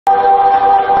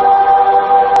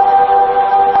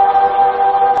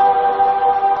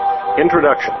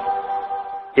Introduction.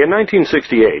 In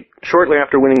 1968, shortly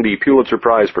after winning the Pulitzer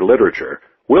Prize for Literature,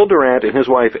 Will Durant and his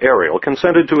wife Ariel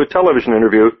consented to a television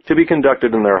interview to be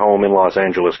conducted in their home in Los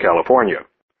Angeles, California.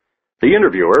 The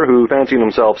interviewer, who fancied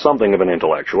himself something of an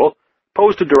intellectual,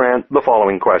 posed to Durant the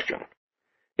following question.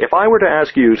 If I were to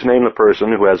ask you to name the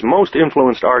person who has most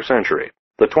influenced our century,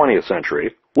 the 20th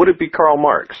century, would it be Karl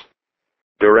Marx?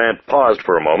 Durant paused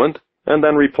for a moment, and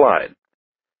then replied,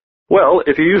 well,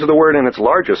 if you use the word in its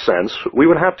largest sense, we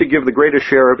would have to give the greatest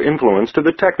share of influence to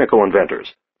the technical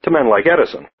inventors, to men like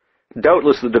Edison.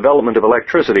 Doubtless the development of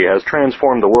electricity has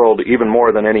transformed the world even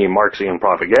more than any Marxian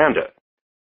propaganda.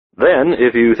 Then,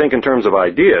 if you think in terms of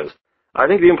ideas, I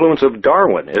think the influence of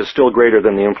Darwin is still greater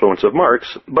than the influence of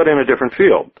Marx, but in a different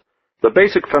field. The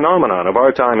basic phenomenon of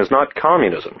our time is not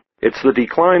communism. It's the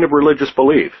decline of religious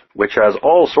belief, which has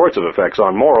all sorts of effects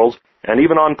on morals and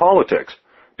even on politics,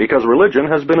 because religion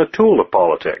has been a tool of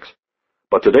politics.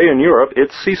 But today in Europe,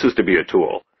 it ceases to be a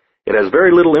tool. It has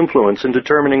very little influence in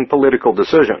determining political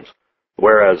decisions,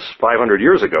 whereas 500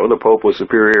 years ago the Pope was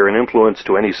superior in influence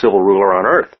to any civil ruler on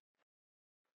earth.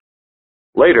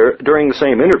 Later, during the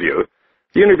same interview,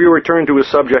 the interviewer turned to his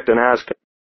subject and asked,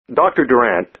 Dr.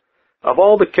 Durant, of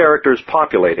all the characters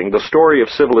populating the story of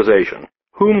civilization,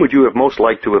 whom would you have most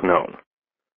liked to have known?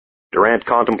 Durant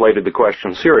contemplated the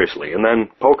question seriously, and then,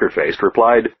 poker-faced,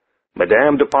 replied,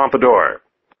 Madame de Pompadour.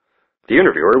 The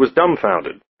interviewer was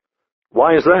dumbfounded.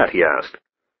 Why is that? He asked.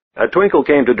 A twinkle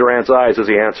came to Durant's eyes as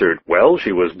he answered, well,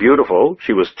 she was beautiful,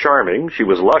 she was charming, she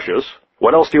was luscious.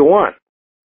 What else do you want?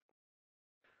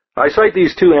 I cite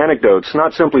these two anecdotes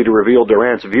not simply to reveal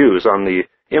Durant's views on the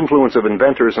influence of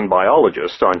inventors and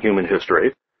biologists on human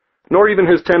history, nor even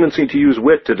his tendency to use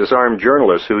wit to disarm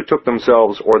journalists who took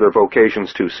themselves or their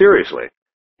vocations too seriously.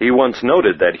 He once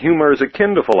noted that humor is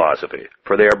akin to philosophy,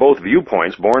 for they are both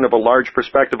viewpoints born of a large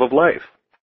perspective of life,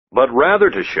 but rather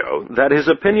to show that his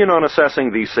opinion on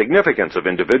assessing the significance of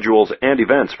individuals and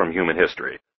events from human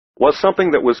history was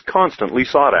something that was constantly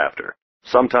sought after,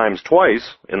 sometimes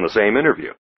twice in the same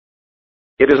interview.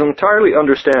 It is entirely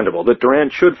understandable that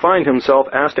Durant should find himself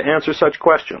asked to answer such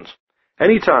questions.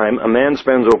 Any time a man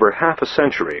spends over half a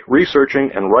century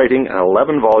researching and writing an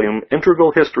 11-volume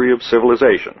integral history of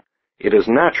civilization, it is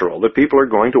natural that people are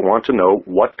going to want to know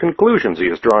what conclusions he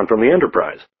has drawn from the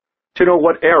enterprise, to know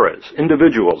what eras,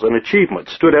 individuals, and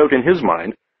achievements stood out in his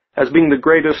mind as being the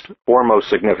greatest or most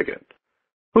significant.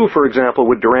 Who, for example,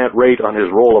 would Durant rate on his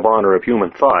roll of honor of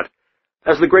human thought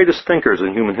as the greatest thinkers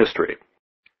in human history?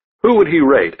 Who would he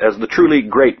rate as the truly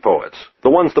great poets, the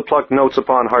ones that pluck notes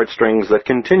upon heartstrings that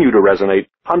continue to resonate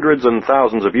hundreds and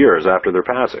thousands of years after their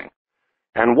passing?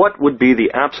 And what would be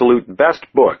the absolute best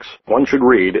books one should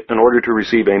read in order to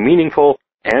receive a meaningful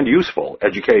and useful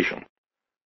education?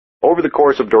 Over the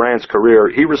course of Durant's career,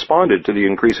 he responded to the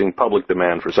increasing public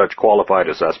demand for such qualified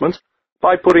assessments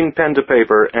by putting pen to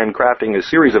paper and crafting a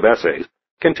series of essays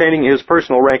containing his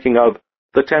personal ranking of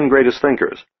the 10 greatest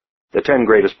thinkers, the 10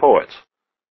 greatest poets,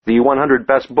 the 100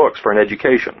 best books for an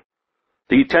education,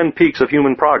 the 10 peaks of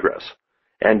human progress,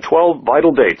 and 12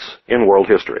 vital dates in world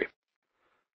history.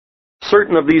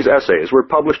 Certain of these essays were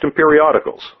published in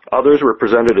periodicals, others were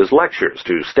presented as lectures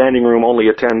to standing-room-only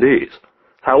attendees.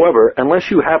 However, unless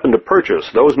you happened to purchase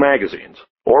those magazines,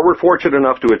 or were fortunate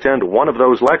enough to attend one of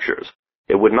those lectures,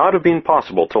 it would not have been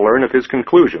possible to learn of his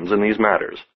conclusions in these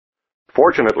matters.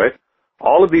 Fortunately,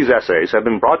 all of these essays have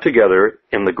been brought together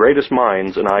in the greatest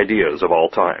minds and ideas of all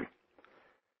time.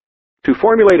 To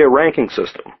formulate a ranking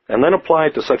system and then apply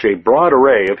it to such a broad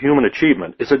array of human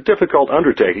achievement is a difficult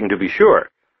undertaking, to be sure,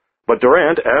 but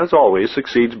Durant, as always,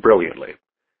 succeeds brilliantly.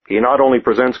 He not only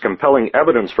presents compelling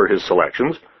evidence for his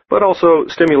selections, but also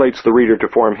stimulates the reader to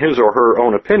form his or her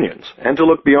own opinions and to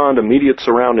look beyond immediate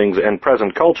surroundings and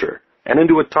present culture and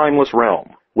into a timeless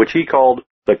realm, which he called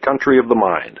the country of the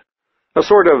mind. A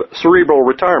sort of cerebral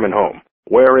retirement home,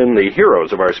 wherein the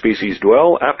heroes of our species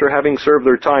dwell after having served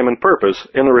their time and purpose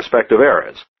in the respective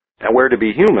eras, and where to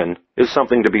be human is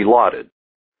something to be lauded.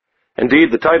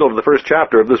 Indeed, the title of the first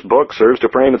chapter of this book serves to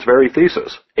frame its very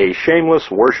thesis, A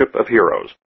Shameless Worship of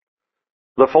Heroes.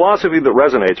 The philosophy that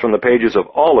resonates from the pages of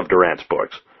all of Durant's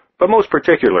books, but most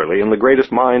particularly in the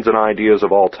greatest minds and ideas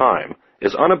of all time,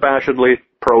 is unabashedly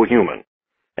pro-human,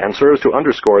 and serves to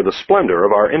underscore the splendor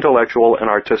of our intellectual and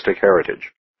artistic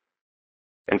heritage.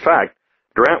 In fact,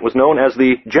 Durant was known as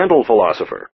the gentle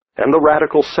philosopher and the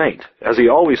radical saint, as he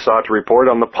always sought to report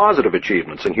on the positive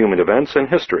achievements in human events and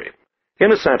history.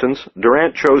 In a sentence,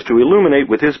 Durant chose to illuminate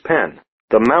with his pen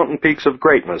the mountain peaks of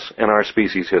greatness in our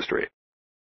species' history.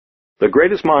 The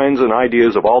Greatest Minds and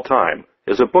Ideas of All Time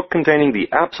is a book containing the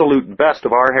absolute best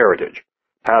of our heritage,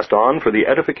 passed on for the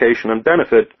edification and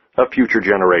benefit of future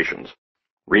generations.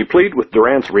 Replete with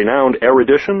Durant's renowned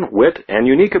erudition, wit, and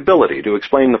unique ability to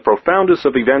explain the profoundest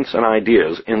of events and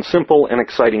ideas in simple and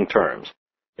exciting terms.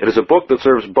 It is a book that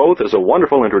serves both as a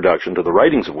wonderful introduction to the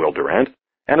writings of Will Durant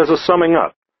and as a summing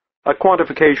up, a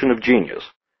quantification of genius,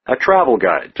 a travel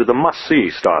guide to the must-see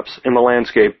stops in the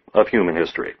landscape of human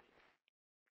history.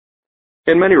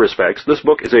 In many respects, this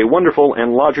book is a wonderful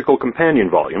and logical companion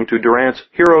volume to Durant's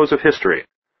Heroes of History.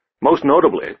 Most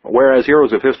notably, whereas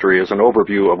Heroes of History is an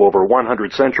overview of over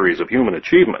 100 centuries of human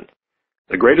achievement,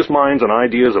 The Greatest Minds and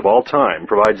Ideas of All Time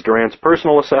provides Durant's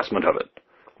personal assessment of it.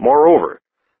 Moreover,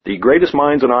 The Greatest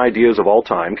Minds and Ideas of All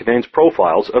Time contains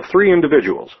profiles of 3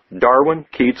 individuals, Darwin,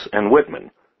 Keats, and Whitman,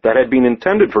 that had been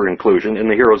intended for inclusion in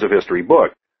the Heroes of History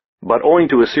book, but owing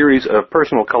to a series of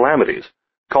personal calamities,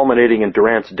 culminating in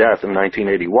Durant's death in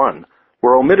 1981,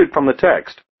 were omitted from the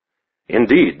text.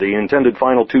 Indeed, the intended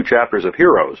final 2 chapters of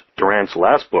Heroes, Durant's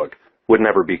last book, would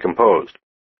never be composed.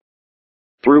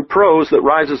 Through prose that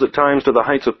rises at times to the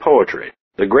heights of poetry,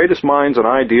 The Greatest Minds and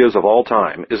Ideas of All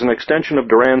Time is an extension of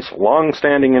Durant's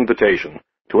long-standing invitation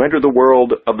to enter the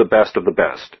world of the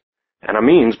best, and a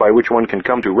means by which one can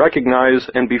come to recognize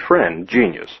and befriend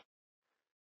genius.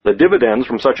 The dividends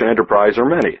from such an enterprise are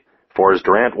many, for as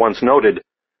Durant once noted,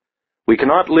 "We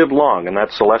cannot live long in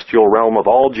that celestial realm of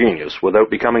all genius without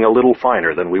becoming a little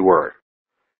finer than we were.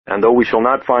 And though we shall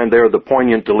not find there the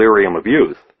poignant delirium of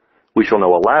youth, we shall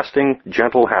know a lasting,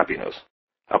 gentle happiness,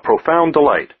 a profound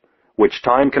delight, which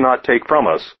time cannot take from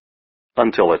us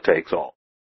until it takes all."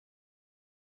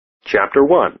 Chapter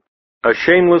 1. A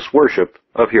Shameless Worship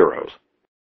of Heroes.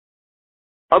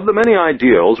 Of the many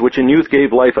ideals which in youth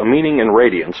gave life a meaning and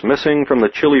radiance missing from the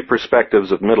chilly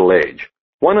perspectives of middle age,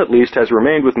 one at least has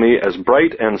remained with me as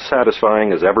bright and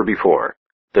satisfying as ever before: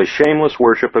 the shameless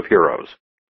worship of heroes.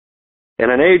 In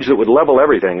an age that would level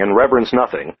everything and reverence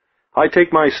nothing, I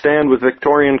take my stand with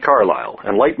Victorian Carlyle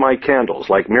and light my candles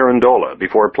like Mirandola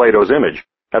before Plato's image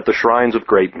at the shrines of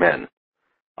great men.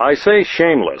 I say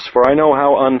shameless, for I know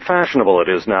how unfashionable it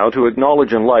is now to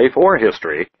acknowledge in life or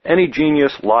history any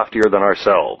genius loftier than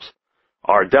ourselves.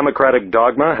 Our democratic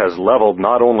dogma has leveled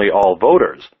not only all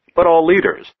voters, but all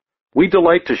leaders. We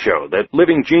delight to show that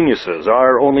living geniuses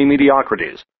are only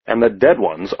mediocrities, and that dead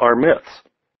ones are myths.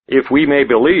 If we may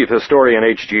believe historian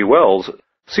H.G. Wells,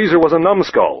 Caesar was a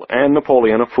numbskull and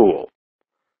Napoleon a fool.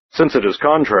 Since it is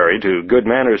contrary to good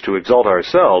manners to exalt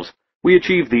ourselves, we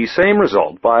achieve the same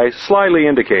result by slyly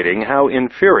indicating how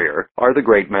inferior are the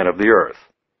great men of the earth.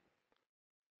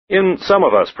 In some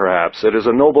of us, perhaps, it is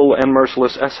a noble and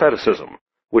merciless asceticism,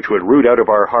 which would root out of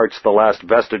our hearts the last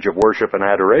vestige of worship and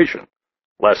adoration,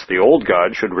 lest the old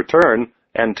god should return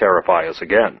and terrify us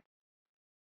again.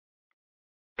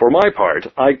 For my part,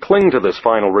 I cling to this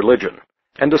final religion,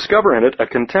 and discover in it a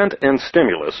content and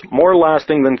stimulus more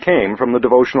lasting than came from the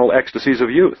devotional ecstasies of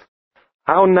youth.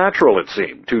 How natural it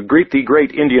seemed to greet the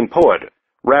great Indian poet,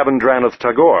 Rabindranath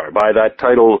Tagore, by that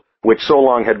title which so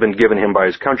long had been given him by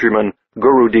his countrymen,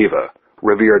 Guru Deva,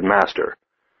 revered master.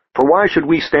 For why should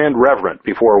we stand reverent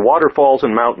before waterfalls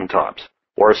and mountaintops,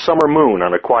 or a summer moon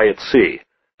on a quiet sea,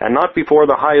 and not before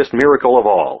the highest miracle of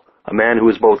all, a man who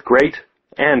is both great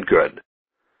and good?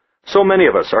 So many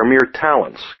of us are mere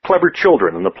talents, clever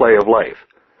children in the play of life,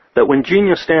 that when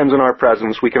genius stands in our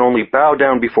presence we can only bow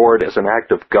down before it as an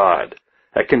act of God,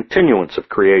 a continuance of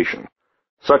creation.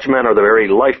 Such men are the very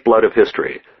lifeblood of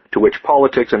history, to which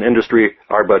politics and industry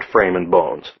are but frame and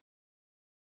bones.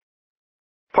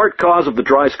 Part cause of the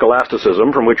dry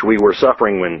scholasticism from which we were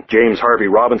suffering when James Harvey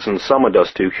Robinson summoned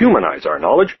us to humanize our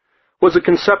knowledge was a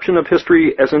conception of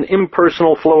history as an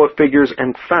impersonal flow of figures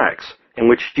and facts, in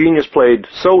which genius played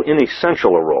so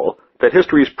inessential a role that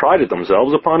histories prided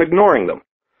themselves upon ignoring them.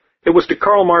 It was to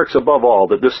Karl Marx above all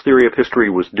that this theory of history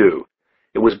was due.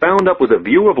 It was bound up with a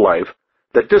view of life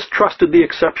that distrusted the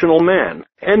exceptional man,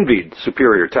 envied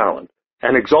superior talent,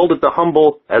 and exalted the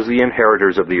humble as the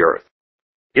inheritors of the earth.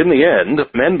 In the end,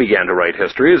 men began to write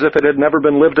history as if it had never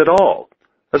been lived at all,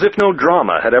 as if no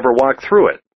drama had ever walked through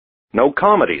it, no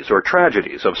comedies or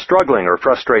tragedies of struggling or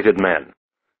frustrated men.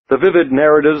 The vivid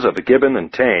narratives of Gibbon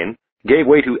and Taine gave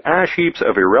way to ash heaps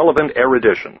of irrelevant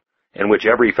erudition, in which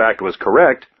every fact was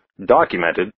correct,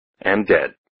 documented, and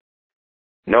dead.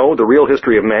 No, the real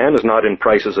history of man is not in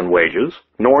prices and wages,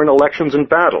 nor in elections and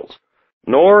battles,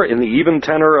 nor in the even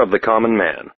tenor of the common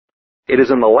man. It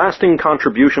is in the lasting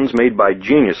contributions made by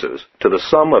geniuses to the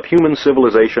sum of human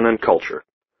civilization and culture.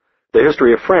 The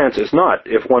history of France is not,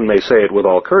 if one may say it with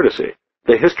all courtesy,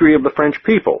 the history of the French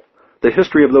people, the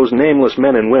history of those nameless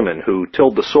men and women who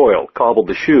tilled the soil, cobbled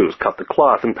the shoes, cut the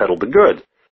cloth, and peddled the goods.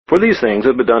 For these things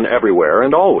have been done everywhere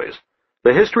and always.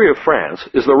 The history of France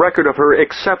is the record of her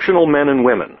exceptional men and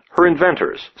women, her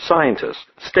inventors, scientists,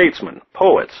 statesmen,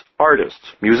 poets,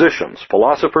 artists, musicians,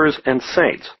 philosophers, and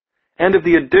saints, and of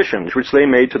the additions which they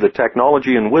made to the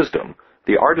technology and wisdom,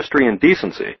 the artistry and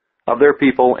decency of their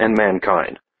people and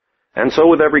mankind. And so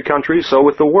with every country, so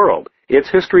with the world. Its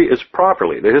history is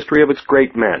properly the history of its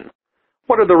great men.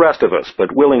 What are the rest of us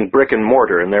but willing brick and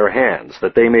mortar in their hands,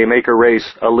 that they may make a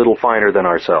race a little finer than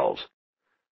ourselves?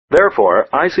 Therefore,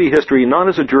 I see history not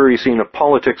as a dreary scene of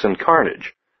politics and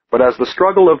carnage, but as the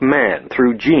struggle of man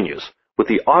through genius with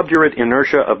the obdurate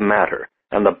inertia of matter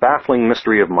and the baffling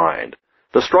mystery of mind,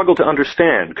 the struggle to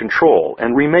understand, control,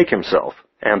 and remake himself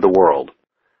and the world.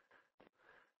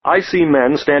 I see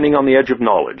men standing on the edge of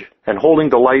knowledge and holding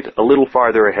the light a little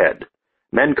farther ahead,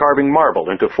 men carving marble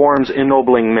into forms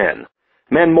ennobling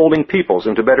men molding peoples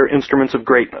into better instruments of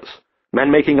greatness, men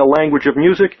making a language of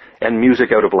music and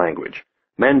music out of language,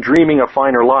 men dreaming of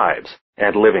finer lives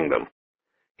and living them.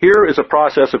 Here is a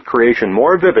process of creation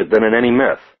more vivid than in any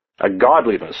myth, a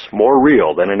godliness more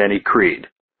real than in any creed.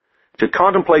 To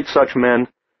contemplate such men,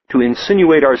 to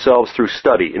insinuate ourselves through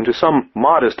study into some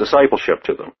modest discipleship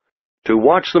to them, to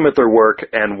watch them at their work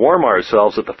and warm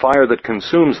ourselves at the fire that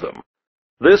consumes them,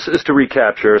 this is to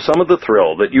recapture some of the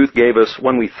thrill that youth gave us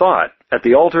when we thought, at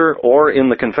the altar or in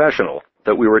the confessional,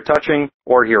 that we were touching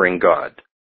or hearing God.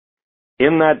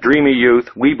 In that dreamy youth,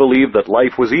 we believed that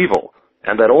life was evil,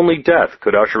 and that only death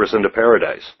could usher us into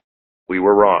paradise. We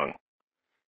were wrong.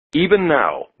 Even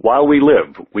now, while we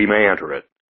live, we may enter it.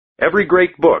 Every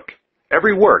great book,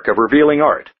 every work of revealing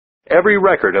art, every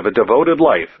record of a devoted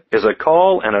life is a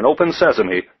call and an open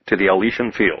sesame to the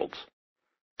Elysian fields.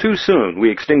 Too soon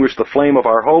we extinguish the flame of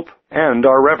our hope and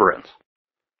our reverence.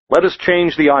 Let us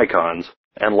change the icons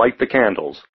and light the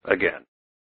candles again.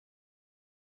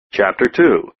 Chapter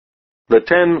 2. The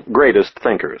 10 Greatest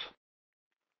Thinkers.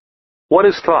 What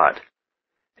is thought?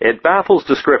 It baffles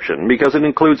description because it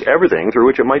includes everything through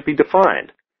which it might be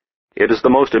defined. It is the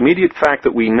most immediate fact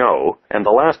that we know and the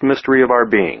last mystery of our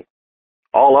being.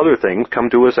 All other things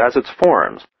come to us as its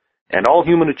forms, and all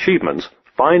human achievements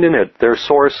find in it their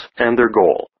source and their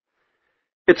goal.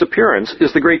 Its appearance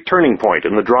is the great turning point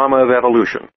in the drama of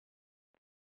evolution.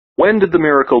 When did the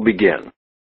miracle begin?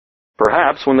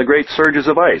 Perhaps when the great surges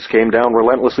of ice came down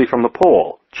relentlessly from the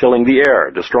pole, chilling the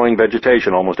air, destroying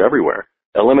vegetation almost everywhere,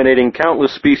 eliminating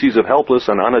countless species of helpless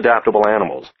and unadaptable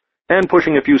animals, and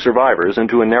pushing a few survivors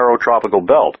into a narrow tropical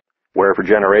belt, where for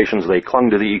generations they clung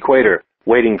to the equator,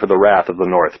 waiting for the wrath of the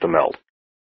north to melt.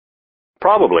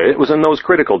 Probably it was in those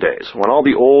critical days when all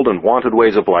the old and wanted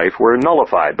ways of life were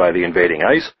nullified by the invading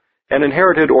ice, and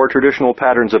inherited or traditional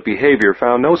patterns of behavior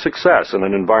found no success in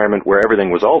an environment where everything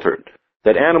was altered,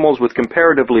 that animals with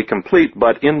comparatively complete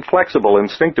but inflexible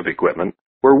instinctive equipment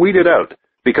were weeded out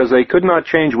because they could not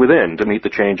change within to meet the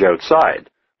change outside,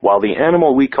 while the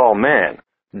animal we call man,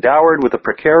 dowered with a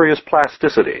precarious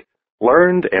plasticity,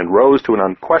 learned and rose to an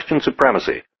unquestioned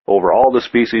supremacy over all the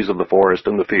species of the forest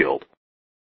and the field.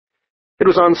 It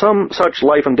was on some such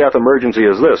life-and-death emergency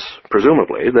as this,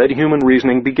 presumably, that human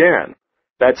reasoning began.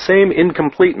 That same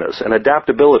incompleteness and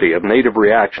adaptability of native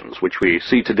reactions which we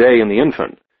see today in the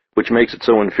infant, which makes it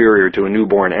so inferior to a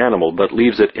newborn animal but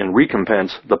leaves it in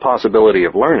recompense the possibility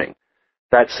of learning,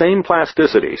 that same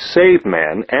plasticity saved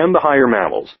man and the higher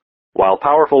mammals, while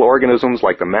powerful organisms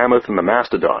like the mammoth and the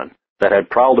mastodon, that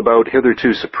had prowled about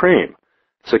hitherto supreme,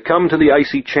 succumbed to the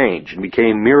icy change and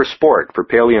became mere sport for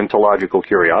paleontological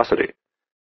curiosity.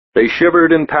 They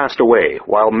shivered and passed away,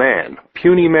 while man,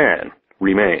 puny man,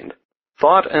 remained.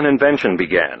 Thought and invention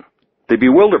began. The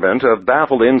bewilderment of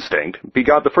baffled instinct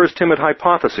begot the first timid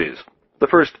hypotheses, the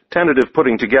first tentative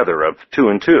putting together of 2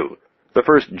 and 2, the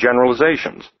first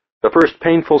generalizations, the first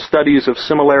painful studies of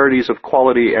similarities of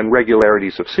quality and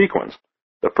regularities of sequence,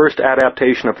 the first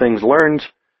adaptation of things learned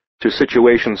to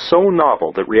situations so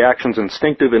novel that reactions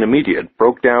instinctive and immediate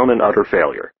broke down in utter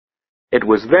failure. It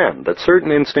was then that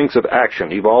certain instincts of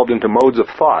action evolved into modes of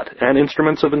thought and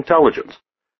instruments of intelligence.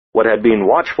 What had been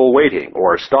watchful waiting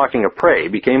or stalking a prey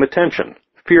became attention.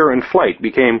 Fear and flight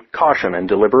became caution and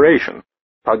deliberation.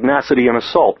 Pugnacity and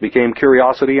assault became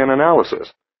curiosity and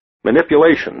analysis.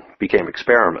 Manipulation became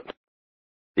experiment.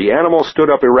 The animal stood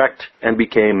up erect and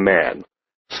became man,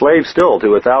 slave still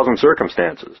to 1,000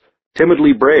 circumstances,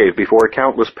 timidly brave before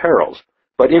countless perils,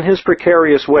 but in his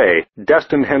precarious way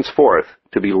destined henceforth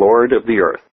to be lord of the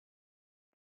earth.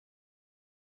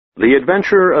 The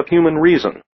adventure of human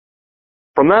reason.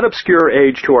 From that obscure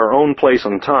age to our own place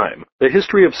and time, the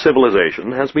history of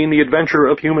civilization has been the adventure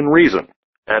of human reason.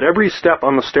 At every step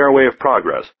on the stairway of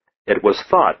progress, it was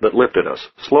thought that lifted us,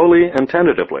 slowly and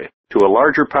tentatively, to a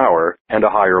larger power and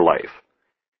a higher life.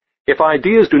 If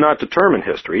ideas do not determine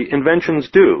history, inventions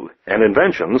do, and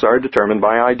inventions are determined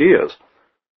by ideas.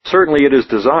 Certainly it is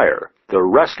desire, the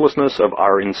restlessness of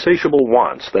our insatiable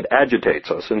wants, that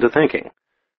agitates us into thinking.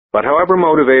 But however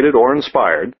motivated or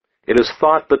inspired, it is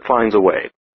thought that finds a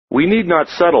way. We need not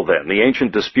settle, then, the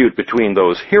ancient dispute between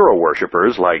those hero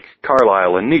worshippers like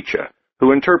Carlyle and Nietzsche,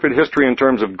 who interpret history in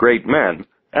terms of great men,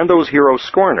 and those hero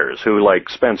scorners who, like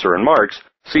Spencer and Marx,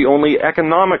 see only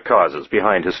economic causes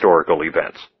behind historical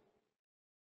events.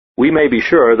 We may be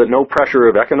sure that no pressure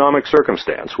of economic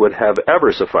circumstance would have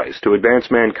ever sufficed to advance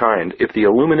mankind if the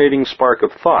illuminating spark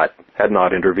of thought had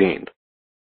not intervened.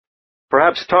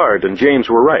 Perhaps Tard and James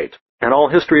were right, and all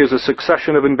history is a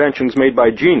succession of inventions made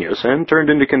by genius and turned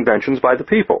into conventions by the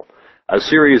people, a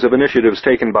series of initiatives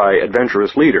taken by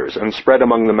adventurous leaders and spread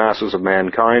among the masses of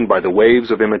mankind by the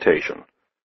waves of imitation.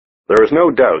 There is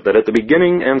no doubt that at the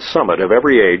beginning and summit of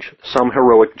every age some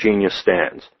heroic genius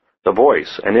stands, the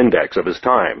voice and index of his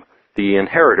time, the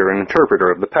inheritor and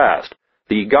interpreter of the past,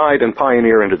 the guide and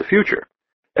pioneer into the future.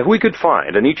 If we could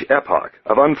find in each epoch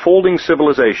of unfolding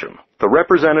civilization the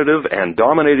representative and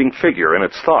dominating figure in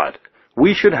its thought,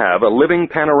 we should have a living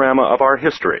panorama of our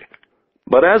history.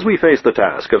 But as we face the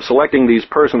task of selecting these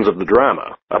persons of the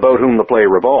drama, about whom the play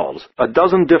revolves, a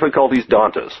dozen difficulties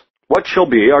daunt us. What shall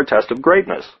be our test of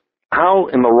greatness? How,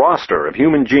 in the roster of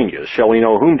human genius, shall we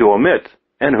know whom to omit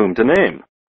and whom to name?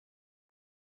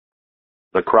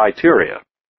 The criteria.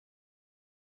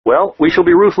 Well, we shall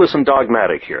be ruthless and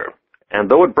dogmatic here, and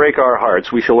though it break our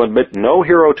hearts, we shall admit no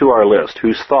hero to our list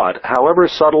whose thought, however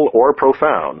subtle or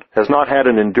profound, has not had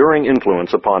an enduring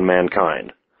influence upon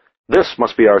mankind. This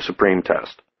must be our supreme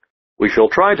test. We shall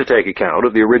try to take account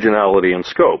of the originality and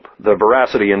scope, the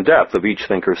veracity and depth of each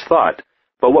thinker's thought,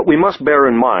 but what we must bear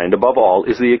in mind above all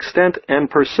is the extent and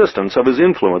persistence of his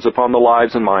influence upon the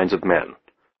lives and minds of men.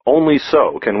 Only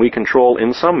so can we control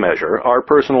in some measure our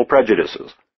personal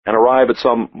prejudices and arrive at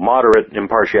some moderate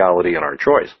impartiality in our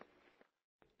choice.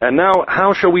 And now,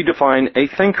 how shall we define a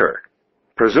thinker?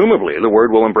 Presumably, the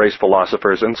word will embrace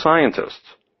philosophers and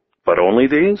scientists. But only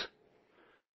these?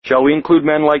 Shall we include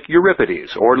men like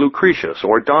Euripides, or Lucretius,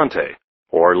 or Dante,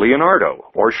 or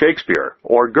Leonardo, or Shakespeare,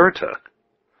 or Goethe?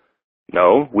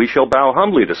 No, we shall bow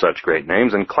humbly to such great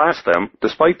names and class them,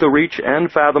 despite the reach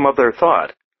and fathom of their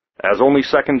thought, as only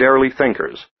secondarily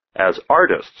thinkers, as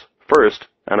artists, first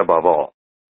and above all.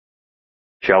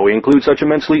 Shall we include such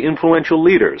immensely influential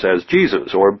leaders as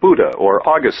Jesus, or Buddha, or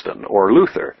Augustine, or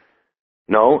Luther?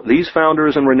 No, these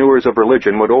founders and renewers of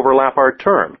religion would overlap our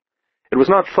term. It was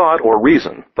not thought or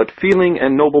reason, but feeling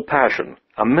and noble passion,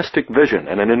 a mystic vision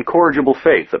and an incorrigible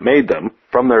faith that made them,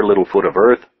 from their little foot of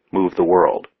earth, move the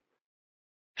world.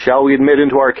 Shall we admit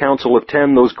into our council of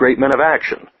 10 those great men of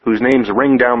action, whose names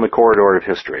ring down the corridor of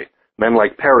history, men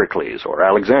like Pericles, or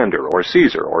Alexander, or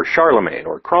Caesar, or Charlemagne,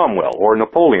 or Cromwell, or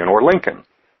Napoleon, or Lincoln?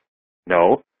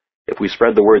 No, if we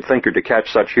spread the word thinker to catch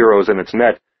such heroes in its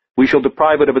net, we shall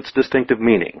deprive it of its distinctive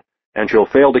meaning, and shall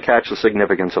fail to catch the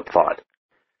significance of thought.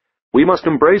 We must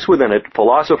embrace within it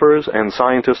philosophers and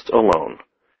scientists alone.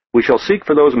 We shall seek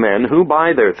for those men who,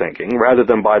 by their thinking, rather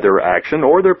than by their action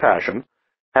or their passion,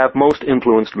 have most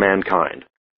influenced mankind.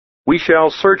 We shall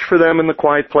search for them in the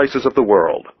quiet places of the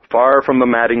world, far from the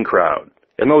madding crowd,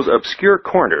 in those obscure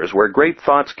corners where great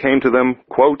thoughts came to them,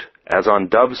 quote, as on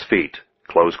doves' feet,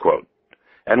 close quote,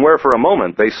 and where for a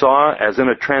moment they saw, as in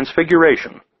a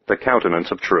transfiguration, the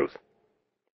countenance of truth.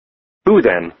 Who,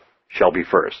 then, shall be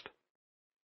first?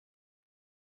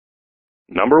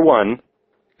 Number 1,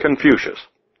 Confucius.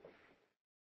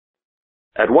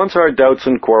 At once our doubts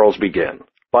and quarrels begin.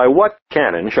 By what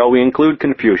canon shall we include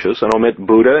Confucius and omit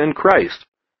Buddha and Christ?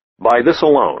 By this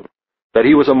alone, that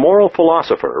he was a moral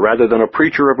philosopher rather than a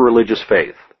preacher of religious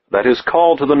faith, that his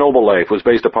call to the noble life was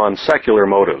based upon secular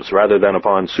motives rather than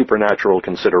upon supernatural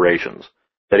considerations,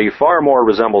 that he far more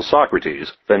resembles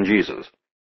Socrates than Jesus.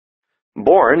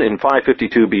 Born in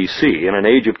 552 BC in an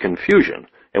age of confusion,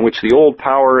 in which the old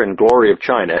power and glory of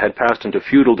China had passed into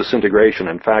feudal disintegration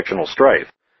and factional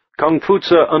strife,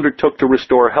 Confucius undertook to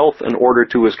restore health and order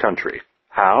to his country.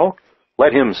 How?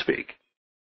 Let him speak.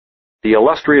 The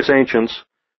illustrious ancients,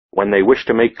 when they wished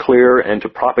to make clear and to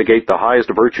propagate the highest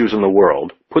virtues in the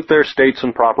world, put their states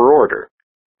in proper order.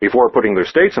 Before putting their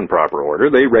states in proper order,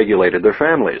 they regulated their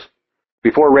families.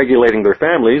 Before regulating their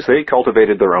families, they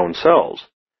cultivated their own selves.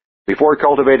 Before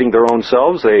cultivating their own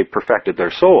selves, they perfected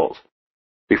their souls.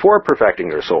 Before perfecting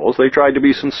their souls, they tried to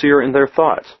be sincere in their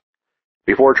thoughts.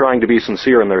 Before trying to be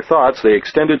sincere in their thoughts, they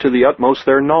extended to the utmost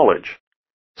their knowledge.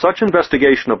 Such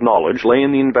investigation of knowledge lay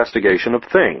in the investigation of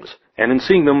things, and in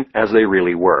seeing them as they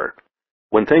really were.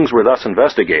 When things were thus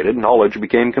investigated, knowledge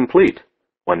became complete.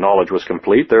 When knowledge was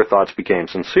complete, their thoughts became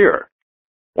sincere.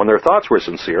 When their thoughts were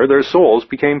sincere, their souls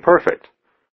became perfect.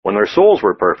 When their souls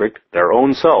were perfect, their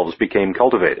own selves became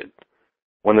cultivated.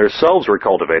 When their selves were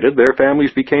cultivated, their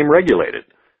families became regulated.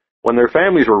 When their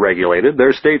families were regulated,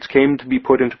 their states came to be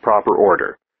put into proper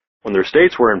order. When their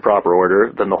states were in proper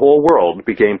order, then the whole world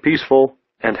became peaceful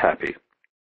and happy.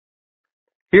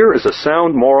 Here is a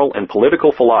sound moral and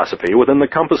political philosophy within the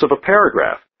compass of a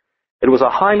paragraph. It was a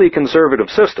highly conservative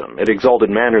system. It exalted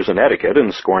manners and etiquette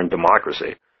and scorned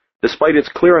democracy. Despite its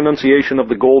clear enunciation of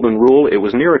the Golden Rule, it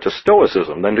was nearer to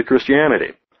Stoicism than to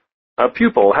Christianity. A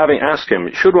pupil having asked him,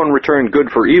 should one return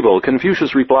good for evil,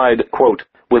 Confucius replied, quote,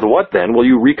 with what then will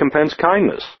you recompense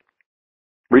kindness?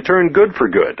 Return good for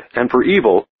good, and for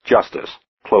evil, justice.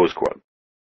 Close quote.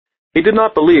 He did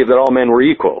not believe that all men were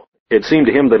equal. It seemed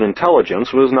to him that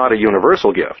intelligence was not a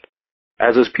universal gift.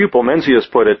 As his pupil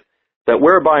Mencius put it, that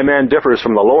whereby man differs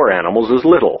from the lower animals is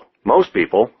little. Most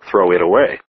people throw it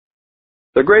away.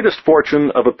 The greatest fortune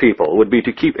of a people would be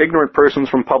to keep ignorant persons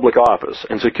from public office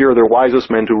and secure their wisest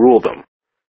men to rule them.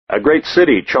 A great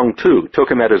city, Chengtu,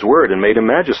 took him at his word and made him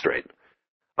magistrate.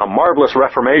 A marvelous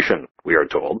reformation, we are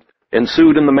told,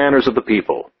 ensued in the manners of the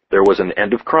people. There was an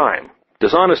end of crime.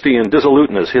 Dishonesty and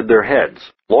dissoluteness hid their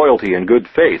heads. Loyalty and good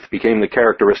faith became the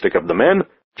characteristic of the men,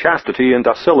 chastity and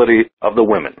docility of the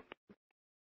women.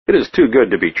 It is too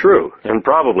good to be true, and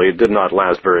probably it did not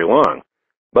last very long.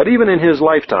 But even in his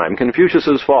lifetime,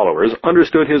 Confucius's followers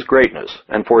understood his greatness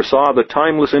and foresaw the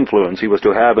timeless influence he was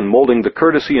to have in molding the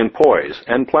courtesy and poise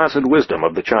and placid wisdom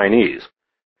of the Chinese.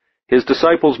 His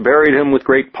disciples buried him with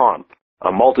great pomp.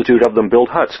 A multitude of them built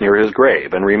huts near his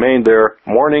grave and remained there,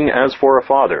 mourning as for a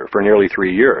father, for nearly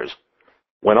 3 years.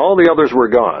 When all the others were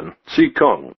gone, Si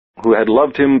Kung, who had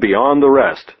loved him beyond the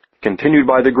rest, continued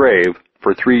by the grave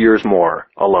for 3 years more,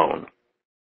 alone.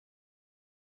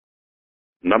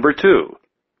 Number 2.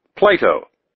 Plato.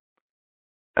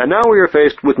 And now we are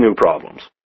faced with new problems.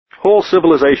 Whole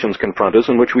civilizations confront us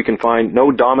in which we can find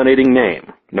no dominating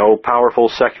name, no powerful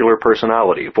secular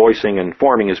personality voicing and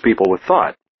forming his people with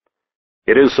thought.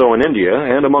 It is so in India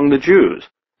and among the Jews,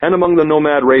 and among the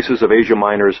nomad races of Asia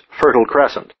Minor's Fertile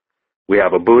Crescent. We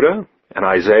have a Buddha, an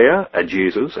Isaiah, a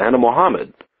Jesus, and a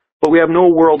Mohammed, but we have no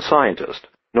world scientist,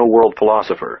 no world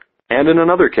philosopher. And in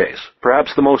another case,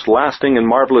 perhaps the most lasting and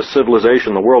marvelous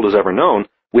civilization the world has ever known,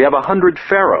 we have 100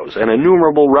 pharaohs and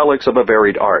innumerable relics of a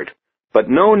varied art. But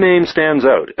no name stands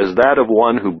out as that of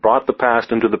one who brought the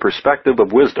past into the perspective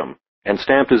of wisdom and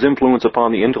stamped his influence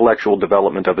upon the intellectual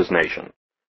development of his nation.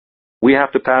 We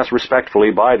have to pass respectfully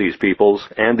by these peoples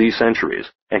and these centuries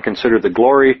and consider the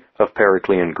glory of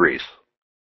Periclean Greece.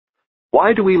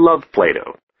 Why do we love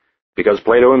Plato? Because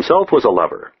Plato himself was a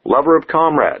lover, lover of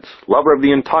comrades, lover of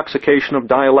the intoxication of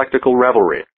dialectical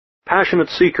revelry, passionate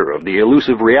seeker of the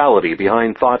elusive reality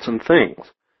behind thoughts and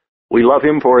things. We love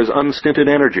him for his unstinted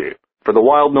energy, for the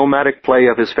wild nomadic play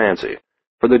of his fancy,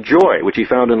 for the joy which he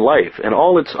found in life and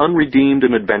all its unredeemed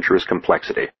and adventurous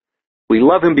complexity. We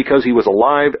love him because he was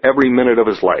alive every minute of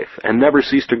his life and never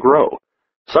ceased to grow.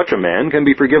 Such a man can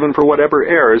be forgiven for whatever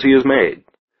errors he has made.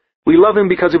 We love him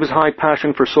because of his high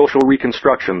passion for social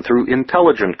reconstruction through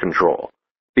intelligent control,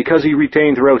 because he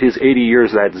retained throughout his 80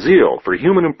 years that zeal for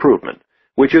human improvement,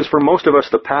 which is for most of us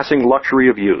the passing luxury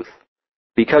of youth,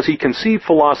 because he conceived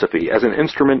philosophy as an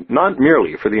instrument not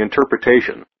merely for the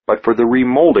interpretation, but for the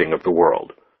remolding of the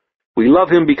world. We love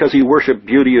him because he worshipped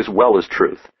beauty as well as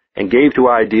truth, and gave to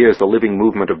ideas the living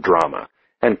movement of drama,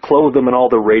 and clothed them in all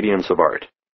the radiance of art.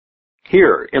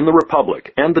 Here, in the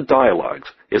Republic and the dialogues,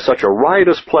 is such a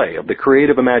riotous play of the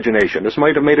creative imagination as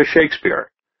might have made a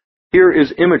Shakespeare. Here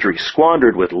is imagery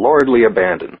squandered with lordly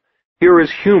abandon. Here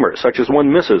is humor such as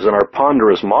one misses in our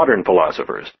ponderous modern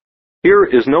philosophers. Here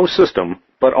is no system,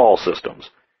 but all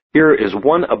systems. Here is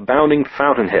one abounding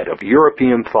fountainhead of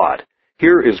European thought.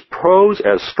 Here is prose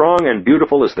as strong and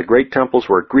beautiful as the great temples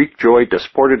where Greek joy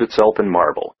disported itself in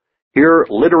marble. Here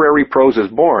literary prose is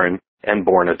born, and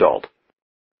born adult.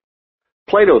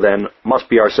 Plato, then, must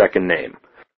be our second name,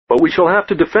 but we shall have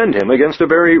to defend him against a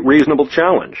very reasonable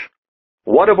challenge.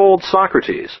 What of old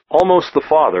Socrates, almost the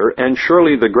father and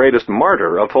surely the greatest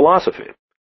martyr of philosophy?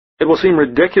 It will seem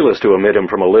ridiculous to omit him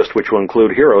from a list which will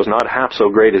include heroes not half so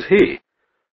great as he.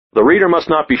 The reader must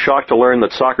not be shocked to learn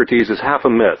that Socrates is half a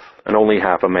myth and only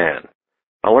half a man.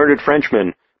 A learned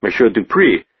Frenchman, M.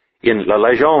 Dupuy, in La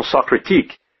Légende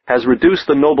Socratique, has reduced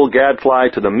the noble gadfly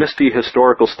to the misty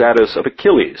historical status of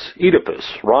Achilles, Oedipus,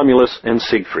 Romulus, and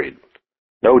Siegfried.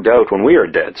 No doubt when we are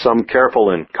dead, some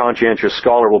careful and conscientious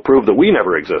scholar will prove that we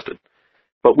never existed.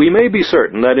 But we may be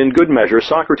certain that in good measure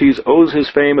Socrates owes his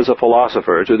fame as a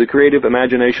philosopher to the creative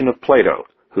imagination of Plato,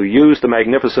 who used the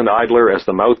magnificent idler as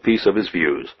the mouthpiece of his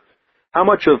views. How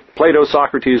much of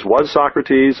Plato-Socrates was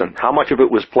Socrates, and how much of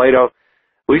it was Plato,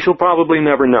 we shall probably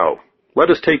never know. Let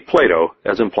us take Plato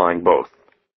as implying both.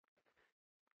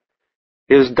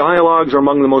 His dialogues are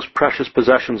among the most precious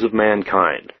possessions of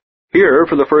mankind. Here,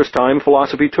 for the first time,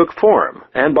 philosophy took form,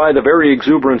 and by the very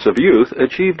exuberance of youth,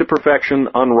 achieved a perfection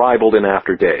unrivaled in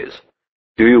after days.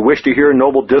 Do you wish to hear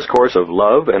noble discourse of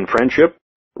love and friendship?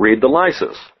 Read the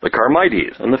Lysis, the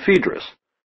Charmides, and the Phaedrus.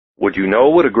 Would you know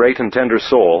what a great and tender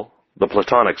soul, the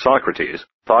Platonic Socrates,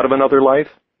 thought of another life?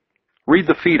 Read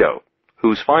the Phaedo,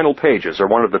 whose final pages are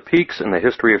one of the peaks in the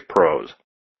history of prose.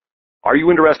 Are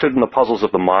you interested in the puzzles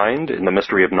of the mind, in the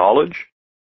mystery of knowledge?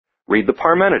 Read the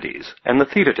Parmenides and the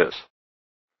Theaetetus.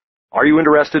 Are you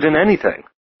interested in anything?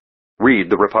 Read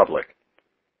the Republic.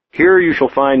 Here you shall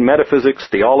find metaphysics,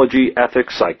 theology,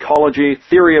 ethics, psychology,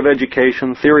 theory of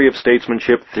education, theory of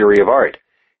statesmanship, theory of art.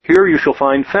 Here you shall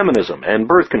find feminism and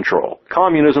birth control,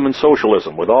 communism and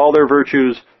socialism with all their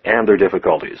virtues and their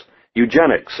difficulties,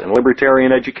 eugenics and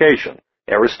libertarian education,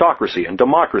 aristocracy and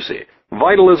democracy,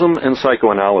 vitalism and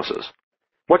psychoanalysis.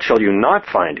 What shall you not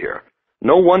find here?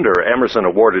 No wonder Emerson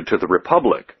awarded to the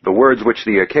Republic the words which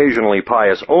the occasionally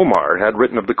pious Omar had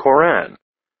written of the Koran.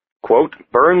 Quote,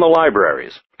 "Burn the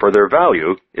libraries, for their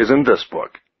value is in this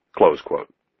book." Close quote.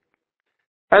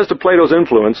 As to Plato's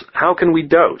influence, how can we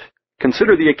doubt?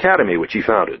 Consider the academy which he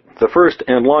founded, the first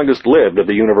and longest-lived of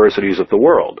the universities of the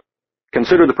world.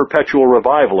 Consider the perpetual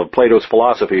revival of Plato's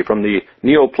philosophy from the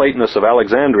Neoplatonists of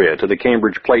Alexandria to the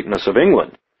Cambridge Platonists of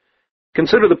England.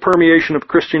 Consider the permeation of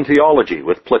Christian theology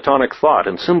with Platonic thought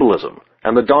and symbolism,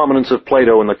 and the dominance of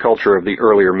Plato in the culture of the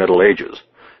earlier Middle Ages.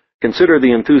 Consider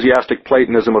the enthusiastic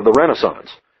Platonism of the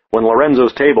Renaissance, when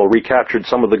Lorenzo's table recaptured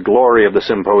some of the glory of the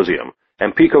symposium,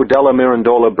 and Pico della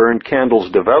Mirandola burned candles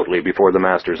devoutly before the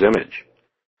master's image.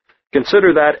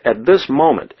 Consider that at this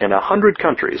moment, in 100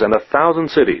 countries and 1,000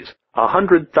 cities,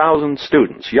 100,000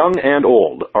 students, young and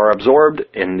old, are absorbed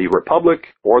in the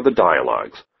Republic or the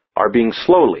dialogues, are being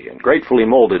slowly and gratefully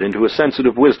molded into a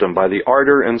sensitive wisdom by the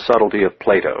ardor and subtlety of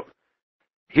Plato.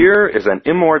 Here is an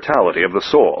immortality of the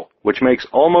soul, which makes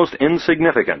almost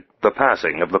insignificant the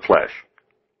passing of the flesh.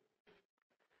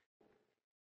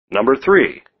 Number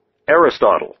 3.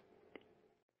 Aristotle.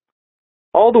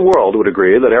 All the world would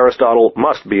agree that Aristotle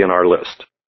must be in our list.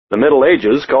 The Middle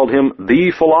Ages called him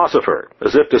the philosopher,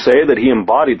 as if to say that he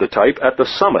embodied the type at the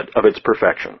summit of its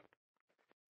perfection.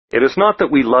 It is not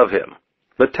that we love him.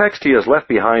 The text he has left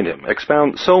behind him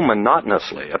expounds so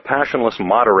monotonously a passionless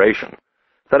moderation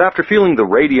that after feeling the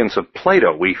radiance of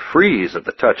Plato we freeze at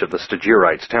the touch of the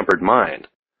Stagirite's tempered mind.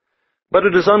 But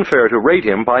it is unfair to rate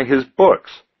him by his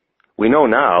books. We know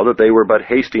now that they were but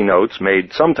hasty notes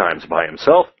made sometimes by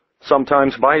himself,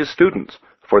 sometimes by his students,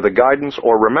 for the guidance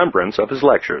or remembrance of his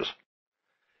lectures.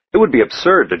 It would be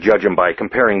absurd to judge him by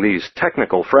comparing these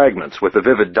technical fragments with the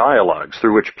vivid dialogues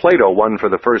through which Plato won for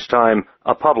the first time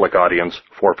a public audience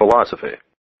for philosophy.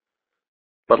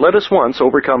 But let us once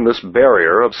overcome this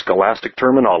barrier of scholastic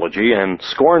terminology and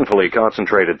scornfully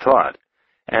concentrated thought,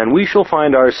 and we shall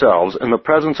find ourselves in the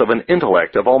presence of an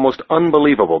intellect of almost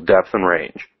unbelievable depth and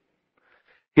range.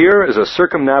 Here is a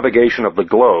circumnavigation of the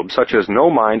globe such as no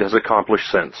mind has accomplished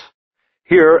since.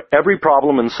 Here, every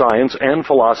problem in science and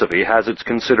philosophy has its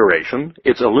consideration,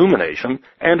 its illumination,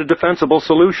 and a defensible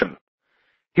solution.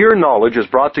 Here knowledge is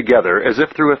brought together as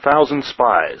if through 1,000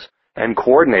 spies, and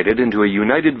coordinated into a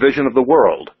united vision of the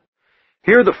world.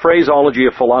 Here the phraseology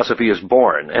of philosophy is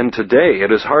born, and today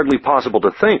it is hardly possible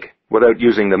to think without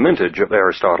using the mintage of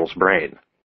Aristotle's brain.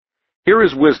 Here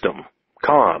is wisdom,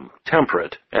 calm,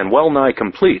 temperate, and well-nigh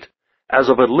complete, as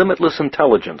of a limitless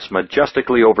intelligence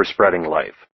majestically overspreading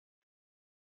life.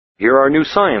 Here are new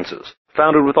sciences,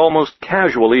 founded with almost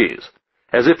casual ease,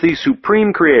 as if these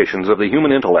supreme creations of the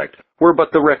human intellect were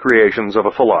but the recreations of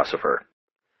a philosopher.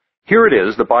 Here it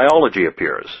is that biology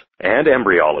appears, and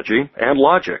embryology, and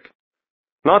logic.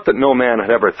 Not that no man had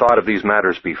ever thought of these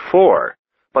matters before,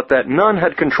 but that none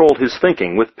had controlled his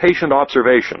thinking with patient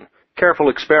observation, careful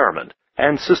experiment,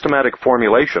 and systematic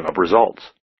formulation of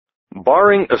results.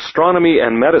 Barring astronomy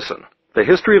and medicine, the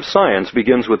history of science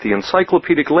begins with the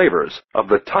encyclopedic labors of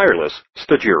the tireless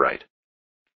Stagirite.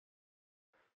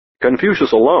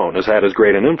 Confucius alone has had as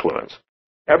great an influence.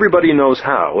 Everybody knows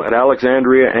how, at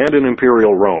Alexandria and in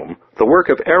Imperial Rome, the work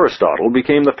of Aristotle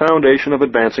became the foundation of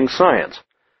advancing science.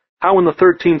 How in the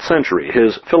 13th century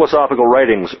his philosophical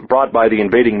writings brought by the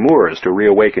invading Moors to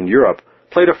reawaken Europe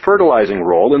played a fertilizing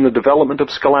role in the development of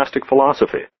scholastic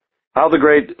philosophy. How the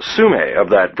great summae of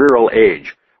that virile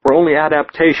age were only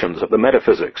adaptations of the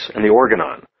metaphysics and the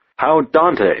organon. How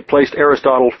Dante placed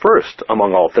Aristotle first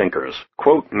among all thinkers,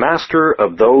 quote, master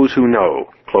of those who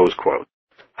know, close quote.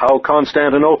 How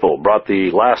Constantinople brought the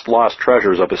last lost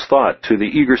treasures of his thought to the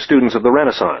eager students of the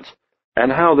Renaissance,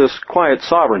 and how this quiet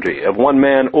sovereignty of one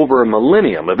man over a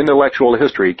millennium of intellectual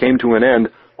history came to an end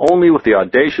only with the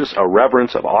audacious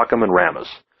irreverence of Occam and Ramus,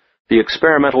 the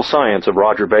experimental science of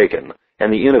Roger Bacon,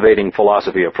 and the innovating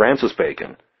philosophy of Francis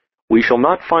Bacon. We shall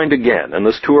not find again in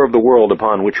this tour of the world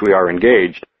upon which we are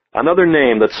engaged another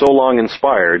name that so long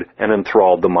inspired and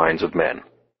enthralled the minds of men.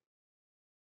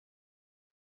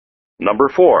 Number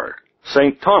 4.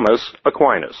 St. Thomas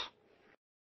Aquinas.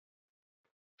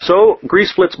 So,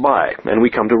 Greece flits by, and we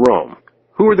come to Rome.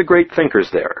 Who are the great thinkers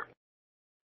there?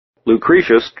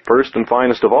 Lucretius, first and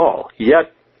finest of all,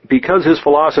 yet, because his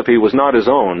philosophy was not his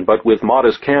own, but with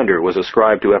modest candor was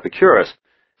ascribed to Epicurus,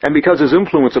 and because his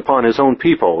influence upon his own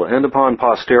people and upon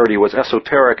posterity was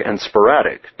esoteric and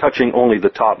sporadic, touching only the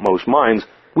topmost minds,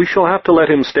 we shall have to let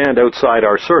him stand outside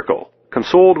our circle,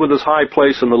 consoled with his high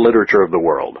place in the literature of the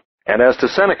world. And as to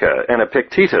Seneca and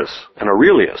Epictetus and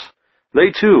Aurelius, they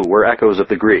too were echoes of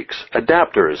the Greeks,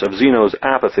 adapters of Zeno's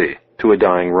apathy to a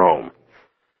dying Rome.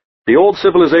 The old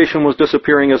civilization was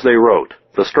disappearing as they wrote.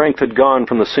 The strength had gone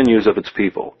from the sinews of its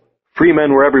people. Free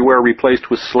men were everywhere replaced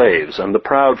with slaves, and the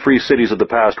proud free cities of the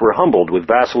past were humbled with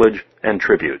vassalage and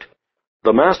tribute.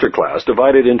 The master class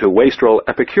divided into wastrel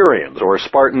Epicureans or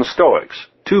Spartan Stoics,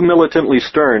 too militantly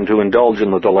stern to indulge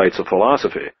in the delights of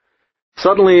philosophy.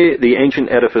 Suddenly, the ancient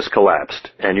edifice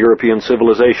collapsed, and European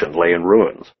civilization lay in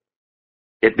ruins.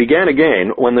 It began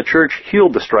again when the Church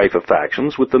healed the strife of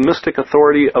factions with the mystic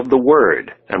authority of the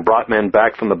Word, and brought men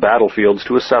back from the battlefields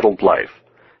to a settled life.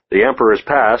 The emperors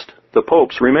passed, the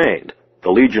popes remained.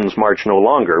 The legions marched no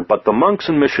longer, but the monks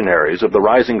and missionaries of the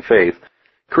rising faith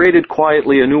created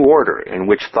quietly a new order in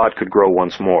which thought could grow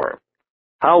once more.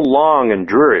 How long and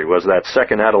dreary was that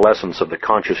second adolescence of the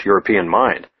conscious European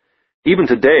mind! Even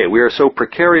today we are so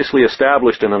precariously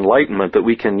established in enlightenment that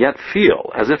we can yet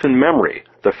feel, as if in memory,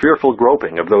 the fearful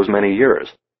groping of those many years.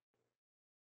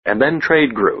 And then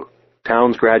trade grew.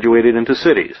 Towns graduated into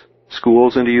cities,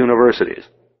 schools into universities.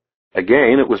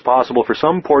 Again, it was possible for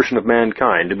some portion of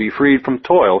mankind to be freed from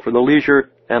toil for the leisure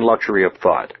and luxury of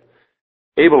thought.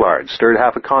 Abelard stirred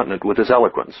half a continent with his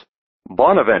eloquence.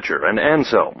 Bonaventure and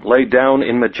Anselm laid down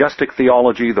in majestic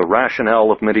theology the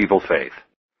rationale of medieval faith.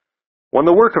 When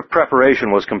the work of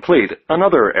preparation was complete,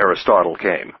 another Aristotle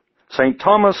came, St.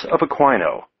 Thomas of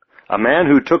Aquino, a man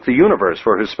who took the universe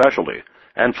for his specialty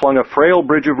and flung a frail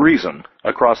bridge of reason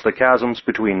across the chasms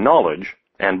between knowledge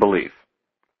and belief.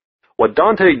 What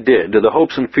Dante did to the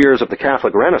hopes and fears of the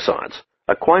Catholic Renaissance,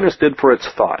 Aquinas did for its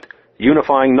thought,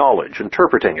 unifying knowledge,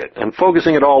 interpreting it, and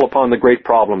focusing it all upon the great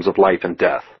problems of life and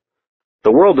death.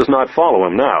 The world does not follow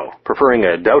him now, preferring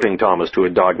a doubting Thomas to a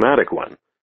dogmatic one.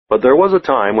 But there was a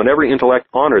time when every intellect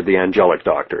honored the angelic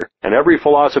doctor, and every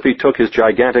philosophy took his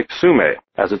gigantic Summe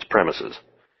as its premises.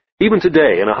 Even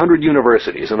today, in 100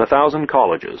 universities and 1,000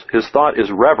 colleges, his thought is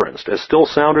reverenced as still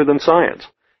sounder than science,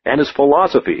 and his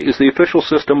philosophy is the official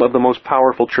system of the most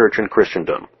powerful church in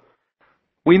Christendom.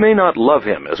 We may not love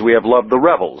him as we have loved the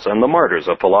rebels and the martyrs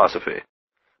of philosophy,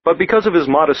 but because of his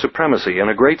modest supremacy in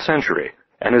a great century,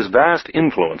 and his vast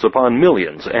influence upon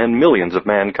millions and millions of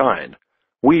mankind,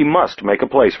 we must make a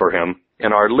place for him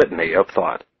in our litany of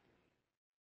thought.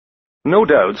 No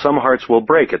doubt some hearts will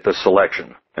break at this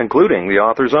selection, including the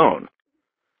author's own.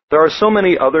 There are so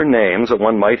many other names that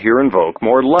one might here invoke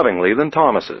more lovingly than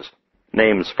Thomas's,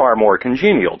 names far more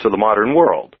congenial to the modern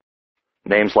world,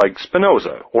 names like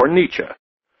Spinoza or Nietzsche,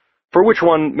 for which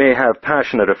one may have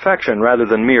passionate affection rather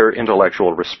than mere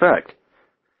intellectual respect.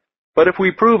 But if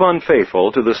we prove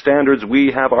unfaithful to the standards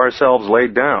we have ourselves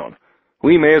laid down,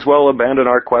 we may as well abandon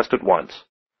our quest at once.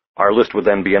 Our list would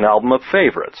then be an album of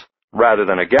favorites, rather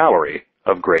than a gallery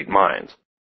of great minds.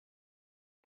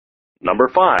 Number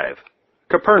 5.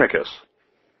 Copernicus.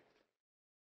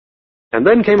 And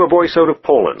then came a voice out of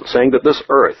Poland saying that this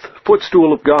earth,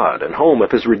 footstool of God and home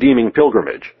of his redeeming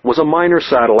pilgrimage, was a minor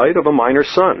satellite of a minor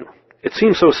sun. It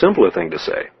seems so simple a thing to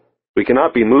say. We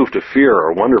cannot be moved to fear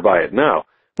or wonder by it now.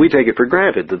 We take it for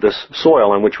granted that this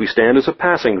soil on which we stand is a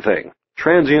passing thing,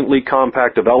 transiently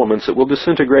compact of elements that will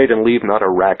disintegrate and leave not a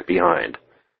rack behind.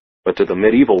 But to the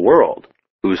medieval world,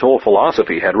 whose whole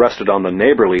philosophy had rested on the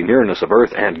neighborly nearness of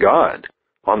earth and God,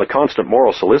 on the constant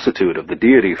moral solicitude of the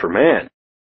deity for man,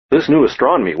 this new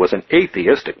astronomy was an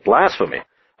atheistic blasphemy,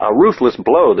 a ruthless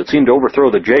blow that seemed to overthrow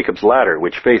the Jacob's ladder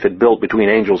which faith had built between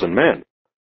angels and men.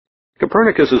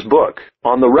 Copernicus's book,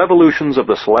 On the Revolutions of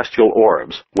the Celestial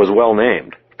Orbs, was well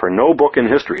named, for no book in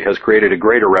history has created a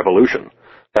greater revolution.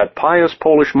 That pious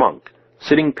Polish monk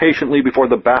sitting patiently before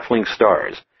the baffling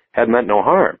stars, had meant no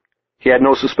harm. He had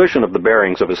no suspicion of the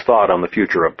bearings of his thought on the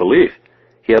future of belief.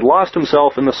 He had lost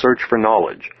himself in the search for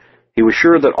knowledge. He was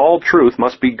sure that all truth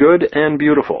must be good and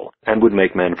beautiful, and would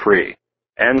make men free.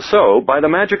 And so, by the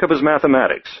magic of his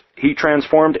mathematics, he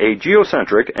transformed a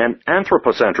geocentric and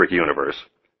anthropocentric universe,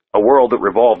 a world that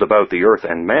revolved about the Earth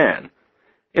and man,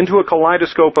 into a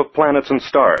kaleidoscope of planets and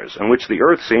stars, in which the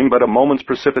Earth seemed but a moment's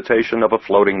precipitation of a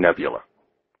floating nebula.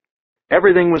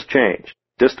 Everything was changed,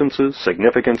 distances,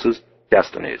 significances,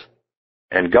 destinies.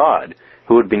 And God,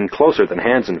 who had been closer than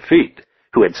hands and feet,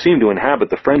 who had seemed to inhabit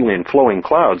the friendly and flowing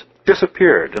clouds,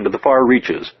 disappeared into the far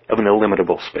reaches of an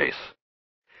illimitable space.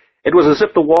 It was as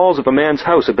if the walls of a man's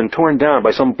house had been torn down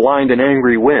by some blind and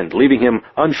angry wind, leaving him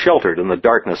unsheltered in the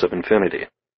darkness of infinity.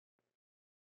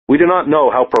 We do not know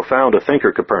how profound a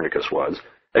thinker Copernicus was,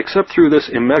 except through this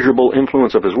immeasurable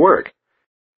influence of his work.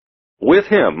 With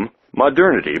him,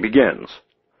 modernity begins.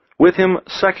 With him,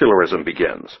 secularism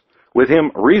begins. With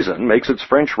him, reason makes its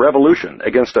French Revolution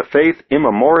against a faith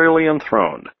immemorially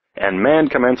enthroned, and man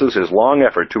commences his long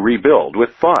effort to rebuild,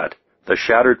 with thought, the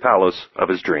shattered palace of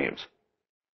his dreams.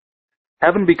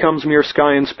 Heaven becomes mere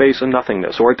sky and space and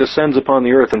nothingness, or it descends upon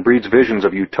the earth and breeds visions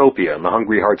of utopia in the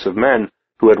hungry hearts of men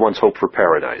who had once hoped for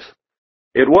paradise.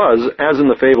 It was, as in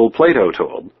the fable Plato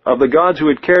told, of the gods who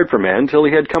had cared for man till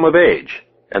he had come of age,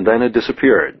 and then had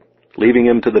disappeared, leaving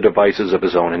him to the devices of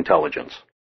his own intelligence.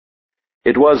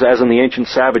 It was as in the ancient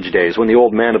savage days when the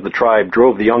old man of the tribe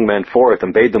drove the young men forth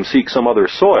and bade them seek some other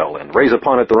soil and raise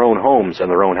upon it their own homes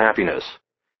and their own happiness.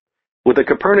 With the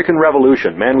Copernican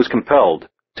revolution, man was compelled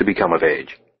to become of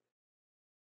age.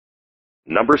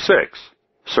 Number 6.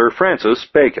 Sir Francis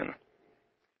Bacon.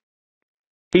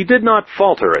 He did not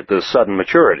falter at this sudden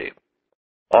maturity.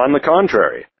 On the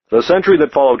contrary, the century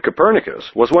that followed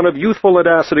Copernicus was one of youthful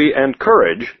audacity and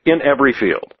courage in every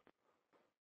field.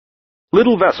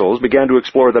 Little vessels began to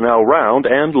explore the now round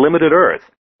and limited earth.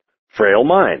 Frail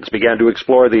minds began to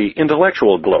explore the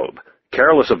intellectual globe,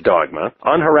 careless of dogma,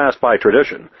 unharassed by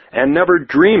tradition, and never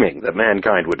dreaming that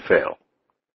mankind would fail.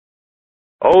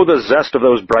 Oh, the zest of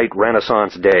those bright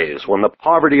Renaissance days, when the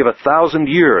poverty of 1,000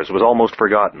 years was almost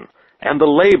forgotten, and the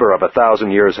labor of 1,000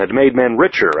 years had made men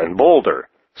richer and bolder,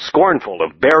 scornful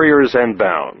of barriers and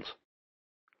bounds.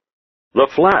 The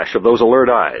flash of those alert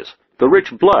eyes, the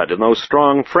rich blood in those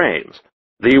strong frames,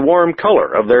 the warm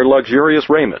color of their luxurious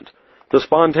raiment, the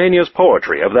spontaneous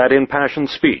poetry of that impassioned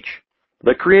speech,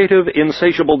 the creative,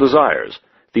 insatiable desires,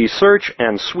 the search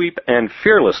and sweep and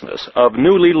fearlessness of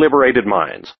newly liberated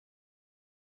minds.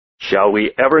 Shall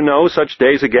we ever know such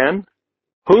days again?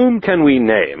 Whom can we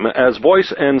name as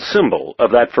voice and symbol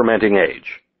of that fermenting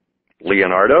age?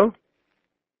 Leonardo?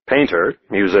 Painter,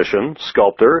 musician,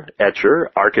 sculptor, etcher,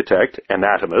 architect,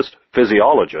 anatomist,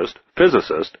 physiologist,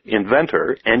 physicist,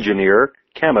 inventor, engineer,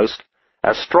 chemist,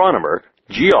 astronomer,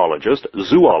 geologist,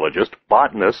 zoologist,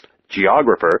 botanist,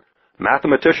 geographer,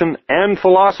 mathematician, and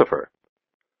philosopher.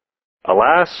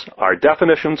 Alas, our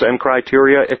definitions and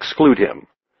criteria exclude him.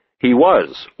 He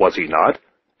was he not,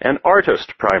 an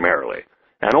artist primarily,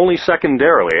 and only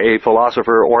secondarily a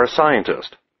philosopher or a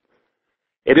scientist.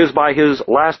 It is by his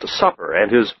Last Supper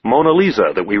and his Mona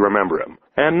Lisa that we remember him,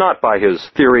 and not by his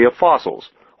theory of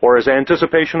fossils, or his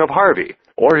anticipation of Harvey,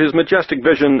 or his majestic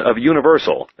vision of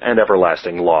universal and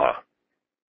everlasting law.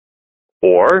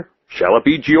 Or shall it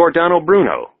be Giordano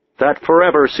Bruno, that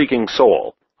forever-seeking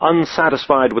soul,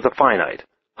 unsatisfied with the finite,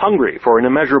 hungry for an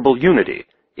immeasurable unity,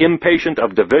 impatient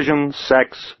of division,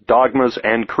 sects, dogmas,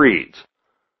 and creeds,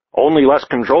 only less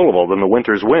controllable than the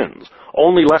winter's winds,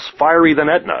 only less fiery than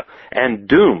Etna, and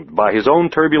doomed by his own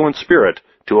turbulent spirit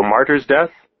to a martyr's death?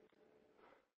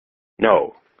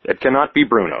 No, it cannot be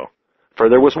Bruno, for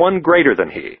there was one greater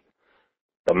than he,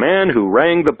 the man who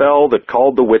rang the bell that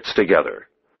called the wits together,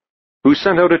 who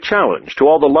sent out a challenge to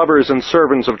all the lovers and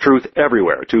servants of truth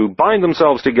everywhere to bind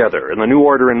themselves together in the new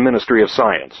order and ministry of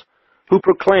science, who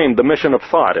proclaimed the mission of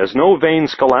thought as no vain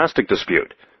scholastic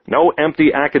dispute, no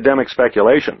empty academic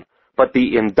speculation, but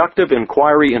the inductive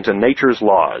inquiry into nature's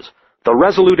laws, the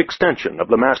resolute extension of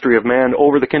the mastery of man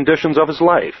over the conditions of his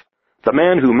life, the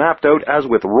man who mapped out as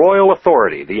with royal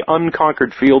authority the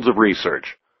unconquered fields of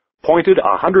research, pointed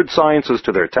 100 sciences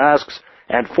to their tasks,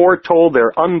 and foretold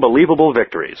their unbelievable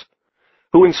victories,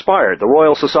 who inspired the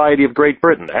Royal Society of Great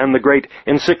Britain and the great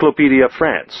Encyclopedia of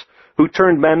France, who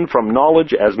turned men from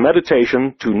knowledge as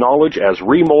meditation to knowledge as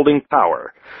remolding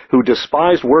power, who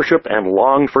despised worship and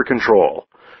longed for control,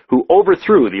 who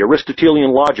overthrew the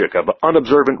Aristotelian logic of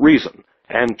unobservant reason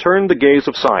and turned the gaze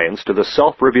of science to the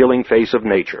self-revealing face of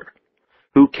nature,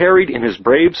 who carried in his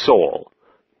brave soul,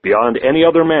 beyond any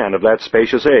other man of that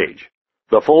spacious age,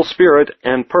 the full spirit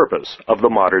and purpose of the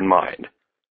modern mind.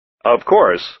 Of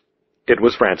course, it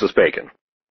was Francis Bacon.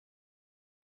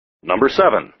 Number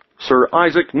 7. Sir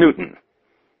Isaac Newton.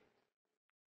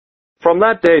 From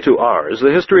that day to ours,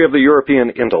 the history of the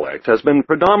European intellect has been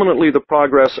predominantly the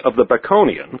progress of the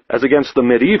Baconian as against the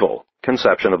medieval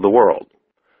conception of the world.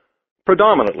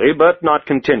 Predominantly, but not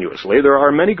continuously, there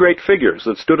are many great figures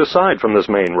that stood aside from this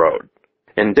main road.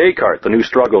 In Descartes, the new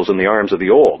struggles in the arms of the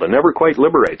old and never quite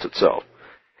liberates itself.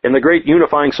 In the great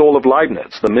unifying soul of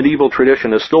Leibniz, the medieval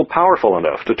tradition is still powerful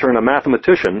enough to turn a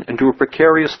mathematician into a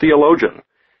precarious theologian.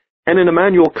 And in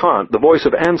Immanuel Kant, the voice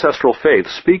of ancestral faith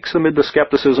speaks amid the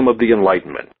skepticism of the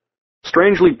Enlightenment.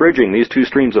 Strangely bridging these two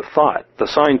streams of thought, the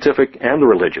scientific and the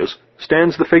religious,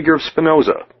 stands the figure of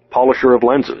Spinoza, polisher of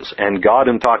lenses and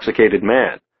God-intoxicated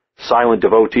man, silent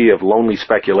devotee of lonely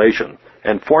speculation,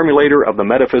 and formulator of the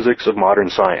metaphysics of modern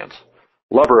science,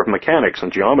 lover of mechanics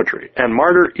and geometry, and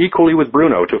martyr equally with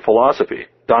Bruno to philosophy,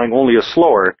 dying only a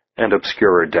slower and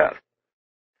obscurer death.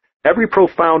 Every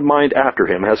profound mind after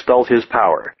him has felt his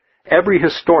power. Every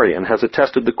historian has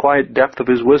attested the quiet depth of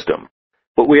his wisdom.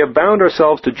 But we have bound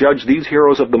ourselves to judge these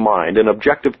heroes of the mind in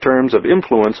objective terms of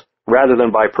influence rather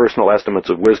than by personal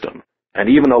estimates of wisdom. And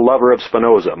even a lover of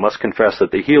Spinoza must confess that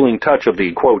the healing touch of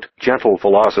the, quote, gentle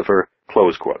philosopher,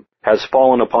 close quote, has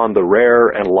fallen upon the rare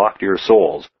and loftier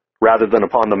souls, rather than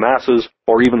upon the masses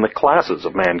or even the classes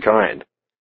of mankind.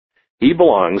 He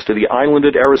belongs to the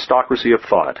islanded aristocracy of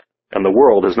thought, and the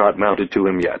world has not mounted to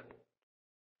him yet.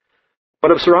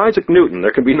 But of Sir Isaac Newton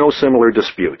there can be no similar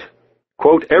dispute.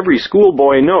 Quote, every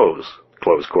schoolboy knows,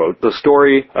 close quote, the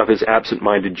story of his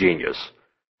absent-minded genius.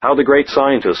 How the great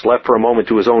scientist, left for a moment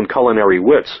to his own culinary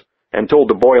wits, and told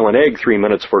to boil an egg 3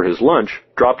 minutes for his lunch,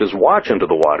 dropped his watch into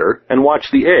the water and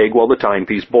watched the egg while the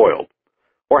timepiece boiled.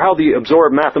 Or how the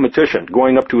absorbed mathematician,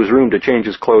 going up to his room to change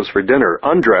his clothes for dinner,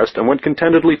 undressed and went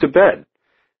contentedly to bed.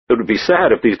 It would be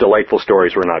sad if these delightful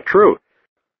stories were not true.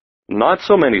 Not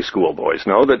so many schoolboys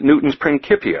know that Newton's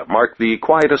Principia marked the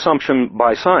quiet assumption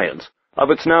by science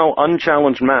of its now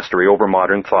unchallenged mastery over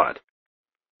modern thought.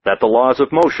 That the laws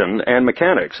of motion and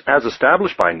mechanics, as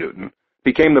established by Newton,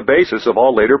 became the basis of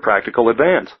all later practical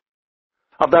advance.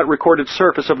 Of that recorded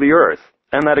surface of the earth,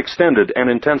 and that extended and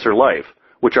intenser life,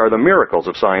 which are the miracles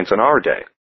of science in our day.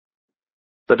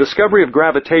 The discovery of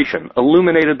gravitation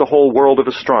illuminated the whole world of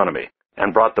astronomy,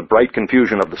 and brought the bright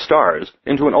confusion of the stars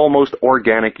into an almost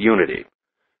organic unity.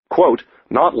 Quote,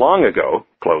 not long ago,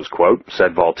 close quote,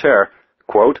 said Voltaire,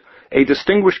 quote, a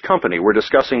distinguished company were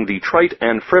discussing the trite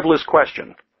and frivolous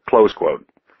question, close quote.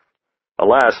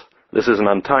 Alas, this is an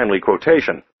untimely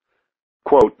quotation.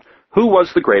 Quote, who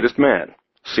was the greatest man?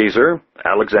 Caesar,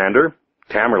 Alexander,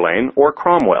 Tamerlane, or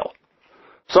Cromwell?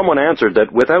 Someone answered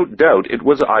that without doubt it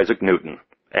was Isaac Newton,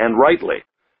 and rightly,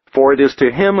 for it is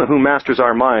to him who masters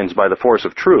our minds by the force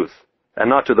of truth, and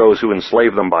not to those who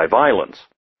enslave them by violence,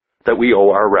 that we owe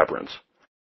our reverence.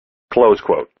 Close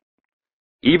quote.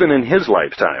 Even in his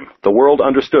lifetime, the world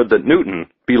understood that Newton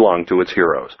belonged to its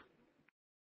heroes.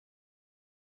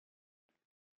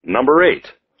 Number 8.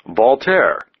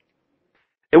 Voltaire.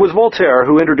 It was Voltaire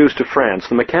who introduced to France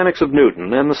the mechanics of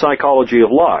Newton and the psychology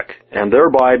of Locke, and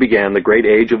thereby began the great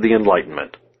age of the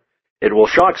Enlightenment. It will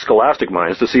shock scholastic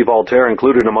minds to see Voltaire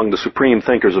included among the supreme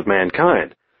thinkers of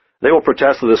mankind. They will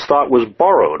protest that his thought was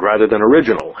borrowed rather than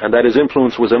original, and that his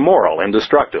influence was immoral and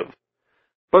destructive.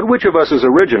 But which of us is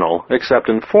original except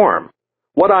in form?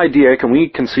 What idea can we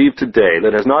conceive today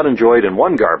that has not enjoyed in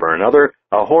one garb or another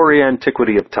a hoary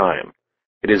antiquity of time?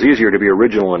 It is easier to be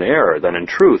original in error than in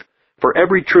truth, for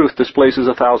every truth displaces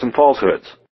 1,000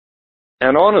 falsehoods.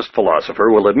 An honest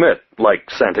philosopher will admit, like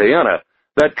Santayana,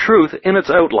 that truth in its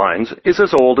outlines is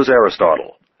as old as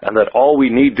Aristotle, and that all we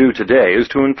need do today is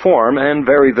to inform and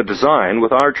vary the design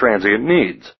with our transient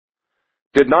needs.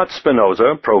 Did not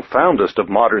Spinoza, profoundest of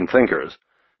modern thinkers,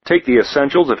 take the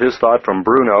essentials of his thought from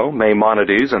Bruno,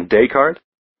 Maimonides, and Descartes?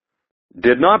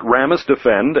 Did not Ramus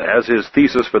defend, as his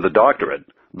thesis for the doctorate,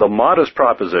 the modest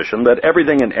proposition that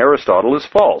everything in Aristotle is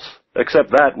false,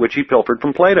 except that which he pilfered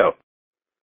from Plato?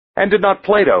 And did not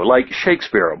Plato, like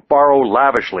Shakespeare, borrow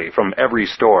lavishly from every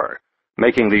store,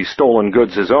 making these stolen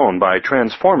goods his own by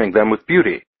transforming them with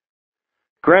beauty?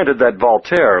 Granted that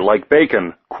Voltaire, like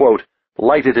Bacon, quote,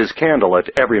 lighted his candle at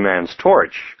every man's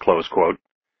torch, close quote,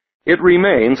 it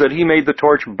remains that he made the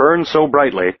torch burn so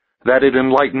brightly that it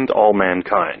enlightened all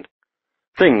mankind.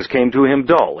 Things came to him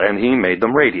dull, and he made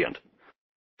them radiant.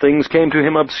 Things came to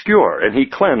him obscure, and he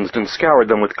cleansed and scoured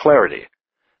them with clarity.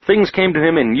 Things came to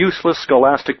him in useless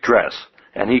scholastic dress,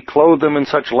 and he clothed them in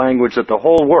such language that the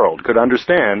whole world could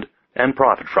understand and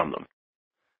profit from them.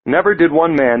 Never did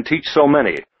one man teach so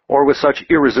many, or with such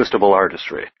irresistible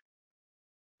artistry?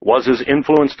 Was his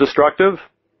influence destructive?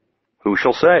 Who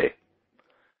shall say?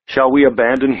 Shall we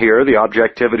abandon here the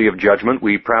objectivity of judgment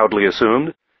we proudly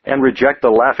assumed, and reject the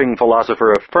laughing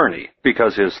philosopher of Ferney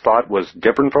because his thought was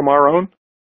different from our own?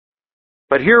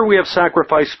 But here we have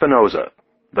sacrificed Spinoza,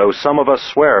 though some of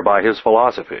us swear by his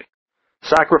philosophy.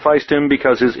 Sacrificed him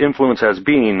because his influence has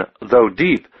been, though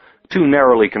deep, too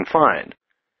narrowly confined.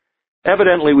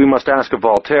 Evidently we must ask of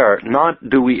Voltaire, not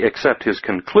do we accept his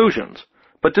conclusions,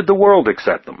 but did the world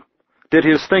accept them? Did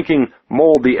his thinking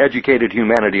mold the educated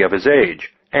humanity of his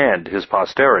age and his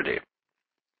posterity?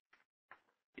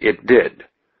 It did.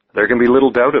 There can be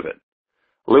little doubt of it.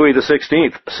 Louis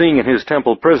XVI, seeing in his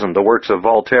Temple prison the works of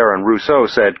Voltaire and Rousseau,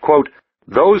 said, quote,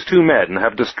 "Those two men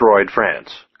have destroyed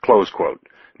France," close quote,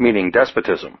 meaning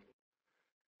despotism.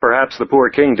 Perhaps the poor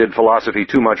king did philosophy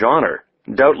too much honor.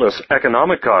 Doubtless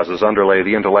economic causes underlay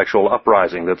the intellectual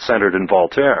uprising that centered in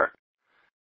Voltaire.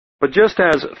 But just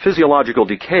as physiological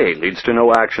decay leads to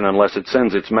no action unless it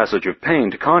sends its message of pain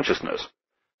to consciousness,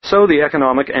 so the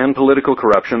economic and political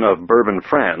corruption of Bourbon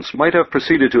France might have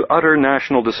proceeded to utter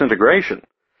national disintegration,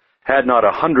 had not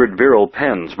 100 virile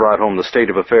pens brought home the state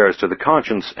of affairs to the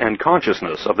conscience and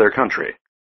consciousness of their country.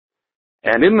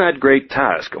 And in that great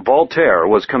task, Voltaire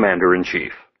was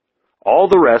commander-in-chief. All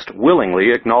the rest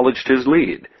willingly acknowledged his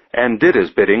lead, and did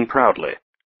his bidding proudly.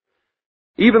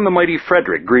 Even the mighty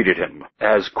Frederick greeted him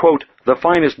as, quote, "the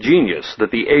finest genius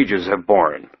that the ages have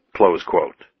borne," close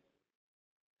quote.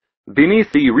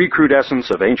 Beneath the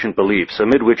recrudescence of ancient beliefs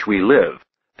amid which we live,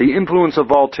 the influence of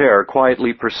Voltaire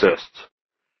quietly persists.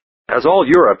 As all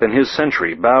Europe in his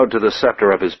century bowed to the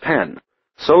scepter of his pen,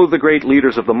 so the great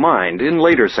leaders of the mind in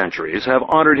later centuries have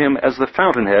honored him as the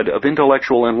fountainhead of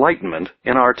intellectual enlightenment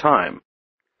in our time.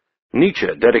 Nietzsche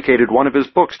dedicated one of his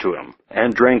books to him,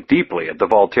 and drank deeply at the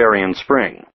Voltairean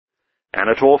spring.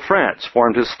 Anatole France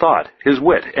formed his thought, his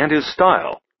wit, and his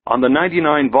style on the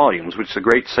 99 volumes which the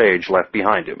great sage left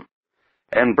behind him.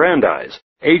 And Brandeis,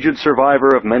 aged survivor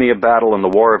of many a battle in the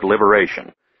War of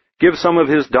Liberation, gives some of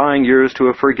his dying years to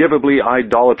a forgivably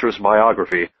idolatrous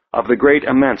biography of the great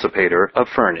emancipator of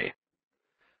Ferney.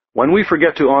 When we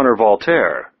forget to honor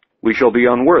Voltaire, we shall be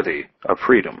unworthy of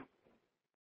freedom.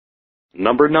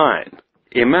 Number 9.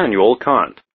 Immanuel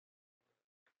Kant.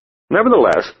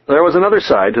 Nevertheless, there was another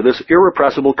side to this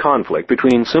irrepressible conflict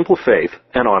between simple faith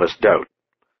and honest doubt.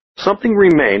 Something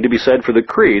remained to be said for the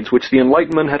creeds which the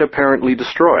Enlightenment had apparently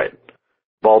destroyed.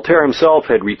 Voltaire himself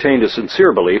had retained a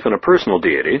sincere belief in a personal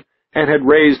deity, and had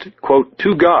raised, quote,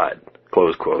 "to God,"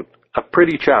 close quote, a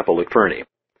pretty chapel at Ferney.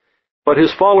 But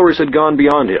his followers had gone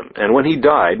beyond him, and when he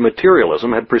died,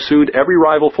 materialism had pursued every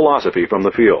rival philosophy from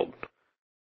the field.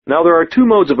 Now there are two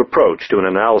modes of approach to an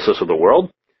analysis of the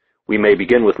world. We may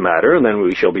begin with matter, and then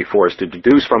we shall be forced to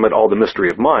deduce from it all the mystery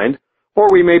of mind, or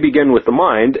we may begin with the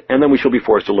mind, and then we shall be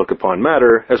forced to look upon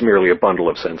matter as merely a bundle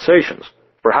of sensations.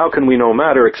 For how can we know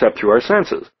matter except through our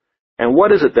senses? And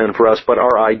what is it then for us but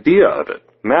our idea of it?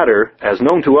 Matter, as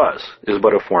known to us, is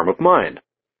but a form of mind.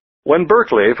 When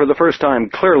Berkeley for the first time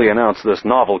clearly announced this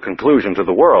novel conclusion to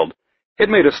the world, it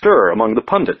made a stir among the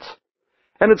pundits,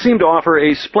 and it seemed to offer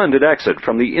a splendid exit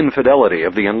from the infidelity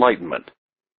of the Enlightenment.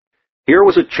 Here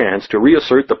was a chance to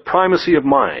reassert the primacy of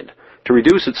mind, to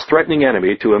reduce its threatening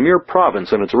enemy to a mere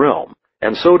province in its realm,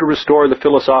 and so to restore the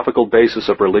philosophical basis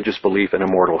of religious belief and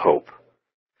immortal hope.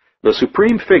 The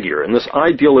supreme figure in this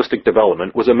idealistic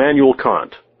development was Immanuel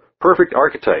Kant, perfect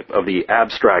archetype of the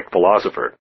abstract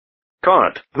philosopher.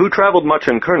 Kant, who traveled much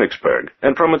in Königsberg,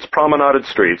 and from its promenaded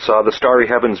streets saw the starry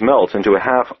heavens melt into a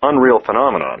half-unreal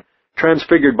phenomenon,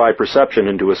 transfigured by perception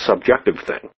into a subjective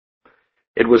thing.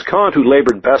 It was Kant who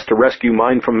labored best to rescue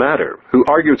mind from matter, who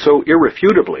argued so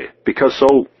irrefutably, because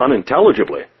so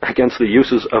unintelligibly, against the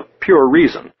uses of pure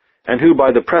reason, and who,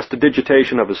 by the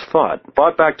prestidigitation of his thought,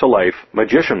 brought back to life,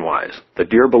 magician-wise, the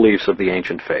dear beliefs of the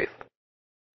ancient faith.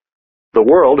 The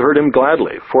world heard him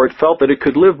gladly, for it felt that it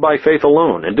could live by faith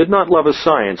alone, and did not love a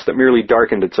science that merely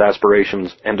darkened its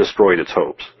aspirations and destroyed its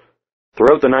hopes.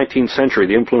 Throughout the 19th century,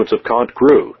 the influence of Kant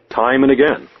grew, time and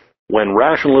again. When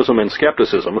rationalism and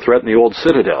skepticism threatened the old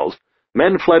citadels,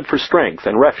 men fled for strength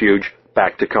and refuge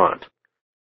back to Kant.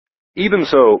 Even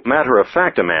so,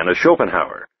 matter-of-fact a man as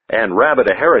Schopenhauer, and rabid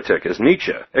a heretic as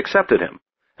Nietzsche, accepted him,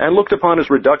 and looked upon his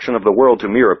reduction of the world to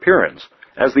mere appearance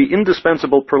as the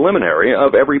indispensable preliminary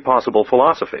of every possible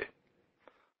philosophy.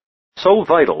 So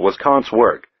vital was Kant's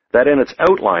work that in its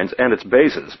outlines and its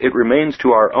bases it remains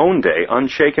to our own day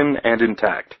unshaken and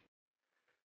intact.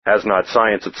 Has not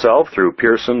science itself, through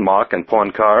Pearson, Mach, and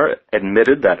Poincaré,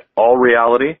 admitted that all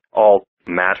reality, all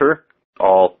matter,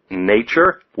 all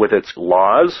nature, with its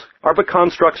laws, are but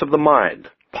constructs of the mind,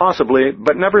 possibly,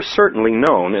 but never certainly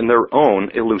known in their own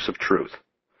elusive truth.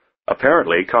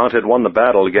 Apparently, Kant had won the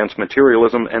battle against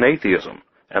materialism and atheism,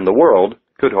 and the world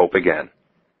could hope again.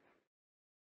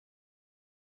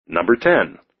 Number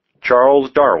 10.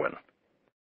 Charles Darwin.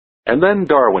 And then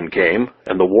Darwin came,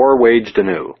 and the war waged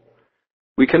anew.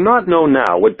 We cannot know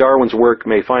now what Darwin's work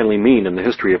may finally mean in the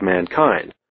history of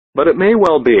mankind, but it may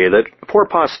well be that, for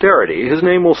posterity, his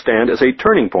name will stand as a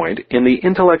turning point in the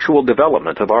intellectual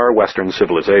development of our Western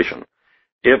civilization.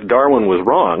 If Darwin was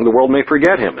wrong, the world may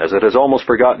forget him, as it has almost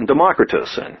forgotten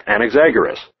Democritus and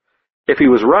Anaxagoras. If he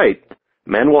was right,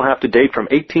 men will have to date from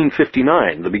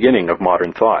 1859, the beginning of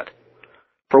modern thought.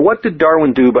 For what did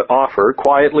Darwin do but offer,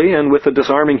 quietly and with a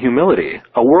disarming humility,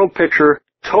 a world picture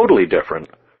totally different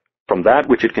from that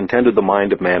which had contended the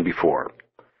mind of man before?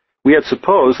 We had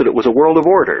supposed that it was a world of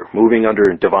order, moving under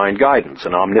divine guidance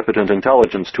and omnipotent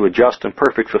intelligence to a just and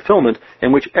perfect fulfillment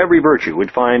in which every virtue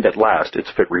would find at last its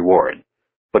fit reward.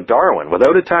 But Darwin,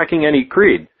 without attacking any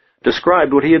creed,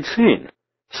 described what he had seen.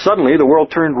 Suddenly the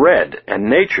world turned red, and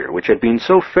nature, which had been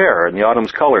so fair in the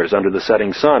autumn's colors under the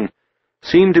setting sun,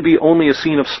 seemed to be only a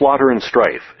scene of slaughter and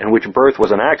strife, in which birth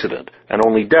was an accident, and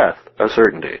only death a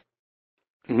certainty.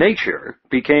 Nature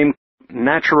became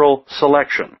natural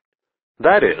selection.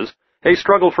 That is, a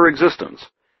struggle for existence,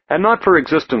 and not for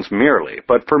existence merely,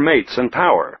 but for mates and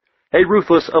power, a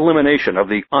ruthless elimination of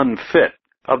the unfit,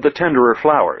 of the tenderer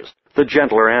flowers, the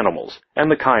gentler animals,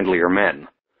 and the kindlier men.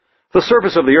 The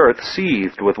surface of the earth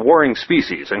seethed with warring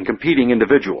species and competing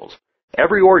individuals.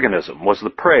 Every organism was the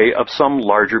prey of some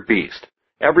larger beast.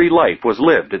 Every life was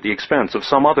lived at the expense of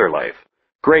some other life.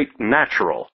 Great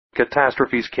natural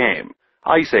catastrophes came: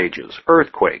 ice ages,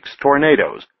 earthquakes,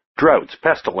 tornadoes, droughts,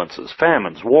 pestilences,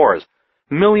 famines, wars.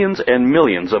 Millions and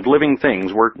millions of living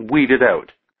things were weeded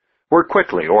out, were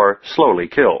quickly or slowly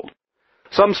killed.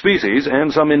 Some species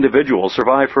and some individuals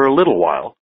survived for a little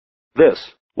while.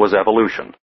 This was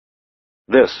evolution.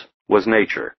 This was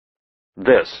nature.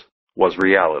 This was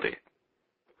reality.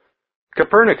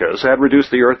 Copernicus had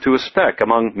reduced the earth to a speck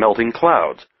among melting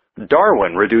clouds.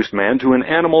 Darwin reduced man to an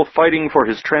animal fighting for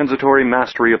his transitory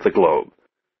mastery of the globe.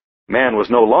 Man was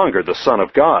no longer the son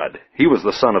of God. He was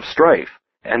the son of strife,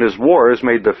 and his wars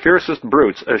made the fiercest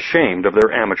brutes ashamed of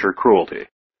their amateur cruelty.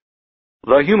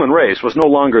 The human race was no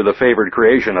longer the favored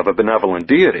creation of a benevolent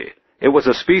deity. It was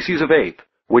a species of ape,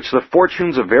 which the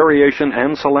fortunes of variation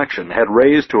and selection had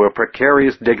raised to a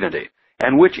precarious dignity,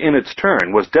 and which in its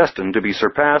turn was destined to be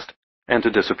surpassed and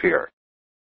to disappear.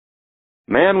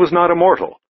 Man was not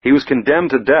immortal. He was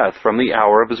condemned to death from the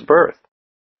hour of his birth.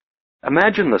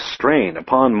 Imagine the strain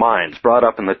upon minds brought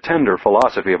up in the tender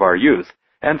philosophy of our youth,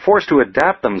 and forced to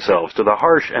adapt themselves to the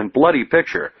harsh and bloody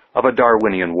picture of a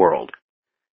Darwinian world.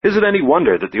 Is it any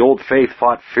wonder that the old faith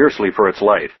fought fiercely for its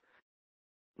life?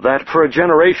 That for a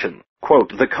generation,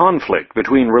 quote, the conflict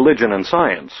between religion and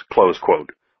science, close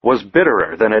quote, was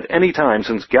bitterer than at any time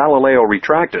since Galileo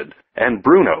retracted and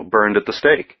Bruno burned at the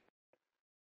stake?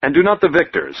 And do not the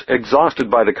victors, exhausted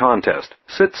by the contest,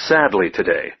 sit sadly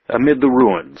today amid the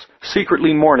ruins,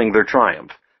 secretly mourning their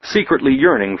triumph, secretly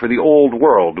yearning for the old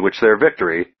world which their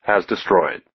victory has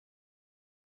destroyed?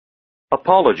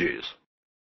 Apologies.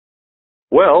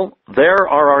 Well, there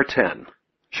are our 10.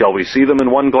 Shall we see them in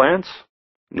one glance?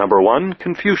 Number 1,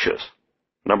 Confucius.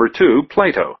 Number 2,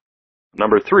 Plato.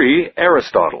 Number 3,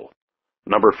 Aristotle.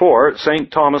 Number 4,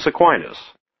 St. Thomas Aquinas.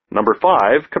 Number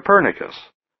 5, Copernicus.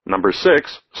 Number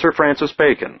 6, Sir Francis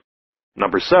Bacon.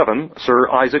 Number 7, Sir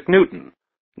Isaac Newton.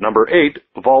 Number 8,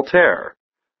 Voltaire.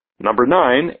 Number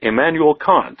 9, Immanuel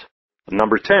Kant.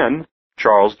 Number 10,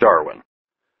 Charles Darwin.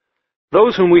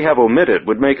 Those whom we have omitted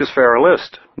would make us fair a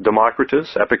list: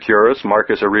 Democritus, Epicurus,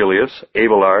 Marcus Aurelius,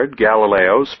 Abelard,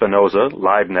 Galileo, Spinoza,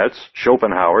 Leibniz,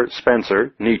 Schopenhauer,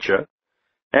 Spencer, Nietzsche.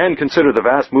 And consider the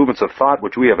vast movements of thought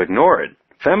which we have ignored.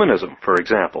 Feminism, for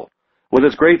example, with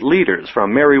its great leaders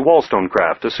from Mary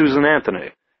Wollstonecraft to Susan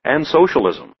Anthony, and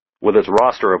socialism, with its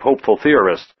roster of hopeful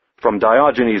theorists from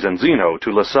Diogenes and Zeno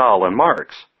to Lassalle and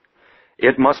Marx.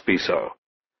 It must be so.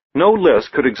 No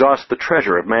list could exhaust the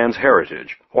treasure of man's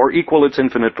heritage, or equal its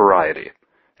infinite variety.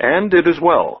 And it is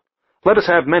well. Let us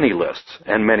have many lists,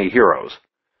 and many heroes.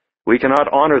 We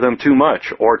cannot honor them too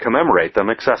much, or commemorate them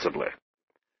excessively.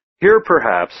 Here,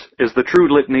 perhaps, is the true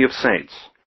litany of saints.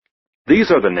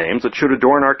 These are the names that should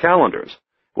adorn our calendars,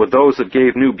 with those that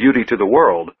gave new beauty to the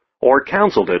world, or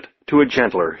counseled it to a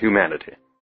gentler humanity.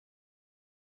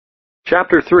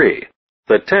 Chapter 3.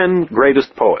 The 10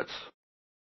 Greatest Poets.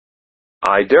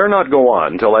 I dare not go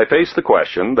on till I face the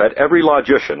question that every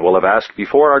logician will have asked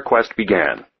before our quest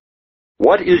began.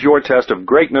 What is your test of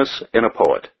greatness in a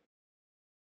poet?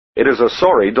 It is a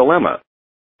sorry dilemma.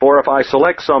 For if I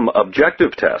select some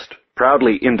objective test,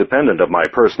 proudly independent of my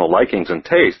personal likings and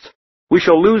tastes, we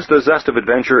shall lose the zest of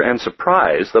adventure and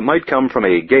surprise that might come from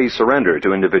a gay surrender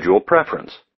to individual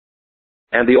preference.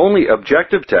 And the only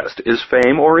objective test is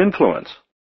fame or influence.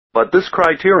 But this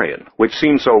criterion, which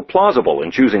seems so plausible in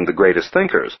choosing the greatest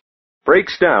thinkers,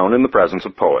 breaks down in the presence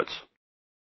of poets.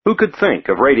 Who could think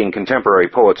of rating contemporary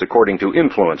poets according to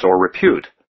influence or repute?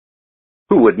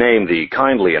 Who would name the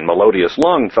kindly and melodious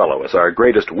Longfellow as our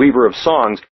greatest weaver of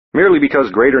songs merely because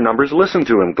greater numbers listen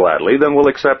to him gladly than will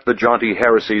accept the jaunty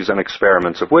heresies and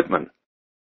experiments of Whitman?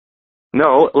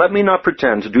 No, let me not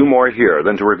pretend to do more here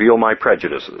than to reveal my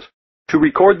prejudices, to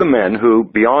record the men who,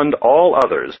 beyond all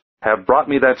others, have brought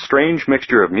me that strange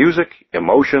mixture of music,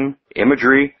 emotion,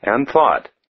 imagery, and thought,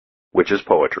 which is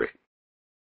poetry.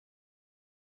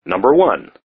 Number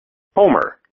 1.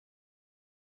 Homer.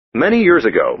 Many years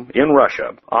ago, in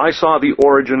Russia, I saw the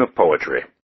origin of poetry.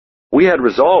 We had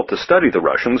resolved to study the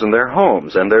Russians in their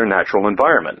homes and their natural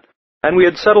environment, and we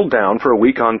had settled down for a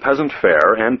week on peasant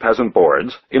fare and peasant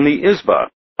boards in the izba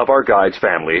of our guide's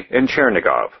family in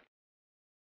Chernigov.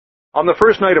 On the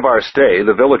first night of our stay,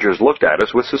 the villagers looked at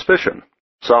us with suspicion.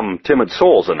 Some timid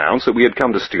souls announced that we had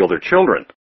come to steal their children.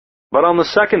 But on the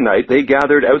second night, they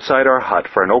gathered outside our hut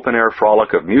for an open-air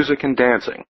frolic of music and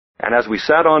dancing, and as we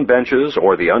sat on benches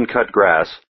or the uncut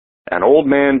grass, an old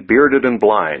man, bearded and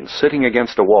blind, sitting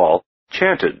against a wall,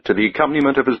 chanted to the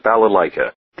accompaniment of his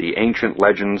balalaika the ancient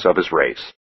legends of his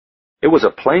race. It was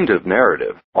a plaintive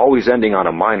narrative, always ending on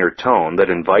a minor tone that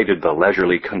invited the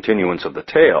leisurely continuance of the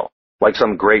tale, like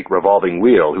some great revolving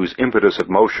wheel whose impetus of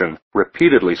motion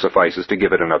repeatedly suffices to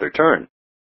give it another turn.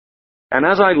 And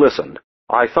as I listened,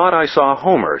 I thought I saw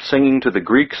Homer singing to the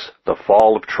Greeks the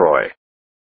fall of Troy.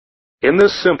 In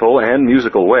this simple and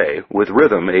musical way, with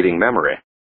rhythm aiding memory,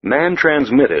 man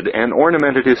transmitted and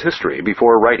ornamented his history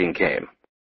before writing came.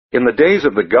 In the days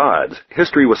of the gods,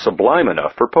 history was sublime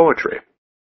enough for poetry.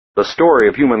 The story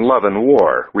of human love and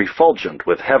war, refulgent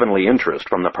with heavenly interest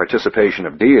from the participation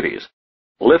of deities,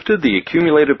 lifted the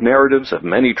accumulative narratives of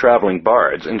many traveling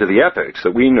bards into the epics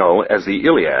that we know as the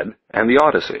Iliad and the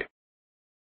Odyssey.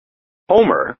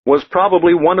 Homer was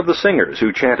probably one of the singers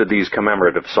who chanted these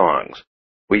commemorative songs.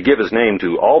 We give his name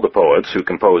to all the poets who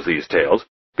compose these tales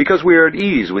because we are at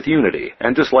ease with unity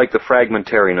and dislike the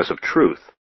fragmentariness of truth.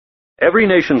 Every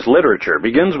nation's literature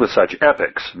begins with such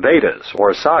epics, Vedas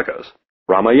or sagas,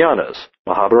 Ramayanas,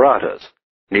 Mahabharatas,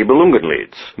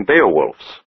 Nibelungenlieds,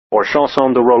 Beowulfs, or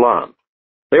Chansons de Roland.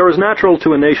 They are as natural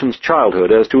to a nation's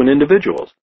childhood as to an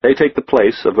individual's. They take the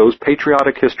place of those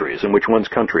patriotic histories in which one's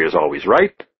country is always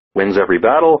right, wins every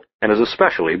battle, and is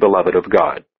especially beloved of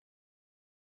God.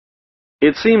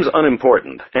 It seems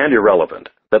unimportant and irrelevant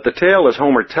that the tale as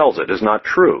Homer tells it is not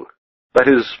true, that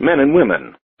his men and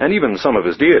women, and even some of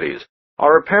his deities,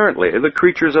 are apparently the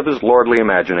creatures of his lordly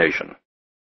imagination.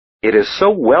 It is so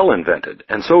well invented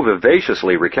and so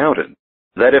vivaciously recounted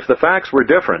that if the facts were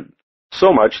different,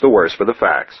 so much the worse for the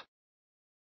facts.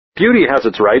 Beauty has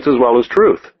its rights as well as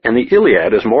truth, and the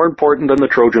Iliad is more important than the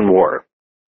Trojan War.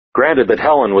 Granted that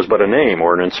Helen was but a name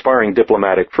or an inspiring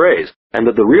diplomatic phrase, and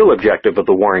that the real objective of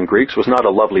the warring Greeks was not a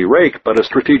lovely rake but a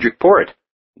strategic port.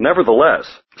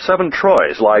 Nevertheless, 7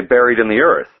 Troys lie buried in the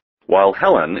earth, while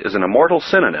Helen is an immortal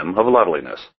synonym of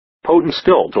loveliness, potent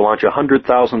still to launch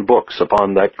 100,000 books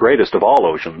upon that greatest of all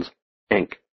oceans,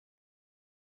 ink.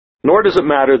 Nor does it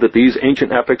matter that these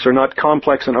ancient epics are not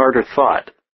complex in art or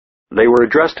thought. They were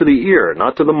addressed to the ear,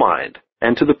 not to the mind,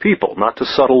 and to the people, not to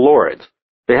subtle lords.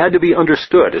 They had to be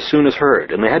understood as soon as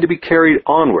heard, and they had to be carried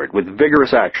onward with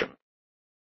vigorous action.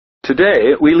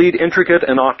 Today, we lead intricate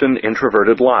and often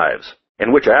introverted lives,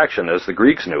 in which action, as the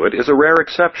Greeks knew it, is a rare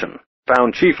exception,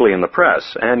 found chiefly in the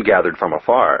press and gathered from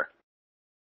afar.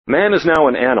 Man is now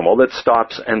an animal that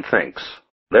stops and thinks.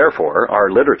 Therefore,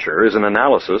 our literature is an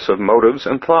analysis of motives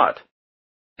and thought.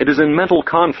 It is in mental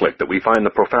conflict that we find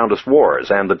the profoundest wars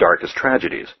and the darkest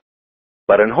tragedies.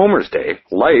 But in Homer's day,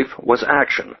 life was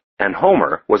action, and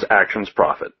Homer was action's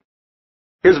prophet.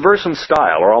 His verse and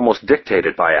style are almost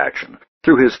dictated by action.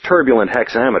 Through his turbulent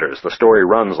hexameters, the story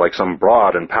runs like some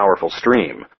broad and powerful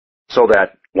stream, so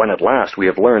that, when at last we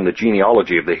have learned the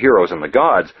genealogy of the heroes and the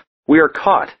gods, we are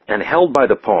caught and held by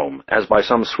the poem as by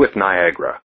some swift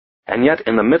Niagara. And yet,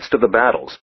 in the midst of the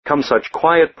battles, comes such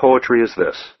quiet poetry as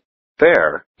this,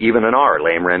 fair even in our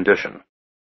lame rendition.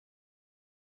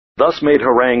 Thus made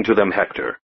harangue to them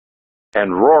Hector,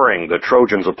 and roaring the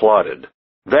Trojans applauded.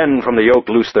 Then from the yoke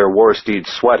loosed their war steeds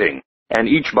sweating, and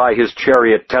each by his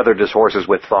chariot tethered his horses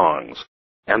with thongs.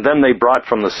 And then they brought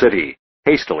from the city,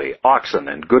 hastily, oxen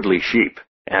and goodly sheep,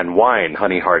 and wine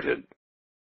honey-hearted.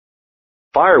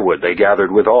 Firewood they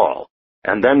gathered withal,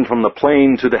 and then from the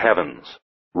plain to the heavens,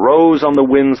 rose on the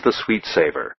winds the sweet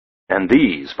savour, and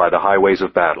these by the highways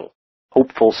of battle,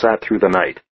 hopeful sat through the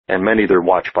night, and many their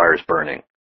watchfires burning.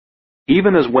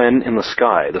 Even as when in the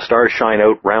sky the stars shine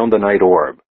out round the night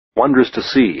orb, wondrous to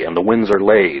see, and the winds are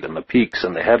laid, and the peaks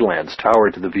and the headlands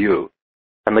tower to the view,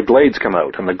 and the glades come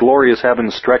out, and the glorious heaven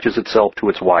stretches itself to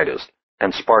its widest,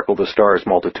 and sparkle the stars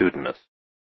multitudinous,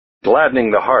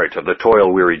 gladdening the heart of the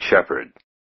toil-wearied shepherd.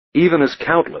 Even as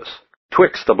countless,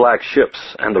 twixt the black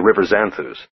ships and the river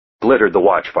Xanthus, glittered the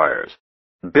watchfires,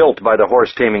 built by the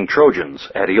horse-taming Trojans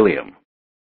at Ilium.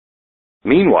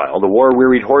 Meanwhile the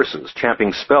war-wearied horses,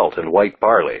 champing spelt and white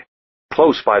barley,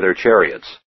 close by their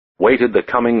chariots, waited the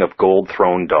coming of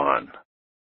gold-throned dawn.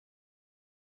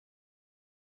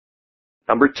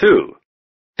 Number 2.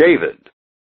 David.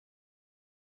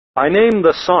 I name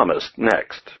the psalmist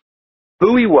next.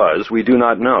 Who he was we do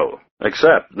not know,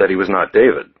 except that he was not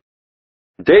David.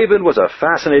 David was a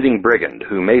fascinating brigand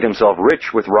who made himself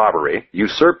rich with robbery,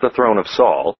 usurped the throne of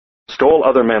Saul, stole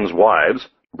other men's wives,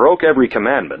 broke every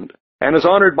commandment, and is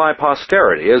honored by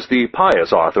posterity as the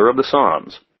pious author of the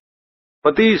Psalms.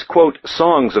 But these, quote,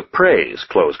 songs of praise,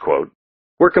 close quote,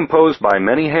 were composed by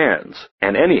many hands,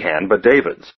 and any hand but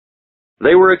David's.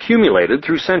 They were accumulated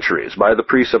through centuries by the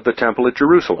priests of the temple at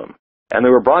Jerusalem, and they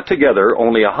were brought together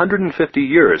only 150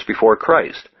 years before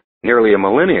Christ, nearly a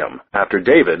millennium after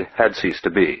David had ceased to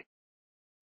be.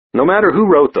 No matter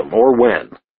who wrote them or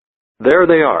when, there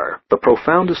they are, the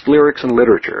profoundest lyrics in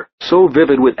literature, so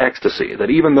vivid with ecstasy that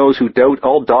even those who doubt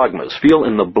all dogmas feel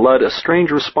in the blood a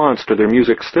strange response to their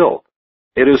music still.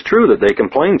 It is true that they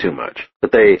complain too much,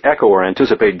 that they echo or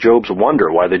anticipate Job's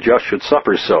wonder why the just should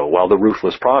suffer so while the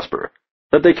ruthless prosper,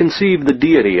 that they conceive the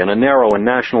deity in a narrow and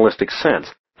nationalistic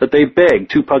sense, that they beg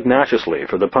too pugnaciously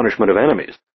for the punishment of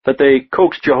enemies, that they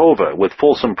coax Jehovah with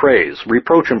fulsome praise,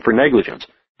 reproach him for negligence,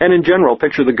 and in general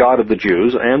picture the God of the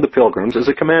Jews and the pilgrims as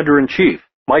a commander-in-chief,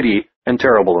 mighty and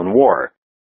terrible in war.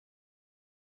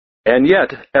 And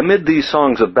yet, amid these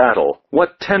songs of battle,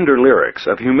 what tender lyrics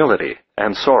of humility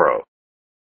and sorrow.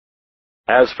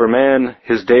 As for man,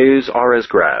 his days are as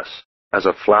grass, as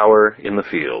a flower in the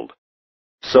field.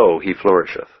 So he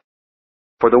flourisheth.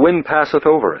 For the wind passeth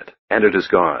over it, and it is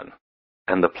gone,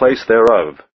 and the place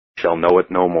thereof shall know it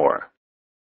no more.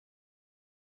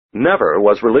 Never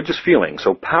was religious feeling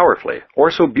so powerfully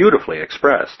or so beautifully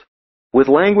expressed, with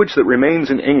language that remains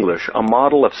in English a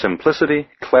model of simplicity,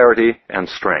 clarity, and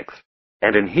strength,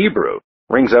 and in Hebrew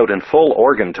rings out in full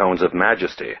organ tones of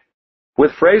majesty,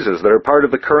 with phrases that are part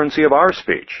of the currency of our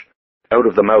speech, out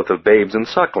of the mouth of babes and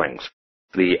sucklings,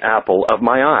 the apple of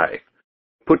my eye,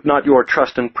 put not your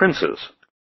trust in princes,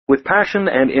 with passion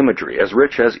and imagery as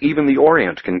rich as even the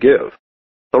Orient can give.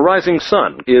 The rising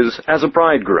sun is as a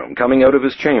bridegroom coming out of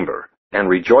his chamber, and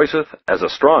rejoiceth as a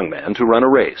strong man to run a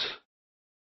race.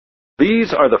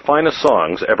 These are the finest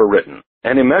songs ever written,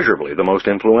 and immeasurably the most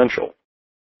influential.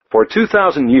 For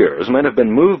 2,000 years men have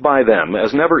been moved by them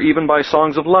as never even by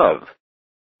songs of love.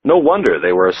 No wonder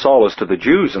they were a solace to the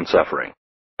Jews in suffering,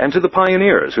 and to the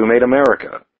pioneers who made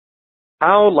America.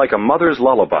 How, like a mother's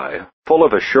lullaby, full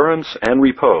of assurance and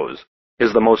repose,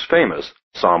 is the most famous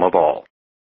psalm of all.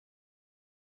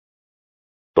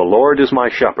 The Lord is my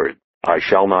shepherd, I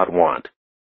shall not want.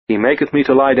 He maketh me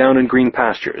to lie down in green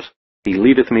pastures. He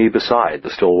leadeth me beside the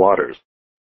still waters.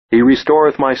 He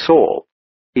restoreth my soul.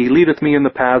 He leadeth me in the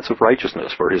paths of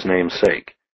righteousness for his name's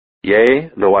sake. Yea,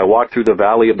 though I walk through the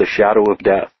valley of the shadow of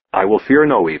death, I will fear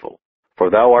no evil, for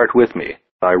thou art with me.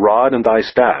 Thy rod and thy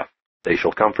staff, they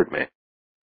shall comfort me.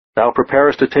 Thou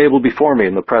preparest a table before me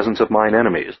in the presence of mine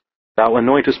enemies. Thou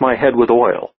anointest my head with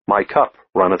oil, my cup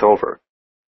runneth over.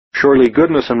 Surely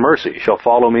goodness and mercy shall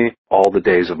follow me all the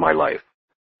days of my life,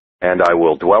 and I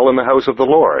will dwell in the house of the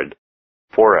Lord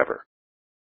forever.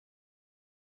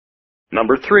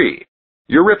 Number 3.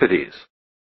 Euripides.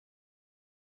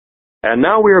 And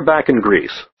now we are back in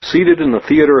Greece, seated in the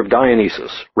theater of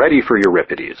Dionysus, ready for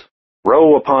Euripides.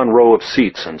 Row upon row of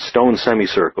seats and stone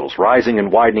semicircles, rising in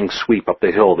widening sweep up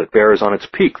the hill that bears on its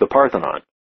peak the Parthenon.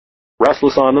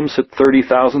 Restless on them sit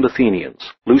 30,000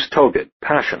 Athenians, loose-togged,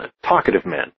 passionate, talkative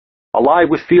men, alive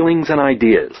with feelings and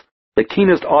ideas, the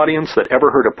keenest audience that ever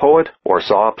heard a poet or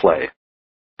saw a play.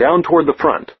 Down toward the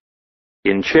front,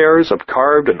 in chairs of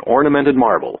carved and ornamented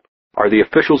marble, are the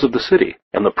officials of the city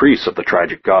and the priests of the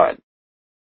tragic god.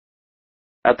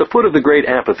 At the foot of the great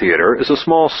amphitheater is a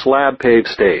small slab-paved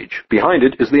stage. Behind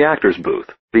it is the actor's booth,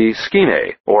 the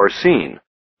skene, or scene.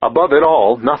 Above it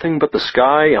all, nothing but the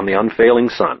sky and the unfailing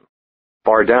sun.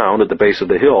 Far down at the base of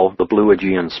the hill, the blue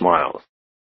Aegean smiles.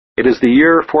 It is the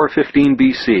year 415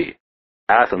 BC.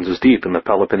 Athens is deep in the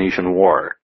Peloponnesian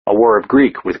War, a war of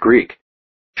Greek with Greek,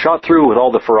 shot through with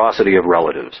all the ferocity of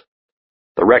relatives.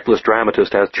 The reckless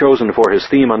dramatist has chosen for his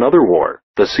theme another war,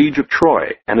 the siege of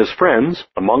Troy, and his friends,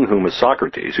 among whom is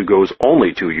Socrates, who goes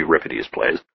only to Euripides'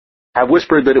 plays, have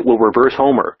whispered that it will reverse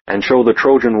Homer and show the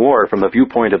Trojan War from the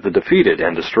viewpoint of the defeated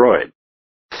and destroyed.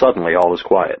 Suddenly all is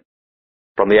quiet.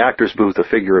 From the actor's booth a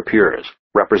figure appears,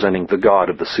 representing the god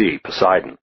of the sea,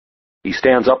 Poseidon. He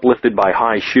stands uplifted by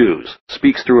high shoes,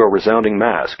 speaks through a resounding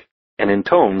mask, and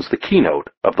intones the keynote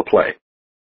of the play.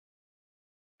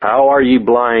 How are ye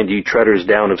blind, ye treaders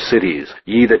down of cities,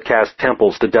 ye that cast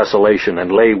temples to desolation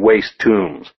and lay waste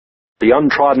tombs, the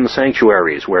untrodden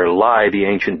sanctuaries where lie the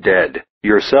ancient dead,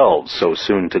 yourselves so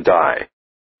soon to die.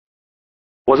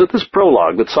 Was it this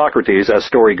prologue that Socrates, as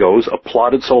story goes,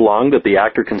 applauded so long that the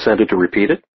actor consented to repeat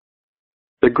it?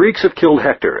 The Greeks have killed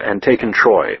Hector and taken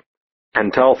Troy,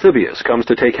 and Talthybius comes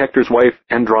to take Hector's wife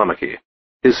Andromache,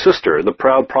 his sister, the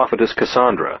proud prophetess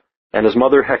Cassandra, and his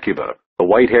mother Hecuba, the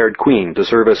white-haired queen, to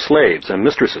serve as slaves and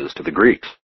mistresses to the Greeks.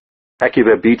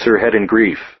 Hecuba beats her head in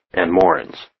grief and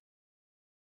mourns.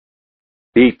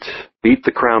 Beat, beat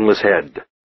the crownless head,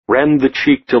 rend the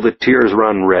cheek till the tears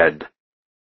run red.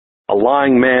 A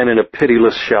lying man and a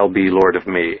pitiless shall be lord of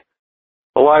me.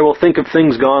 Oh, I will think of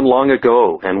things gone long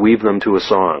ago, and weave them to a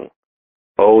song.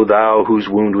 O thou whose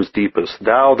wound was deepest,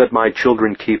 thou that my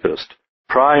children keepest,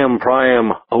 Priam,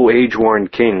 Priam, O age-worn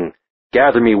king,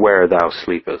 gather me where thou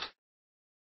sleepest.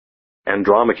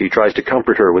 Andromache tries to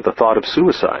comfort her with the thought of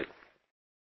suicide.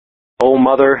 O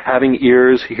mother, having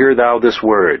ears, hear thou this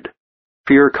word,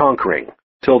 fear conquering,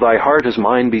 till thy heart as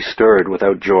mine be stirred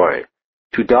without joy.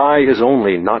 To die is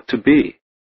only not to be.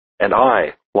 And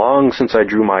I, long since I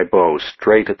drew my bow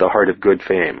straight at the heart of good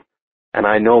fame, and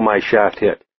I know my shaft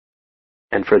hit.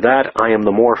 And for that I am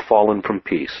the more fallen from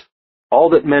peace. All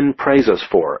that men praise us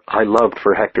for, I loved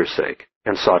for Hector's sake,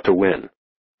 and sought to win.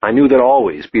 I knew that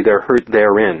always, be there hurt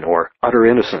therein, or utter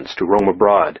innocence to roam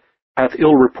abroad, hath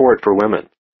ill report for women.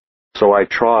 So I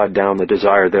trod down the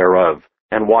desire thereof,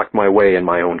 and walked my way in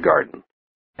my own garden.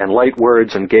 And light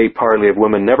words and gay parley of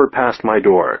women never passed my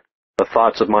door. The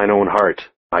thoughts of mine own heart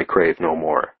I crave no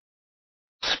more.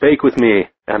 Spake with me,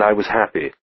 and I was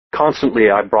happy. Constantly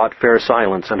I brought fair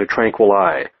silence and a tranquil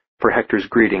eye for Hector's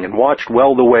greeting, and watched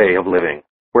well the way of living,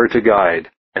 where to guide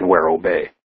and where obey.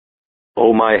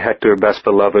 O my Hector best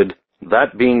beloved,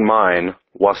 that being mine,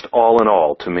 wast all in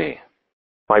all to me.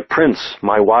 My prince,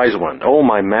 my wise one, O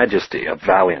my majesty of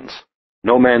valiance,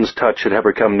 no man's touch should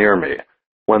ever come near me,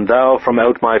 when thou from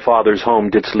out my father's home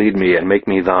didst lead me and make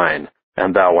me thine,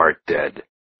 and thou art dead.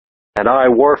 And I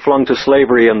war-flung to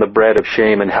slavery and the bread of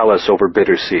shame in Hellas over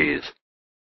bitter seas.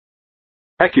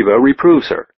 Hecuba reproves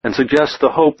her, and suggests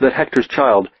the hope that Hector's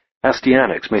child,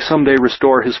 Astyanax, may someday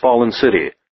restore his fallen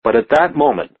city, but at that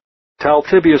moment,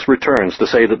 Talthybius returns to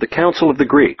say that the council of the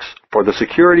Greeks, for the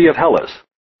security of Hellas,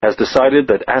 has decided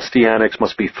that Astyanax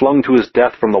must be flung to his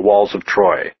death from the walls of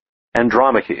Troy.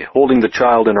 Andromache, holding the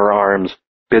child in her arms,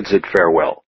 bids it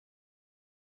farewell.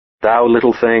 Thou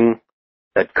little thing,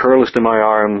 that curlest in my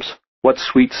arms, what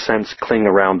sweet scents cling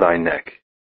around thy neck?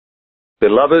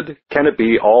 Beloved, can it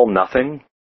be all nothing,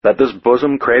 that this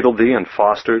bosom cradled thee and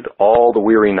fostered all the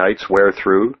weary nights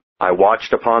wherethrough I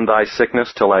watched upon thy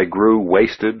sickness till I grew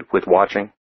wasted with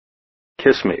watching?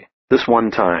 Kiss me, this one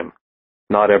time,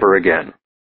 not ever again.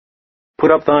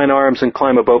 Put up thine arms and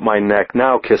climb about my neck,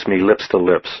 now kiss me lips to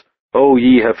lips. O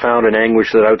ye have found an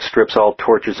anguish that outstrips all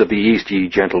tortures of the east, ye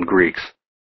gentle Greeks.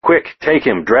 Quick, take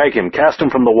him, drag him, cast him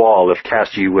from the wall, if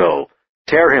cast ye will.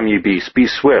 Tear him, ye beasts, be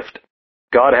swift.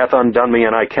 God hath undone me,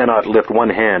 and I cannot lift one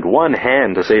hand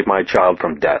to save my child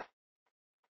from death.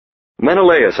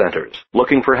 Menelaus enters,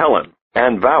 looking for Helen,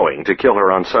 and vowing to kill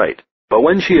her on sight. But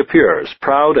when she appears,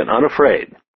 proud and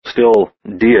unafraid, still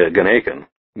Dia Ganacon,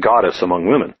 goddess among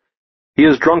women, he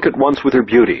is drunk at once with her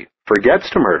beauty, forgets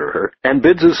to murder her, and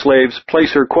bids his slaves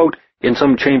place her, quote, in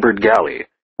some chambered galley,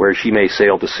 where she may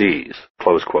sail the seas,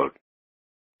 close quote.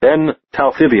 Then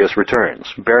Talthybius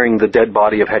returns, bearing the dead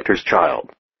body of Hector's child.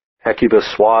 Hecuba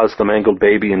swathes the mangled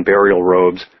baby in burial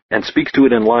robes, and speaks to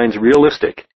it in lines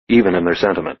realistic, even in their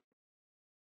sentiment.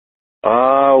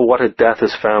 Ah, what a death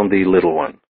has found thee, little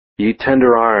one! Ye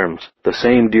tender arms, the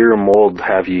same dear mould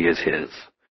have ye as his,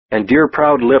 and dear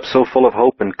proud lips so full of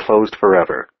hope and closed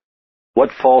forever.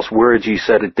 What false words ye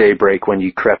said at daybreak when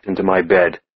ye crept into my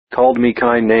bed, called me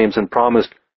kind names, and promised,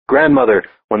 Grandmother,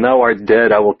 when thou art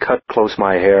dead I will cut close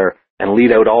my hair, and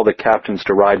lead out all the captains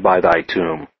to ride by thy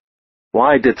tomb.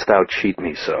 Why didst thou cheat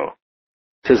me so?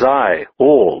 'Tis I,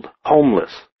 old,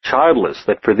 homeless, childless,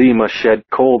 that for thee must shed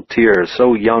cold tears,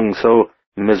 so young, so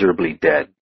miserably dead.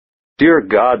 Dear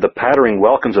God, the pattering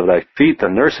welcomes of thy feet, the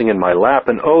nursing in my lap,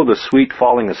 and oh, the sweet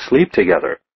falling asleep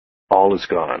together. all is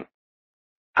gone.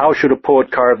 How should a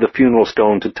poet carve the funeral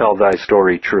stone to tell thy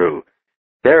story true?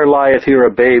 There lieth here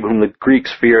a babe whom the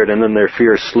Greeks feared, and then their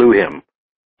fear slew him.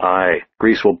 Aye,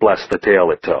 Greece will bless the tale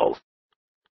it tells.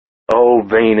 Oh,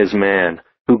 vain is man,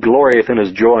 who glorieth in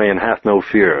his joy and hath no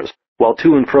fears, while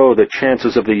to and fro the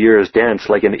chances of the years dance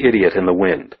like an idiot in the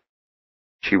wind.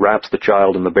 She wraps the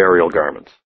child in the burial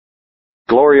garments.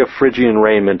 Glory of Phrygian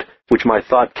raiment, which my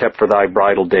thought kept for thy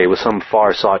bridal day with some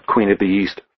far-sought queen of the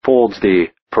East, folds thee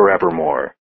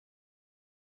forevermore.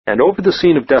 And over the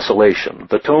scene of desolation,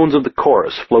 the tones of the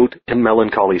chorus float in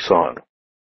melancholy song.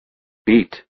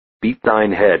 Beat, beat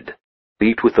thine head,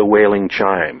 beat with the wailing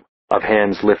chime of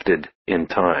hands lifted in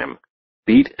time.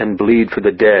 Beat and bleed for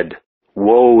the dead,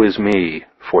 woe is me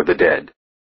for the dead.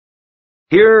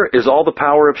 Here is all the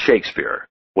power of Shakespeare,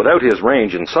 without his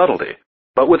range and subtlety,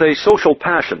 but with a social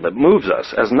passion that moves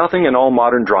us as nothing in all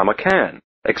modern drama can,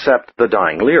 except the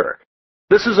dying lyric.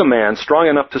 This is a man strong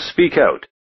enough to speak out,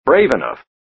 brave enough,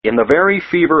 in the very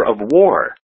fever of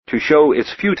war, to show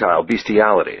its futile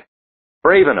bestiality,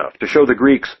 brave enough to show the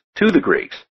Greeks to the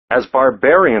Greeks as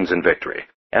barbarians in victory,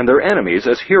 and their enemies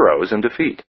as heroes in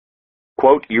defeat.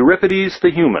 Quote, Euripides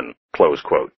the human, close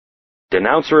quote,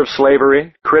 denouncer of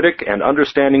slavery, critic and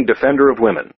understanding defender of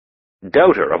women,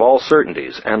 doubter of all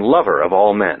certainties and lover of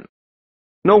all men.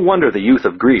 No wonder the youth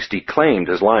of Greece declaimed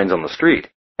his lines on the street,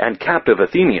 and captive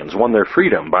Athenians won their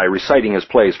freedom by reciting his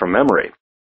plays from memory.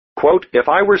 Quote, if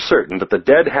I were certain that the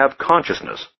dead have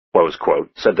consciousness, close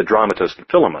quote, said the dramatist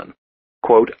Philemon,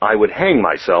 quote, I would hang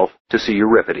myself to see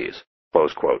Euripides,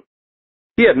 close quote.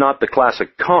 He had not the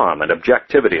classic calm and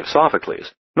objectivity of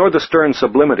Sophocles, nor the stern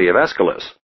sublimity of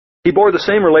Aeschylus. He bore the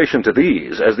same relation to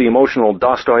these as the emotional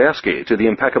Dostoevsky to the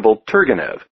impeccable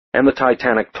Turgenev and the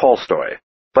titanic Tolstoy.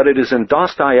 But it is in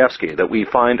Dostoevsky that we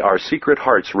find our secret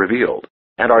hearts revealed,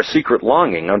 and our secret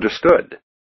longing understood.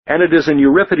 And it is in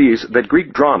Euripides that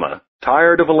Greek drama,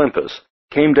 tired of Olympus,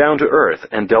 came down to earth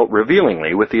and dealt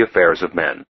revealingly with the affairs of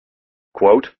men.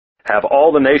 Quote, have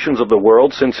all the nations of the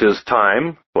world since his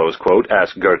time, close quote,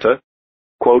 asked Goethe,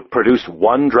 quote, produced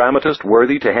one dramatist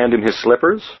worthy to hand him his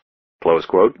slippers? Close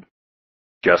quote.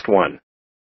 Just one.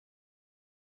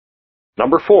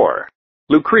 Number 4.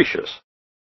 Lucretius.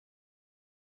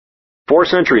 4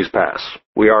 centuries pass.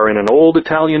 We are in an old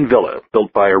Italian villa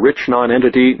built by a rich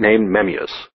nonentity named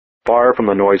Memmius, far from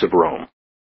the noise of Rome.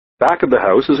 Back of the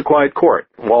house is a quiet court,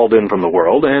 walled in from the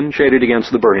world and shaded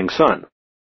against the burning sun.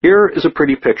 Here is a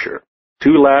pretty picture.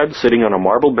 2 lads sitting on a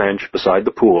marble bench beside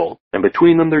the pool, and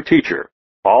between them their teacher,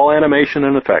 all animation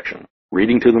and affection,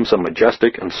 reading to them some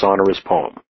majestic and sonorous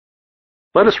poem.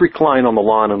 Let us recline on the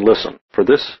lawn and listen, for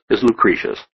this is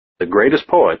Lucretius, the greatest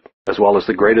poet as well as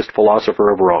the greatest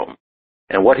philosopher of Rome.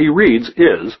 And what he reads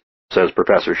is, says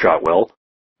Professor Shotwell,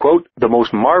 quote, the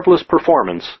most marvelous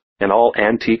performance in all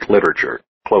antique literature,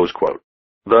 close quote.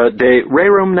 The De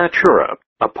Rerum Natura,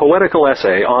 a poetical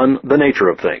essay on the nature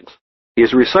of things. He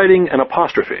is reciting an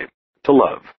apostrophe to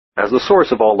love as the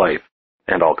source of all life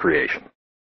and all creation.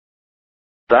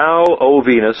 Thou, O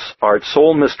Venus, art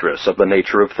sole mistress of the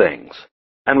nature of things,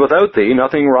 and without thee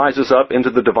nothing rises up into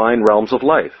the divine realms of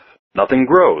life, nothing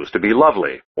grows to be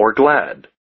lovely or glad.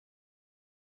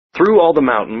 Through all the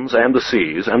mountains and the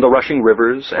seas and the rushing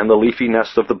rivers and the leafy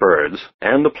nests of the birds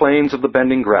and the plains of the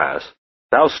bending grass,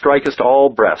 thou strikest all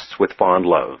breasts with fond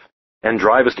love, and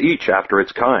drivest each after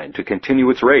its kind to continue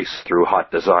its race through hot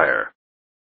desire.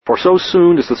 For so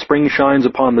soon as the spring shines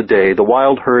upon the day, the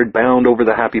wild herd bound over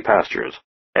the happy pastures,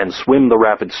 and swim the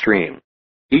rapid stream,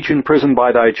 each imprisoned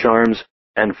by thy charms,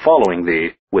 and following thee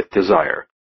with desire.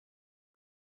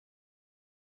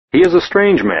 He is a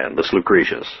strange man, this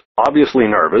Lucretius, obviously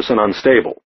nervous and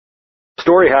unstable.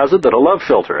 Story has it that a love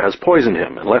philtre has poisoned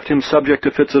him and left him subject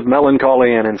to fits of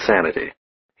melancholy and insanity.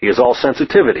 He is all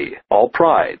sensitivity, all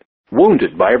pride,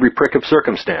 wounded by every prick of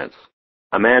circumstance,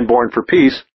 a man born for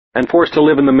peace and forced to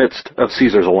live in the midst of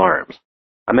Caesar's alarms,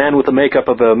 a man with the makeup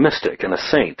of a mystic and a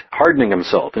saint, hardening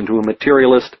himself into a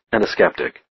materialist and a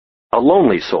skeptic, a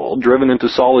lonely soul driven into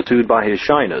solitude by his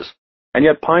shyness, and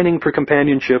yet pining for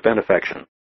companionship and affection.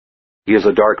 He is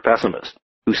a dark pessimist,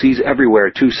 who sees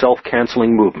everywhere 2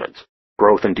 self-canceling movements,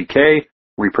 growth and decay,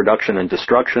 reproduction and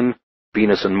destruction,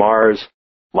 Venus and Mars,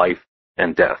 life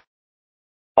and death.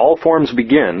 All forms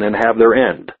begin and have their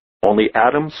end. Only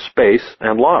atoms, space,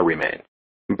 and law remain.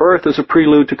 Birth is a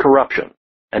prelude to corruption,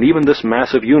 and even this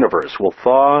massive universe will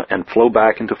thaw and flow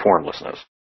back into formlessness.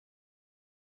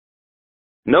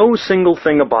 No single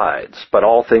thing abides, but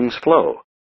all things flow.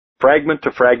 Fragment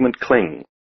to fragment cling.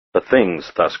 The things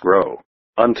thus grow,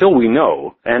 until we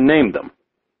know and name them.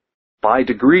 By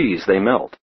degrees they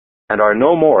melt, and are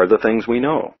no more the things we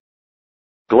know.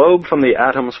 Globe from the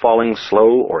atoms falling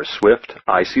slow or swift,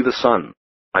 I see the sun,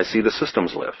 I see the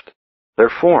systems lift. Their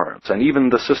forms, and even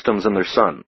the systems in their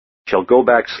sun, shall go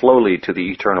back slowly to the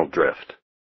eternal drift.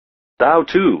 Thou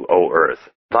too, O earth,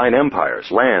 thine empires,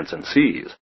 lands, and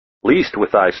seas, least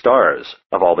with thy stars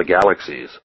of all the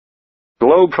galaxies.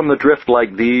 Globe from the drift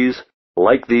like these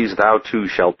thou too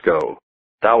shalt go.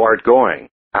 Thou art going,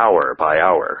 hour by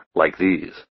hour, like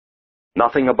these.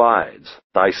 Nothing abides,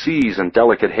 thy seas in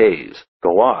delicate haze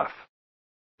go off.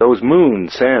 Those moon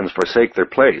sands forsake their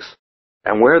place,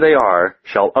 and where they are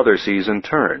shall other seas in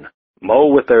turn mow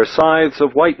with their scythes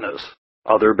of whiteness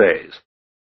other bays.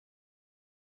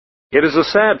 It is a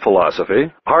sad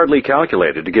philosophy, hardly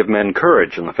calculated to give men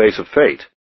courage in the face of fate.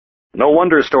 No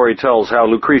wonder story tells how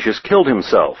Lucretius killed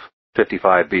himself,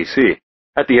 55 BC,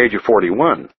 at the age of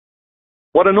 41.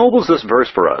 What ennobles this verse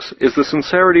for us is the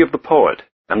sincerity of the poet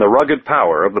and the rugged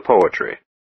power of the poetry.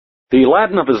 The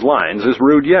Latin of his lines is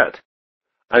rude yet.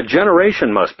 A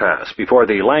generation must pass before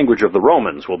the language of the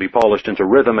Romans will be polished into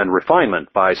rhythm and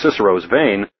refinement by Cicero's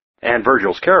vain and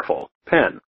Virgil's careful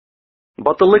pen.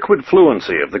 But the liquid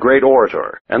fluency of the great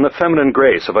orator and the feminine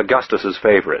grace of Augustus's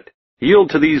favorite yield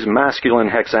to these masculine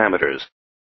hexameters,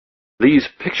 these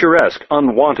picturesque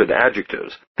unwanted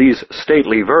adjectives, these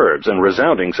stately verbs and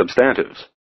resounding substantives.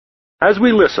 As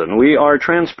we listen, we are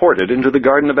transported into the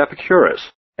garden of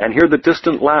Epicurus and hear the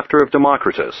distant laughter of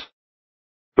Democritus,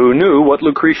 who knew what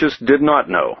Lucretius did not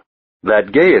know,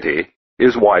 that gaiety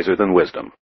is wiser than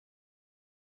wisdom.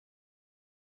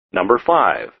 Number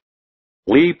 5.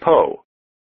 Li Po.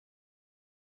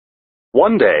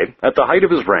 One day, at the height of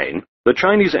his reign, the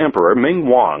Chinese Emperor Ming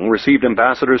Wang received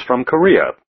ambassadors from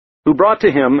Korea, who brought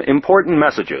to him important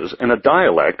messages in a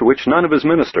dialect which none of his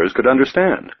ministers could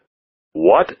understand.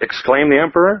 "What?" exclaimed the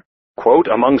emperor. Quote,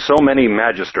 "Among so many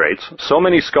magistrates, so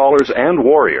many scholars and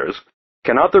warriors,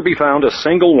 cannot there be found a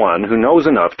single one who knows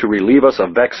enough to relieve us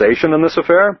of vexation in this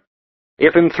affair?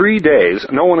 If in 3 days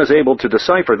no one is able to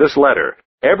decipher this letter,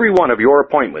 every one of your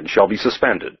appointments shall be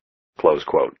suspended." Close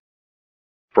quote.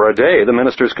 For a day the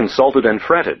ministers consulted and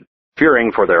fretted,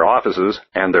 fearing for their offices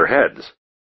and their heads.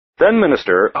 Then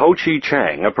Minister Ho Chi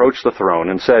Chang approached the throne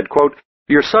and said, quote,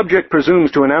 "Your subject presumes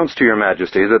to announce to your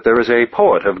majesty that there is a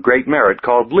poet of great merit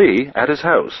called Li at his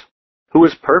house, who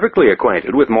is perfectly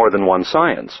acquainted with more than one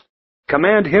science.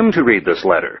 Command him to read this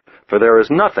letter, for there is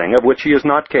nothing of which he is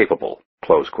not capable."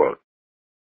 Close quote.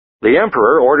 The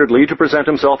emperor ordered Li to present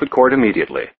himself at court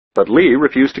immediately, but Li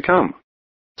refused to come,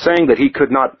 saying that he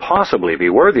could not possibly be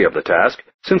worthy of the task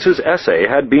since his essay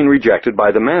had been rejected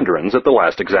by the mandarins at the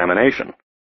last examination.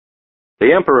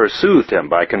 The emperor soothed him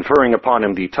by conferring upon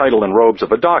him the title and robes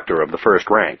of a doctor of the first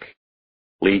rank.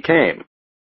 Li came,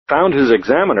 found his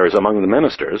examiners among the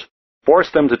ministers,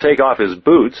 forced them to take off his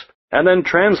boots, and then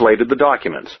translated the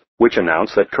documents, which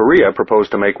announced that Korea proposed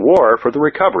to make war for the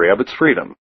recovery of its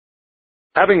freedom.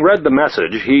 Having read the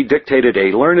message, he dictated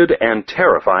a learned and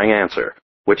terrifying answer,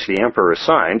 which the emperor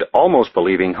signed, almost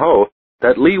believing Ho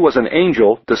that Li was an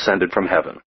angel descended from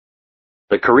heaven.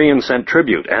 The Koreans sent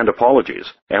tribute and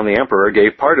apologies, and the emperor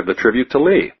gave part of the tribute to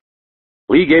Li.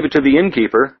 Li gave it to the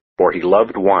innkeeper, for he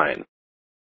loved wine.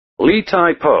 Li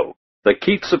Tai Po, the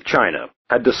Keats of China,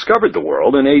 had discovered the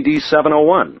world in AD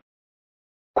 701.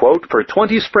 Quote, "For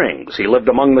 20 springs he lived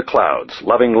among the clouds,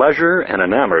 loving leisure and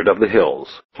enamored of the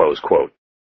hills." Close quote.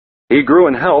 He grew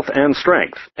in health and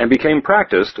strength, and became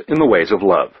practiced in the ways of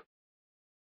love.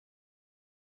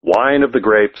 Wine of the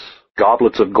grapes,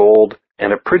 goblets of gold,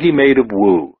 and a pretty maid of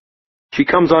Wu. She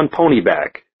comes on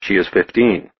pony-back, she is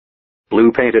 15.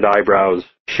 Blue-painted eyebrows,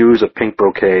 shoes of pink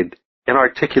brocade,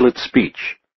 inarticulate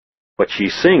speech, but she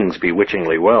sings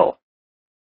bewitchingly well.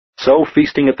 So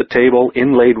feasting at the table,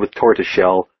 inlaid with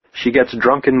tortoiseshell, she gets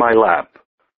drunk in my lap.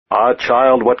 Ah,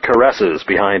 child, what caresses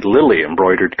behind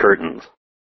lily-embroidered curtains.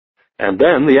 And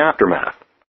then the aftermath.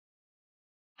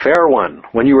 "Fair one,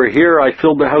 when you were here I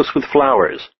filled the house with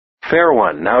flowers. Fair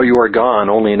one, now you are gone,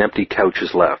 only an empty couch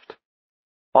is left.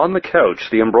 On the couch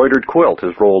the embroidered quilt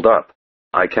is rolled up.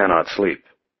 I cannot sleep.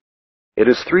 It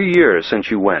is 3 years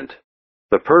since you went.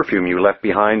 The perfume you left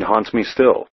behind haunts me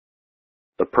still.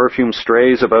 The perfume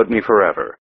strays about me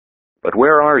forever. But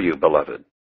where are you, beloved?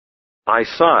 I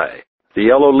sigh, the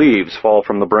yellow leaves fall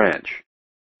from the branch.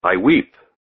 I weep,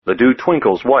 the dew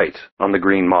twinkles white on the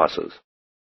green mosses."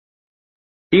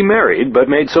 He married, but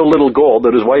made so little gold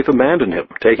that his wife abandoned him,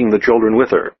 taking the children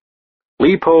with her.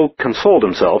 Li Po consoled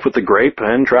himself with the grape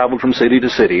and traveled from city to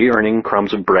city, earning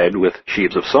crumbs of bread with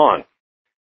sheaves of song.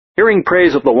 Hearing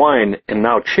praise of the wine in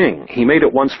Naoqing, he made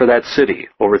at once for that city,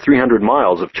 over 300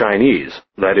 miles of Chinese,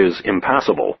 that is,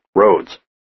 impassable, roads.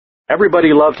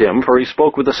 Everybody loved him, for he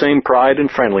spoke with the same pride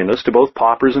and friendliness to both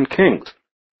paupers and kings.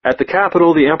 At the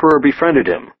capital the emperor befriended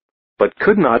him, but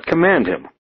could not command him.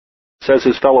 Says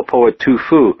his fellow poet Tu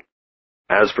Fu,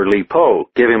 "As for Li Po,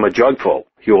 give him a jugful,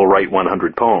 he will write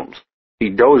 100 poems. He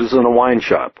dozes in a wine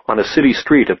shop on a city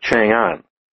street of Chang'an,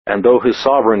 and though his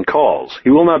sovereign calls, he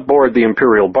will not board the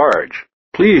imperial barge.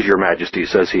 Please, your majesty,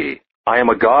 says he, I am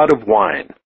a god of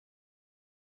wine."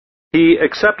 He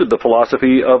accepted the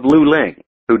philosophy of Lu Ling,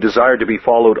 who desired to be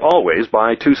followed always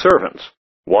by two servants,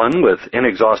 one with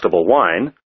inexhaustible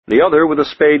wine, the other with a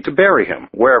spade to bury him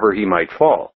wherever he might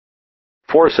fall.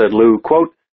 For, said Lu,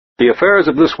 quote, "The affairs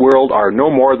of this world are no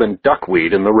more than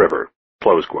duckweed in the river."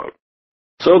 Close quote.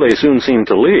 So they soon seemed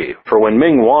to Li, for when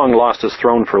Ming Wang lost his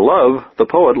throne for love, the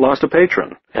poet lost a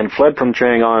patron, and fled from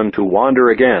Chang'an to wander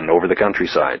again over the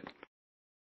countryside.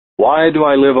 "Why do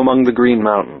I live among the green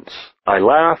mountains? I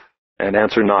laugh and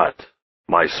answer not.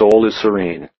 My soul is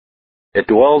serene. It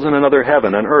dwells in another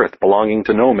heaven and earth belonging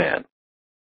to no man.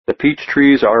 The peach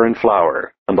trees are in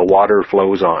flower, and the water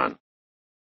flows on."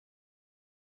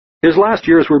 His last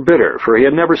years were bitter, for he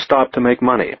had never stopped to make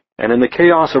money, and in the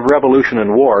chaos of revolution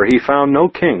and war he found no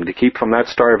king to keep from that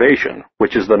starvation,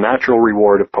 which is the natural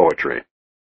reward of poetry.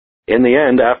 In the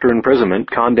end, after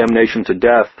imprisonment, condemnation to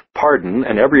death, pardon,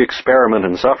 and every experiment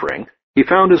in suffering, he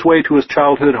found his way to his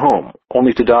childhood home,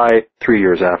 only to die 3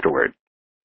 years afterward.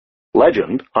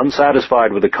 Legend,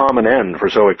 unsatisfied with the common end for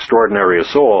so extraordinary a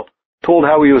soul, told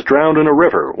how he was drowned in a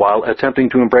river while attempting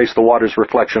to embrace the water's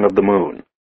reflection of the moon.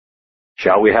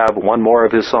 Shall we have one more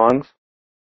of his songs?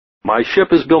 "My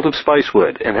ship is built of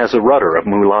spicewood and has a rudder of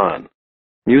Mulan.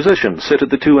 Musicians sit at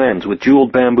the two ends with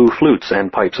jeweled bamboo flutes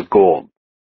and pipes of gold.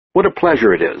 What a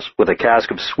pleasure it is, with a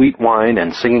cask of sweet wine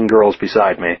and singing girls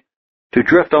beside me, to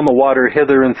drift on the water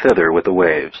hither and thither with the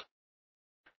waves.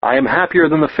 I am happier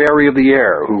than the fairy of the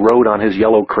air who rode on his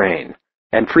yellow crane,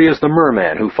 and free as the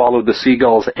merman who followed the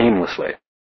seagulls aimlessly.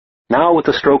 Now with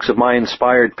the strokes of my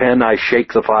inspired pen I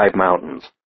shake the 5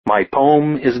 mountains. My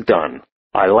poem is done.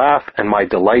 I laugh, and my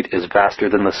delight is vaster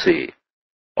than the sea.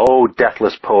 O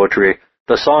deathless poetry,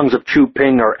 the songs of Chu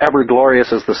Ping are ever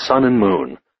glorious as the sun and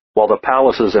moon, while the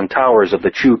palaces and towers of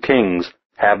the Chu kings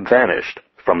have vanished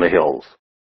from the hills."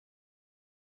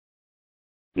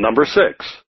 Number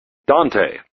 6.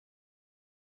 Dante.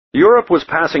 Europe was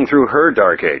passing through her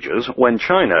dark ages when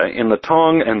China, in the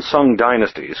Tang and Sung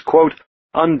dynasties, quote,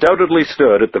 "undoubtedly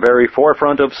stood at the very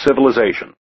forefront of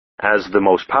civilization, as the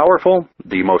most powerful,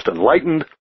 the most enlightened,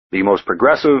 the most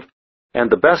progressive, and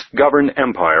the best governed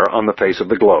empire on the face of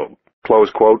the globe."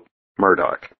 Close quote,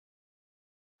 Murdoch.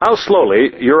 How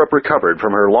slowly Europe recovered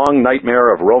from her long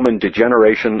nightmare of Roman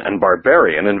degeneration and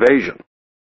barbarian invasion.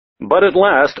 But at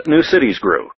last new cities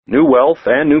grew, new wealth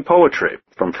and new poetry,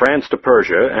 from France to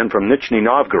Persia and from Nizhny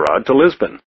Novgorod to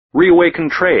Lisbon.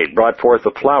 Reawakened trade brought forth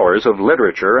the flowers of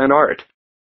literature and art.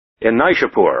 In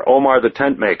Naishapur, Omar the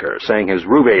tent-maker sang his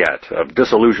Rubaiyat of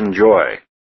disillusioned joy.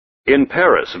 In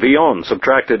Paris, Villon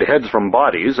subtracted heads from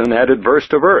bodies and added verse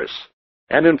to verse.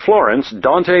 And in Florence,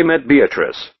 Dante met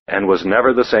Beatrice, and was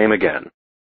never the same again.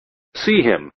 See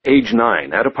him, age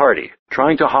 9, at a party,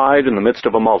 trying to hide in the midst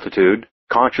of a multitude,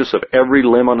 conscious of every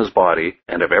limb on his body,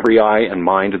 and of every eye and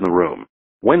mind in the room,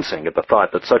 wincing at the thought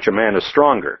that such a man is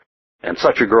stronger, and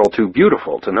such a girl too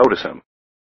beautiful to notice him.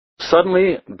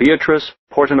 Suddenly, Beatrice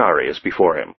Portinari is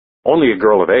before him, only a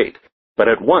girl of 8, but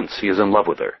at once he is in love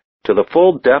with her, to the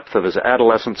full depth of his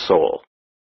adolescent soul.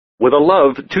 With a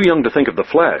love too young to think of the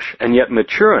flesh, and yet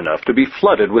mature enough to be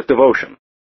flooded with devotion.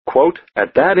 Quote,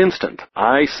 "At that instant,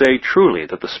 I say truly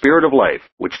that the spirit of life,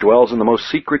 which dwells in the most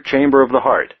secret chamber of the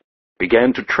heart,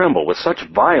 began to tremble with such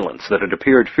violence that it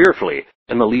appeared fearfully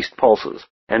in the least pulses,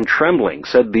 and trembling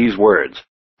said these words,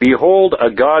 'Behold a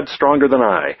God stronger than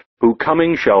I, who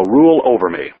coming shall rule over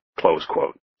me.'" Close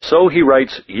quote. So he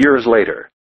writes years later,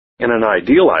 in an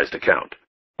idealized account,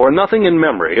 "For nothing in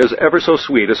memory is ever so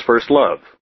sweet as first love."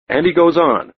 And he goes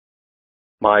on,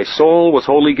 "My soul was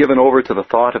wholly given over to the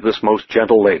thought of this most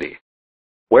gentle lady,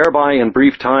 whereby in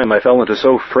brief time I fell into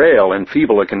so frail and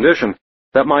feeble a condition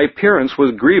that my appearance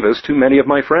was grievous to many of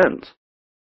my friends.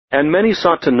 And many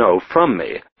sought to know from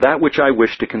me that which I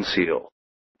wished to conceal.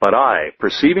 But I,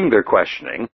 perceiving their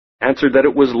questioning, answered that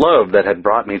it was love that had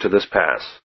brought me to this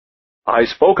pass. I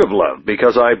spoke of love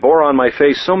because I bore on my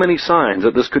face so many signs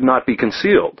that this could not be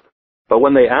concealed. But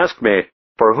when they asked me,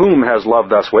 'For whom has love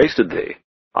thus wasted thee?'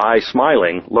 I,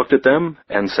 smiling, looked at them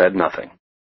and said nothing."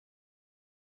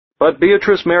 But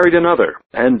Beatrice married another,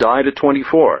 and died at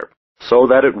 24, so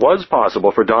that it was possible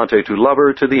for Dante to love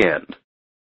her to the end.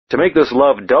 To make this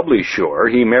love doubly sure,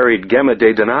 he married Gemma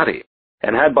de Donati,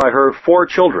 and had by her 4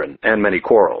 children and many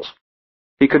quarrels.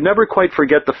 He could never quite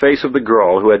forget the face of the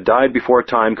girl who had died before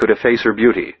time could efface her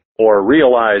beauty, or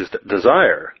realized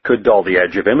desire could dull the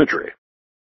edge of imagery.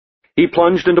 He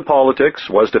plunged into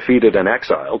politics, was defeated and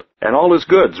exiled, and all his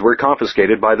goods were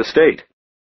confiscated by the state.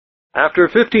 After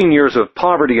 15 years of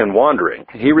poverty and wandering,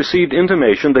 he received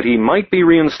intimation that he might be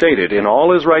reinstated in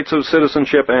all his rights of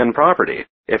citizenship and property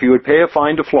if he would pay a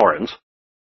fine to Florence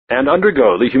and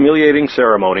undergo the humiliating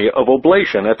ceremony of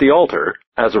oblation at the altar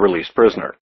as a released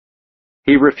prisoner.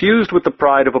 He refused with the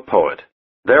pride of a poet.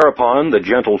 Thereupon the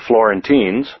gentle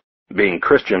Florentines, being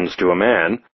Christians to a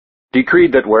man,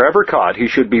 decreed that wherever caught he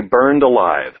should be burned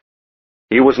alive.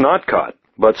 He was not caught,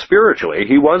 but spiritually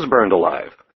he was burned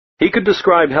alive. He could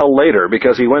describe hell later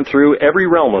because he went through every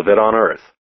realm of it on earth,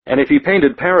 and if he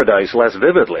painted paradise less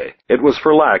vividly, it was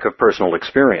for lack of personal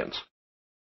experience.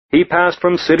 He passed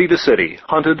from city to city,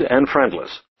 hunted and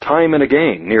friendless, time and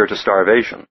again near to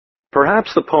starvation.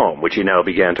 Perhaps the poem which he now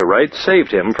began to write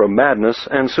saved him from madness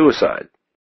and suicide.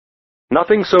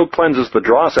 Nothing so cleanses the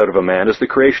dross out of a man as the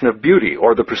creation of beauty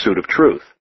or the pursuit of truth,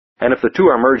 and if the two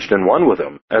are merged in one with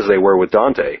him, as they were with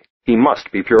Dante, he must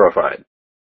be purified.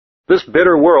 This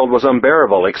bitter world was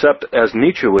unbearable except, as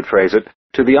Nietzsche would phrase it,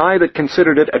 to the eye that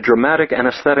considered it a dramatic and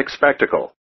aesthetic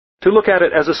spectacle. To look at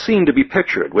it as a scene to be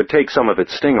pictured would take some of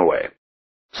its sting away.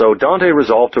 So Dante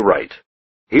resolved to write.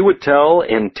 He would tell,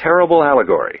 in terrible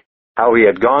allegory, how he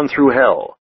had gone through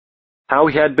hell, how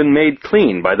he had been made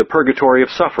clean by the purgatory of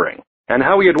suffering, and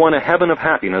how he had won a heaven of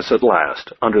happiness at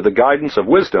last, under the guidance of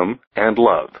wisdom and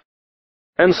love.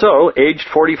 And so, aged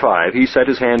 45, he set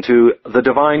his hand to The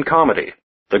Divine Comedy,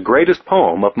 the greatest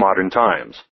poem of modern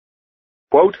times.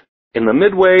 Quote, "In the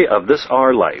midway of this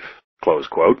our life," close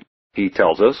quote, he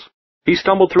tells us, he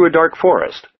stumbled through a dark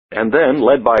forest, and then,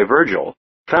 led by Virgil,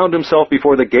 found himself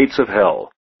before the gates of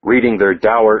hell, reading their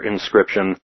dour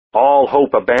inscription, "All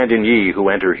hope abandon ye who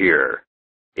enter here."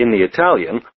 In the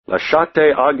Italian,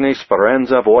 "Lasciate ogni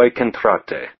speranza voi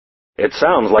contratte." It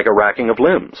sounds like a racking of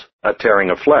limbs, a tearing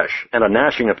of flesh, and a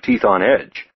gnashing of teeth on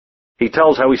edge. He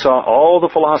tells how he saw all the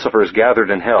philosophers gathered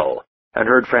in hell, and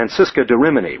heard Francisca de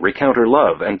Rimini recount her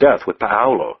love and death with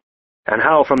Paolo, and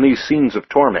how from these scenes of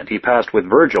torment he passed with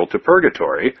Virgil to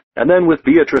purgatory, and then with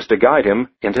Beatrice to guide him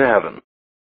into heaven.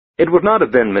 It would not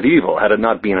have been medieval had it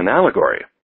not been an allegory.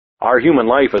 Our human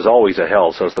life is always a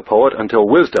hell, says the poet, until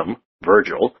wisdom,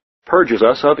 Virgil, purges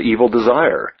us of evil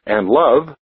desire, and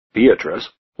love,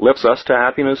 Beatrice, lifts us to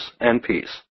happiness and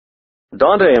peace.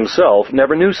 Dante himself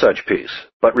never knew such peace,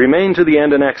 but remained to the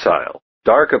end in exile,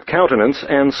 dark of countenance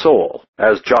and soul,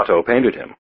 as Giotto painted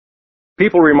him.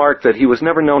 People remarked that he was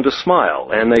never known to smile,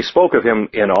 and they spoke of him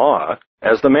in awe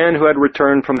as the man who had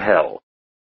returned from hell.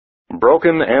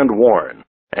 Broken and worn,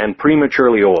 and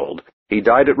prematurely old, he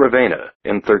died at Ravenna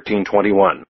in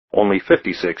 1321, only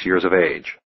 56 years of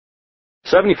age.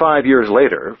 75 years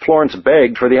later, Florence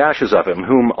begged for the ashes of him,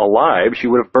 whom, alive, she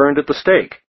would have burned at the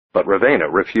stake, but Ravenna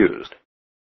refused.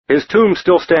 His tomb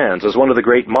still stands as one of the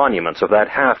great monuments of that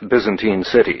half-Byzantine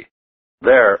city.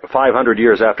 There, 500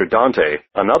 years after Dante,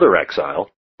 another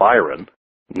exile, Byron,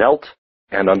 knelt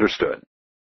and understood.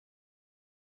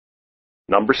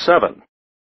 Number 7.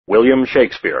 William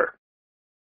Shakespeare.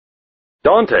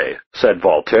 Dante, said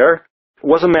Voltaire,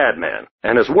 was a madman,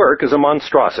 and his work is a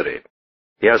monstrosity.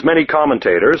 He has many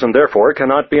commentators and therefore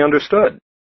cannot be understood.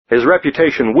 His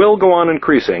reputation will go on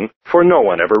increasing, for no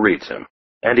one ever reads him.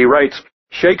 And he writes,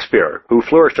 Shakespeare, who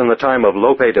flourished in the time of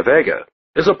Lope de Vega,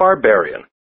 is a barbarian,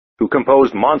 who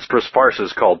composed monstrous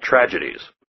farces called tragedies.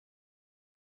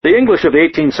 The English of the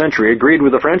 18th century agreed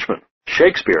with the Frenchman.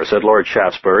 Shakespeare, said Lord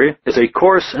Shaftesbury, is a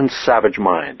coarse and savage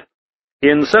mind.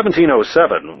 In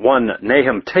 1707, one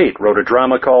Nahum Tate wrote a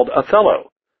drama called Othello,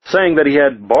 saying that he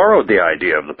had borrowed the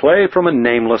idea of the play from a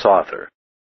nameless author.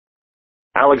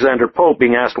 Alexander Pope,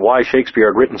 being asked why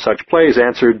Shakespeare had written such plays,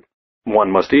 answered,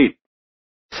 "One must eat."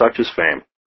 Such is fame.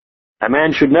 A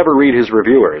man should never read his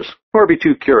reviewers, or be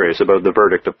too curious about the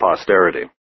verdict of posterity.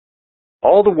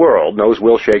 All the world knows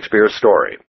Will Shakespeare's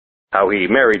story, how he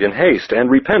married in haste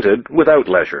and repented without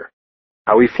leisure,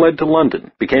 how he fled to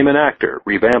London, became an actor,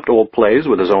 revamped old plays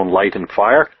with his own light and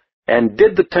fire, and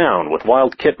did the town with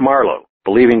Wild Kit Marlowe,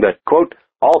 believing that, quote,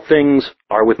 all things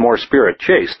are with more spirit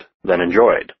chased than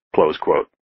enjoyed, close quote.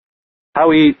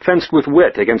 How he fenced with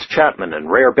wit against Chapman and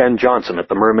Rare Ben Jonson at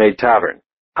the Mermaid Tavern,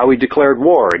 how he declared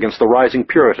war against the rising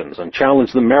Puritans and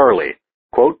challenged them merrily,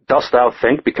 quote, dost thou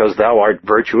think because thou art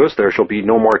virtuous there shall be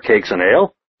no more cakes and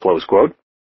ale, close quote.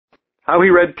 How he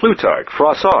read Plutarch,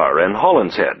 Froissart, and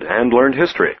Holinshead and learned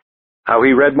history, how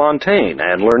he read Montaigne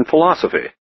and learned philosophy,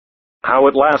 how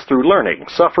at last through learning,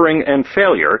 suffering, and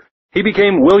failure, he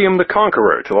became William the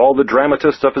Conqueror to all the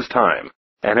dramatists of his time,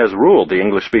 and has ruled the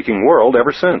English-speaking world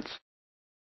ever since.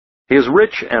 His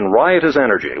rich and riotous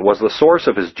energy was the source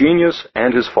of his genius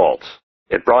and his faults.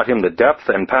 It brought him the depth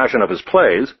and passion of his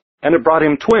plays, and it brought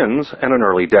him twins and an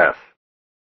early death.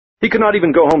 He could not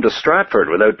even go home to Stratford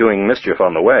without doing mischief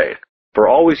on the way, for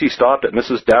always he stopped at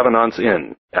Mrs. Davenant's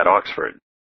Inn at Oxford.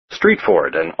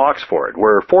 Streetford and Oxford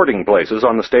were fording places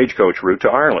on the stagecoach route to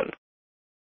Ireland.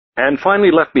 And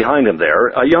finally left behind him there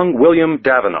a young William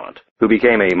Davenant, who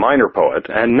became a minor poet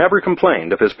and never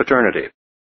complained of his paternity.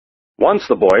 Once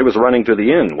the boy was running to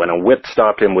the inn when a wit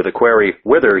stopped him with a query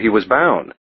whither he was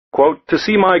bound. Quote, "To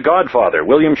see my godfather,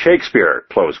 William Shakespeare,"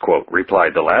 close quote,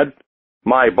 replied the lad.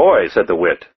 "My boy," said the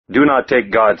wit, "do not take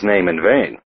God's name in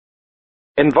vain."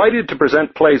 Invited to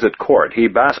present plays at court, he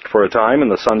basked for a time in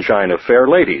the sunshine of fair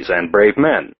ladies and brave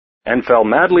men, and fell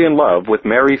madly in love with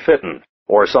Mary Fitton,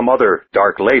 or some other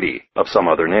dark lady of some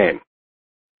other name.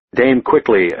 Dame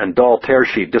Quickly and Doll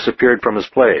Tearsheet disappeared from his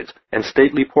plays, and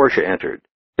stately Portia entered.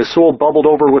 His soul bubbled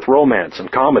over with romance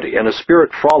and comedy, and his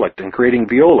spirit frolicked in creating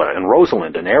Viola and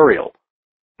Rosalind and Ariel.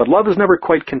 But love is never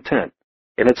quite content.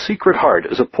 In its secret heart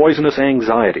is a poisonous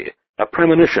anxiety, a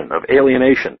premonition of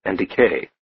alienation and decay.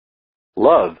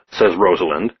 "Love," says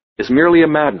Rosalind, "is merely a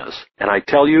madness, and I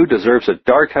tell you deserves a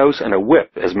dark house and a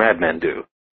whip as madmen do.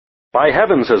 By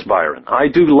heaven," says Byron, "I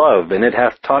do love, and it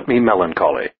hath taught me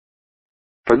melancholy."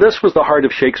 For this was the heart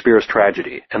of Shakespeare's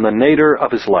tragedy, and the nadir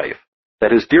of his life,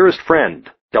 that his dearest friend,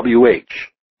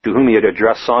 W.H., to whom he had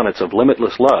addressed sonnets of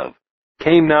limitless love,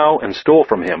 came now and stole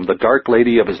from him the dark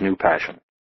lady of his new passion.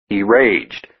 He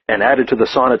raged, and added to the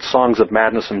sonnet's songs of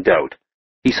madness and doubt.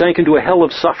 He sank into a hell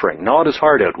of suffering, gnawed his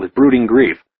heart out with brooding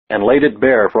grief, and laid it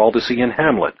bare for all to see in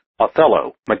Hamlet,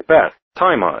 Othello, Macbeth,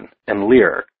 Timon, and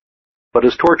Lear. But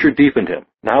his torture deepened him.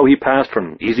 Now he passed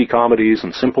from easy comedies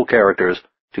and simple characters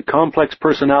to complex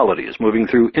personalities moving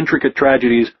through intricate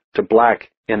tragedies to black,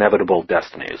 inevitable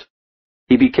destinies.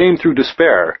 He became, through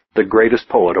despair, the greatest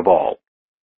poet of all.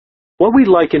 What we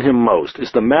like in him most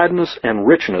is the madness and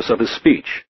richness of his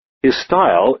speech. His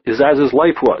style is as his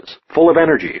life was, full of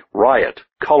energy, riot,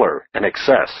 color, and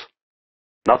excess.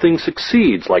 Nothing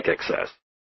succeeds like excess.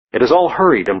 It is all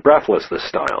hurried and breathless, this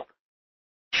style.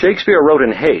 Shakespeare wrote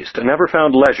in haste and never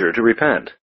found leisure to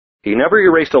repent. He never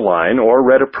erased a line or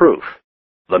read a proof.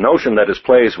 The notion that his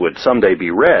plays would someday be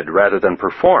read rather than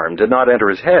performed did not enter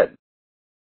his head.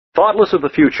 Thoughtless of the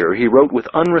future, he wrote with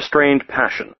unrestrained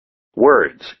passion.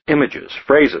 Words, images,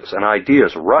 phrases, and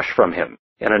ideas rush from him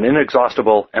in an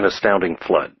inexhaustible and astounding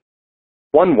flood.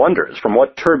 One wonders from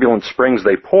what turbulent springs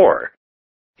they pour.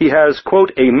 He has,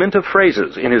 quote, "a mint of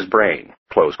phrases in his brain,"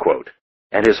 close quote,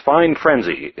 and his fine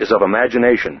frenzy is of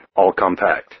imagination all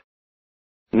compact.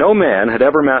 No man had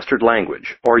ever mastered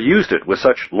language, or used it with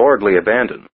such lordly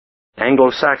abandon.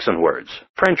 Anglo-Saxon words,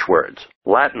 French words,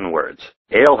 Latin words,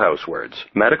 alehouse words,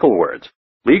 medical words,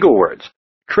 legal words,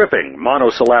 tripping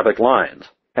monosyllabic lines,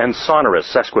 and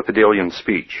sonorous sesquipedalian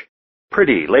speech,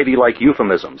 pretty ladylike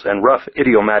euphemisms and rough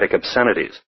idiomatic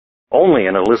obscenities. Only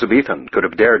an Elizabethan could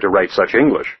have dared to write such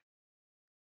English.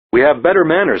 We have better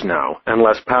manners now, and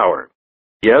less power.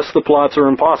 Yes, the plots are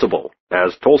impossible,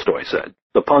 as Tolstoy said.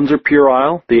 The puns are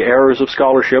puerile, the errors of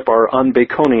scholarship are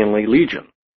un-Baconianly legion,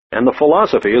 and the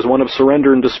philosophy is one of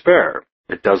surrender and despair.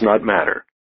 It does not matter.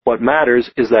 What matters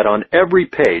is that on every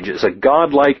page is a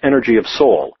godlike energy of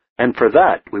soul, and for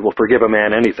that we will forgive a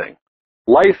man anything.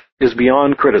 Life is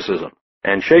beyond criticism,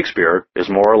 and Shakespeare is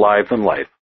more alive than life.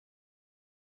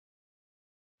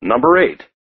 Number 8.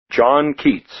 John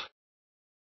Keats.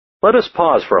 Let us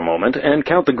pause for a moment and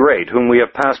count the great whom we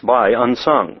have passed by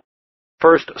unsung.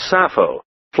 First, Sappho,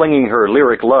 flinging her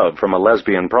lyric love from a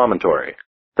lesbian promontory.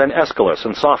 Then Aeschylus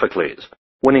and Sophocles,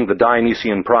 winning the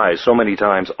Dionysian prize so many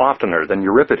times oftener than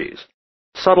Euripides.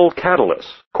 Subtle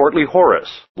Catullus, courtly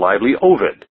Horace, lively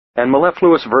Ovid, and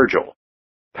mellifluous Virgil.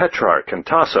 Petrarch and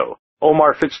Tasso,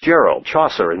 Omar Fitzgerald,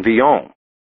 Chaucer, and Villon.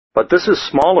 But this is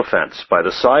small offense by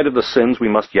the side of the sins we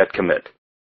must yet commit.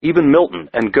 Even Milton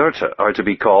and Goethe are to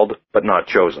be called, but not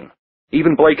chosen.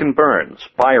 Even Blake and Burns,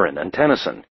 Byron and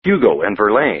Tennyson, Hugo and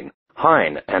Verlaine,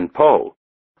 Heine and Poe.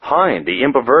 Heine, the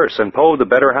imp of verse, and Poe, the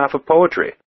better half of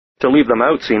poetry. To leave them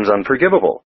out seems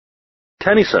unforgivable.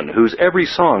 Tennyson, whose every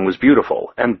song was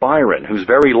beautiful, and Byron, whose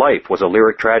very life was a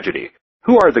lyric tragedy.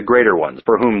 Who are the greater ones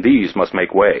for whom these must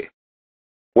make way?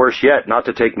 Worse yet, not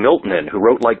to take Milton in, who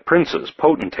wrote like princes,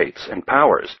 potentates, and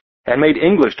powers, and made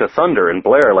English to thunder and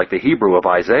blare like the Hebrew of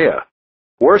Isaiah.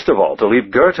 Worst of all, to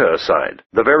leave Goethe aside,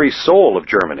 the very soul of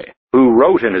Germany, who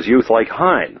wrote in his youth like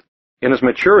Heine, in his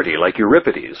maturity like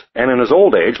Euripides, and in his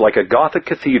old age like a Gothic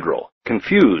cathedral,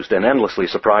 confused and endlessly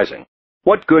surprising.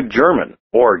 What good German,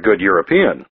 or good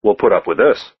European, will put up with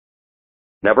this?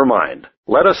 Never mind.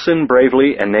 Let us sin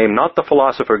bravely and name not the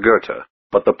philosopher Goethe,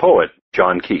 but the poet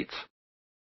John Keats.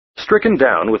 Stricken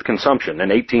down with consumption in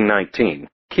 1819,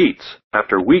 Keats,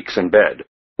 after weeks in bed,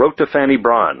 wrote to Fanny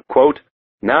Brawne, quote,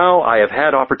 "Now I have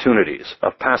had opportunities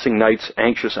of passing nights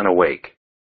anxious and awake.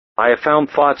 I have found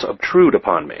thoughts obtrude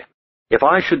upon me. If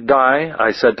I should die,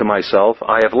 I said to myself,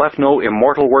 I have left no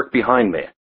immortal work behind me,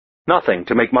 nothing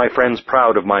to make my friends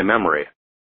proud of my memory.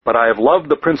 But I have loved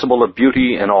the principle of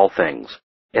beauty in all things,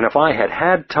 and if I had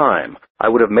had time, I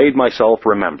would have made myself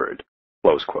remembered."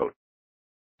 Close quote.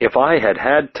 If I had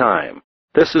had time,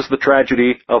 this is the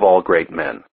tragedy of all great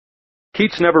men.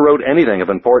 Keats never wrote anything of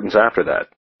importance after that.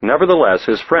 Nevertheless,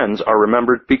 his friends are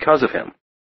remembered because of him,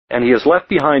 and he has left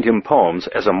behind him poems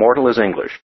as immortal as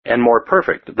English, and more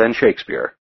perfect than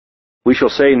Shakespeare. We shall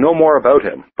say no more about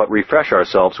him, but refresh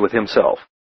ourselves with himself.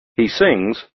 He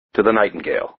sings to the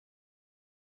nightingale.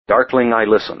 "Darkling I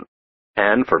listen,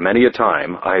 and for many a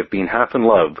time I have been half in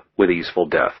love with easeful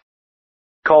death.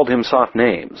 Called him soft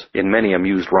names in many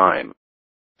amused rhyme.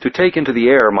 To take into the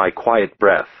air my quiet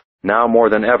breath, now more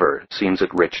than ever seems it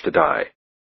rich to die.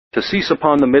 To cease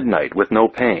upon the midnight with no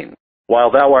pain, while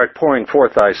thou art pouring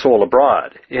forth thy soul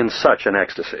abroad in such an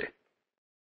ecstasy.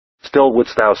 Still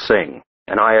wouldst thou sing,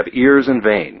 and I have ears in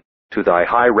vain, to thy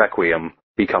high requiem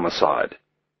become a sod."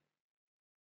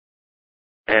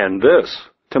 And this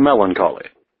to melancholy.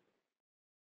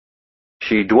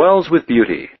 She dwells with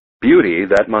beauty, beauty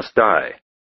that must die,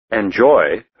 and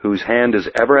joy, whose hand is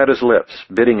ever at his lips,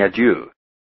 bidding adieu,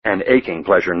 and aching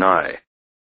pleasure nigh.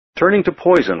 Turning to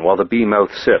poison while the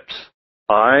bee-mouth sips,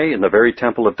 aye, in the very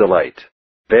temple of delight,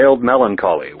 veiled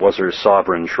melancholy was her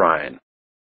sovereign shrine.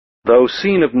 Though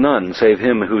seen of none save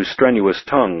him whose strenuous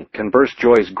tongue can burst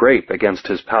joy's grape against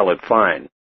his palate fine,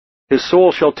 his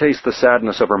soul shall taste the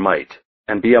sadness of her might,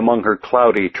 and be among her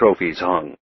cloudy trophies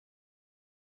hung.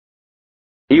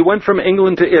 He went from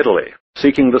England to Italy,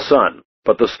 seeking the sun,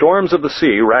 but the storms of the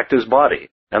sea racked his body,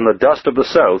 and the dust of the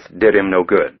south did him no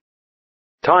good.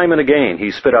 Time and again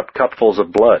he spit up cupfuls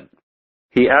of blood.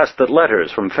 He asked that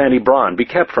letters from Fanny Brawne be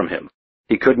kept from him.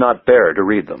 He could not bear to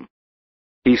read them.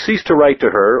 He ceased to write to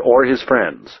her or his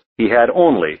friends. He had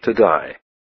only to die.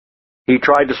 He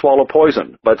tried to swallow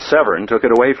poison, but Severn took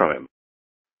it away from him.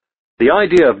 "The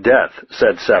idea of death,"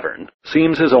 said Severn,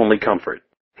 "seems his only comfort.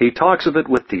 He talks of it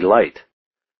with delight.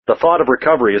 The thought of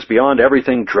recovery is beyond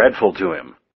everything dreadful to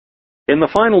him. In the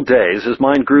final days his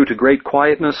mind grew to great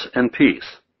quietness and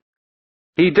peace.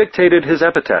 He dictated his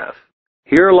epitaph,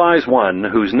 'Here lies one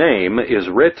whose name is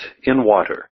writ in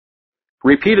water.'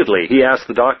 Repeatedly he asked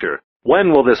the doctor,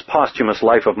 'When will this posthumous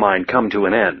life of mine come to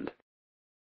an end?'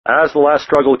 As the last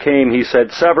struggle came, he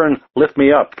said, 'Severn, lift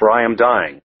me up, for I am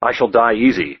dying. I shall die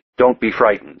easy. Don't be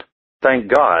frightened. Thank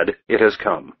God it has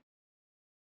come.'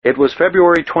 It was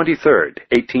February 23rd,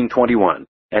 1821,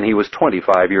 and he was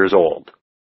 25 years old.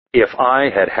 If I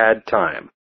had had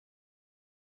time.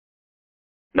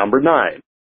 Number 9.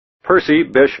 Percy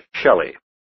Bysshe Shelley.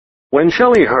 When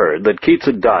Shelley heard that Keats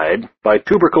had died by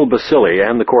tubercle bacilli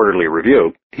and the Quarterly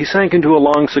Review, he sank into a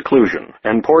long seclusion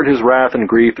and poured his wrath and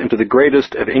grief into the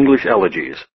greatest of English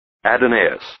elegies,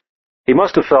 Adonais. He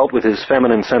must have felt, with his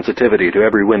feminine sensitivity to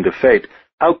every wind of fate,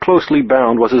 how closely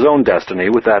bound was his own destiny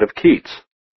with that of Keats.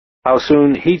 How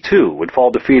soon he, too, would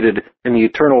fall defeated in the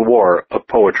eternal war of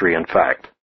poetry and fact.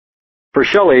 For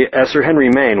Shelley, as Sir Henry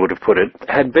Maine would have put it,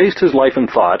 had based his life and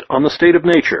thought on the state of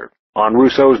nature, on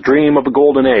Rousseau's dream of a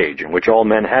golden age in which all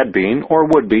men had been or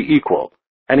would be equal,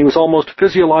 and he was almost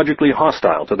physiologically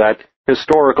hostile to that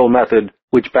historical method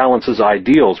which balances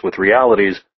ideals with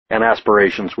realities and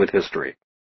aspirations with history.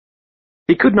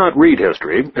 He could not read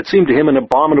history. It seemed to him an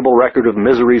abominable record of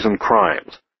miseries and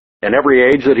crimes. In every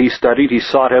age that he studied, he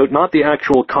sought out not the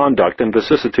actual conduct and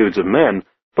vicissitudes of men,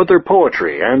 but their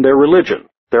poetry and their religion,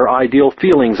 their ideal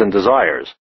feelings and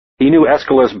desires. He knew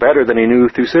Aeschylus better than he knew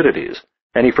Thucydides,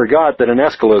 and he forgot that in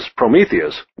Aeschylus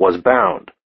Prometheus was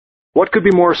bound. What could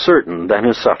be more certain than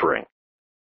his suffering?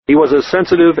 He was as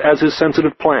sensitive as his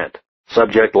sensitive plant,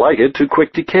 subject like it to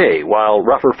quick decay, while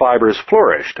rougher fibers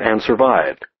flourished and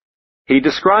survived. He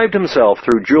described himself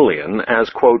through Julian as,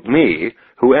 quote, "me,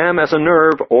 who am as a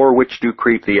nerve o'er which do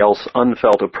creep the else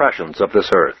unfelt oppressions of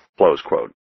this earth," close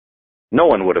quote. No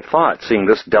one would have thought, seeing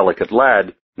this delicate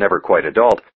lad, never quite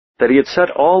adult, that he had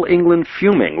set all England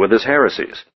fuming with his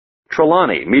heresies.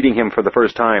 Trelawney, meeting him for the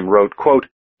first time, wrote, quote,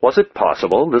 "Was it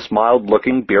possible this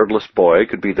mild-looking, beardless boy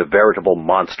could be the veritable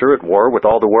monster at war with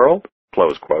all the world?"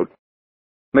 Close quote.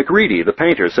 Macready, the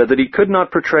painter, said that he could not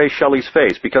portray Shelley's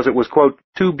face because it was, quote,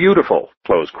 "too beautiful,"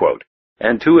 close quote,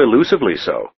 and too elusively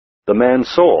so. The man's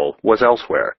soul was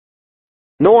elsewhere.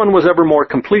 No one was ever more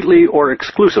completely or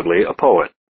exclusively a poet.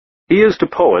 He is to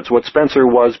poets what Spencer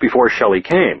was before Shelley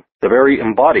came, the very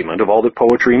embodiment of all that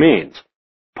poetry means.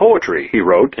 Poetry, he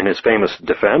wrote in his famous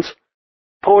defense,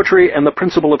 poetry and the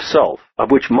principle of self,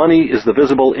 of which money is the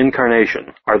visible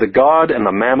incarnation, are the god and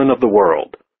the mammon of the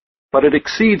world. But it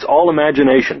exceeds all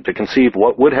imagination to conceive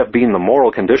what would have been the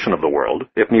moral condition of the world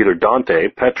if neither Dante,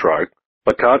 Petrarch,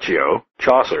 Boccaccio,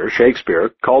 Chaucer, Shakespeare,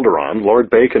 Calderon,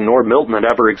 Lord Bacon, nor Milton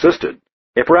had ever existed,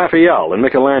 if Raphael and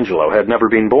Michelangelo had never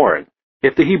been born,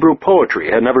 if the Hebrew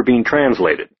poetry had never been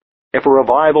translated, if a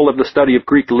revival of the study of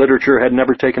Greek literature had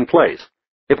never taken place,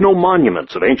 if no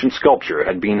monuments of ancient sculpture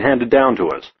had been handed down to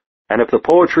us, and if the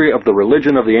poetry of the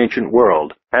religion of the ancient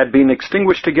world had been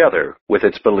extinguished together with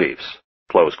its beliefs."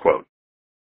 Close quote.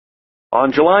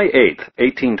 On July 8,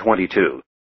 1822,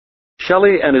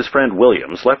 Shelley and his friend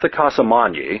Williams left the Casa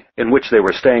Magni, in which they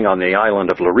were staying on the island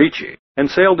of Lerici,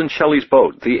 and sailed in Shelley's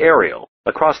boat, the Ariel,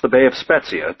 across the Bay of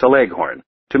Spezia to Leghorn,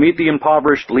 to meet the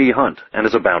impoverished Leigh Hunt and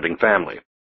his abounding family,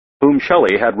 whom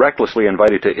Shelley had recklessly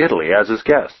invited to Italy as his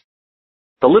guests.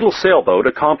 The little sailboat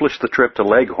accomplished the trip to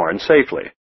Leghorn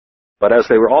safely, but as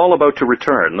they were all about to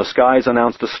return, the skies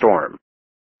announced a storm.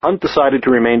 Hunt decided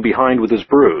to remain behind with his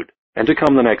brood, and to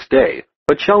come the next day,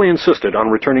 but Shelley insisted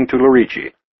on returning to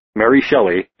Lerici. Mary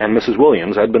Shelley and Mrs.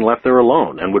 Williams had been left there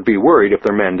alone, and would be worried if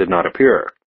their men did not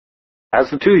appear. As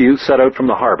the two youths set out from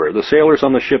the harbor, the sailors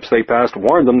on the ships they passed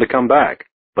warned them to come back,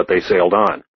 but they sailed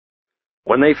on.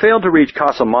 When they failed to reach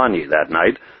Casa Magni that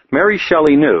night, Mary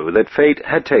Shelley knew that fate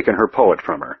had taken her poet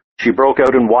from her. She broke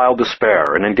out in wild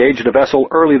despair and engaged a vessel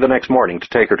early the next morning to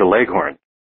take her to Leghorn.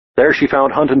 There she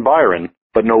found Hunt and Byron,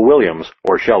 but no Williams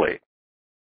or Shelley.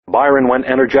 Byron went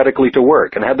energetically to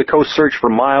work and had the coast searched for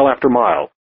mile after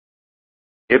mile.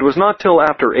 It was not till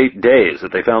after 8 days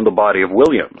that they found the body of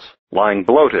Williams, lying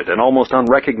bloated and almost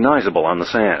unrecognizable on the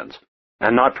sands,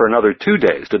 and not for another 2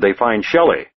 days did they find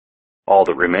Shelley, all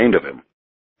that remained of him,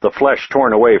 the flesh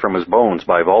torn away from his bones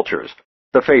by vultures,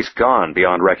 the face gone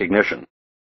beyond recognition.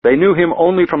 They knew him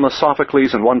only from the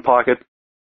Sophocles in one pocket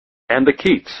and the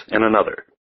Keats in another.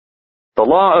 The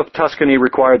law of Tuscany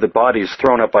required that bodies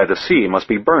thrown up by the sea must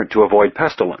be burnt to avoid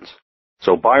pestilence,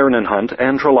 so Byron and Hunt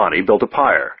and Trelawney built a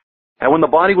pyre, and when the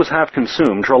body was half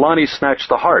consumed, Trelawney snatched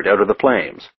the heart out of the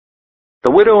flames.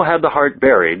 The widow had the heart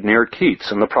buried near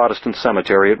Keats in the Protestant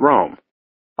cemetery at Rome,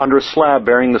 under a slab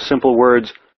bearing the simple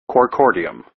words, Cor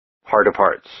Cordium, Heart of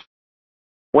Hearts.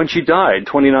 When she died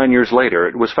 29 years later,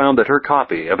 it was found that her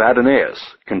copy of Adonais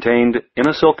contained, in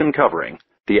a silken covering,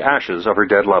 the ashes of her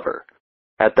dead lover,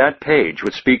 at that page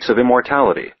which speaks of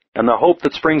immortality and the hope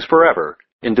that springs forever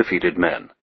in defeated men.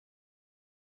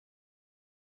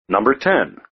 Number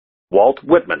 10. Walt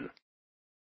Whitman.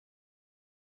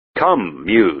 Come,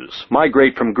 Muse,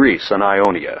 migrate from Greece and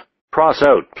Ionia. Cross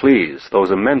out, please,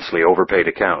 those immensely overpaid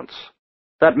accounts.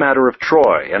 That matter of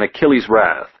Troy and Achilles'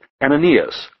 wrath, and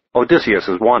Aeneas,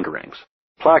 Odysseus' wanderings.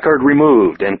 Placard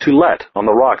removed and to let on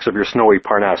the rocks of your snowy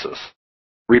Parnassus.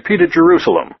 Repeat at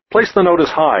Jerusalem. Place the notice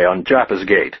high on Jaffa's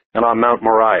Gate and on Mount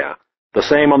Moriah. The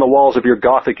same on the walls of your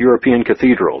Gothic European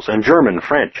cathedrals and German,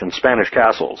 French, and Spanish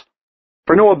castles.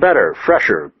 For know a better,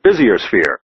 fresher, busier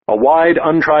sphere. A wide,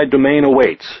 untried domain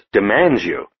awaits, demands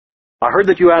you. I heard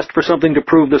that you asked for something to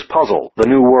prove this puzzle, the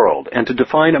New World, and to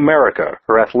define America,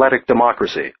 her athletic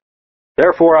democracy.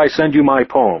 Therefore I send you my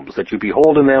poems, that you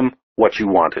behold in them what you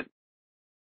wanted.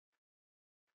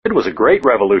 It was a great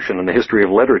revolution in the history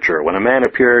of literature when a man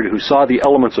appeared who saw the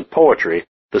elements of poetry,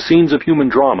 the scenes of human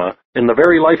drama, in the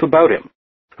very life about him,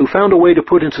 who found a way to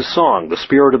put into song the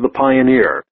spirit of the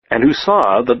pioneer, and who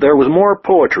saw that there was more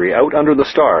poetry out under the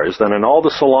stars than in all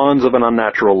the salons of an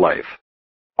unnatural life.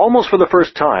 Almost for the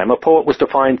first time, a poet was to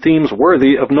find themes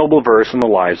worthy of noble verse in the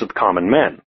lives of common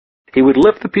men. He would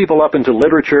lift the people up into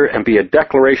literature and be a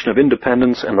declaration of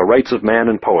independence and the rights of man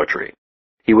in poetry.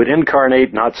 He would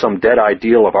incarnate not some dead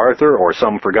ideal of Arthur or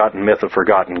some forgotten myth of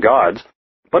forgotten gods,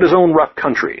 but his own rough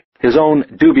country, his own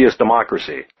dubious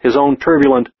democracy, his own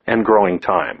turbulent and growing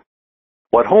time.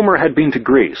 What Homer had been to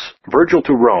Greece, Virgil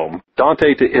to Rome,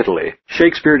 Dante to Italy,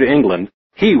 Shakespeare to England,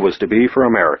 he was to be for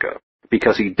America,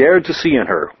 because he dared to see in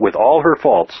her, with all her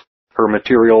faults, her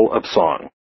material of song.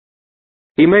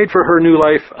 He made for her new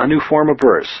life a new form of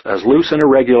verse, as loose and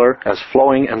irregular, as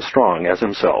flowing and strong as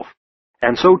himself.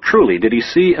 And so truly did he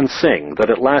see and sing that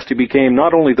at last he became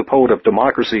not only the poet of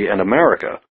democracy and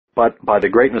America, but, by the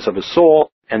greatness of his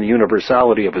soul and the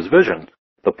universality of his vision,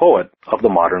 the poet of the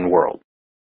modern world.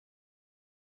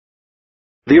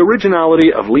 The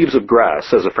originality of Leaves of Grass,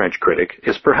 says a French critic,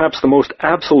 is perhaps the most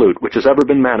absolute which has ever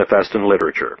been manifest in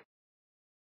literature.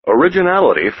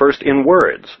 Originality first in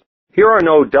words. Here are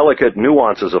no delicate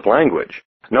nuances of language,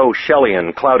 no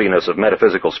Shelleyan cloudiness of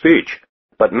metaphysical speech,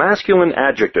 but masculine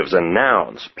adjectives and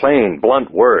nouns, plain, blunt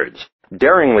words,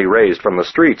 daringly raised from the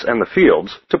streets and the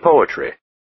fields to poetry.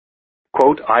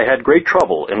 Quote, I had great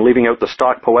trouble in leaving out the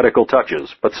stock poetical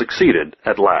touches, but succeeded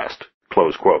at last.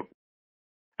 Close quote.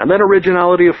 And then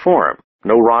originality of form.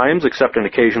 No rhymes except in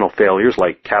occasional failures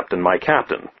like Captain My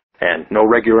Captain, and no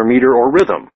regular meter or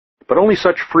rhythm, but only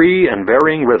such free and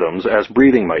varying rhythms as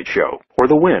breathing might show, or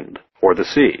the wind, or the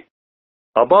sea.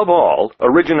 Above all,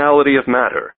 originality of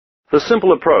matter, the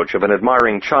simple approach of an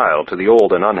admiring child to the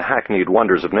old and unhackneyed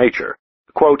wonders of nature.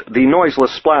 Quote, the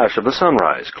noiseless splash of the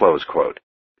sunrise, close quote.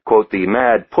 Quote, the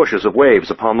mad pushes of waves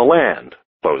upon the land,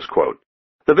 close quote.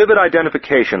 The vivid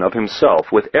identification of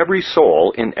himself with every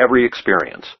soul in every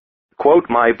experience. Quote,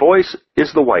 my voice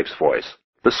is the wife's voice,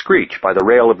 the screech by the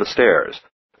rail of the stairs.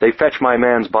 They fetch my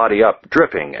man's body up,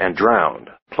 dripping and drowned,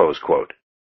 close quote.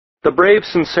 The brave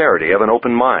sincerity of an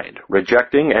open mind,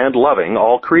 rejecting and loving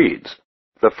all creeds.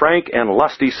 The frank and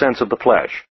lusty sense of the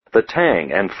flesh, the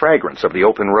tang and fragrance of the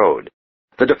open road,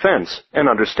 the defense and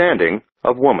understanding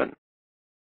of woman.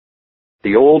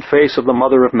 The old face of the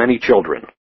mother of many children.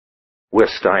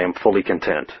 Whist, I am fully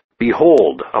content.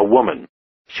 Behold, a woman.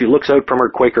 She looks out from her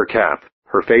Quaker cap.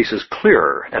 Her face is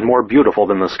clearer and more beautiful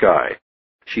than the sky.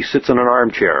 She sits in an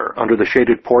armchair under the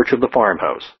shaded porch of the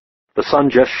farmhouse. The sun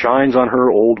just shines on her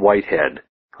old white head.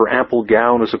 Her ample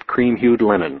gown is of cream-hued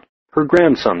linen. Her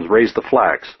grandsons raised the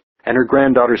flax, and her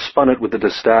granddaughters spun it with the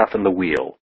distaff and the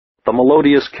wheel. The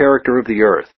melodious character of the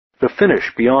earth, the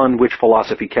finish beyond which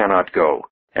philosophy cannot go,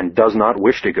 and does not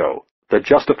wish to go, the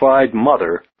justified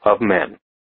mother of men.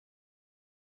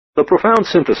 The profound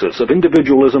synthesis of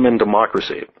individualism and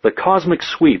democracy, the cosmic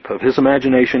sweep of his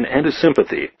imagination and his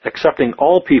sympathy, accepting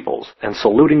all peoples and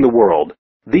saluting the world,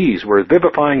 these were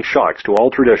vivifying shocks to all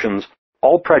traditions,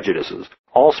 all prejudices,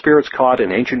 all spirits caught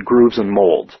in ancient grooves and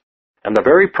molds, and the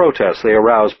very protests they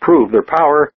aroused proved their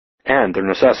power and their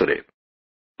necessity.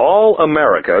 All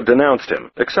America denounced him,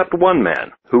 except one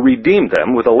man, who redeemed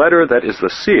them with a letter that is the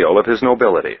seal of his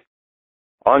nobility.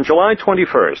 On July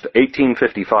 21st,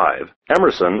 1855,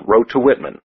 Emerson wrote to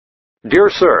Whitman, Dear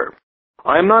Sir,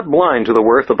 I am not blind to the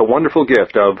worth of the wonderful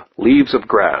gift of Leaves of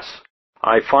Grass.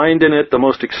 I find in it the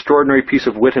most extraordinary piece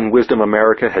of wit and wisdom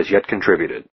America has yet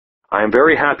contributed. I am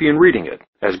very happy in reading it,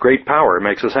 as great power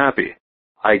makes us happy.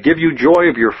 I give you joy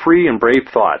of your free and brave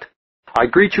thought. I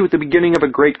greet you at the beginning of a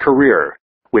great career,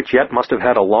 which yet must have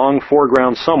had a long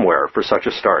foreground somewhere for such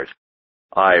a start.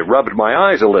 I rubbed my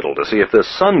eyes a little to see if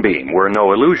this sunbeam were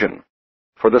no illusion,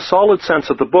 for the solid sense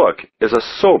of the book is a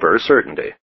sober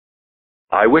certainty.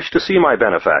 I wish to see my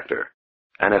benefactor,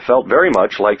 and have felt very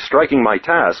much like striking my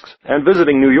tasks and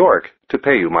visiting New York to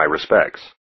pay you my respects.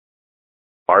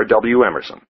 R. W.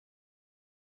 Emerson.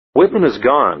 Whitman is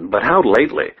gone, but how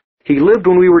lately? He lived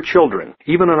when we were children.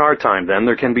 Even in our time, then,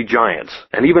 there can be giants,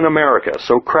 and even America,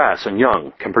 so crass and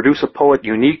young, can produce a poet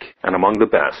unique and among the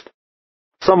best.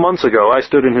 Some months ago, I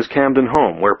stood in his Camden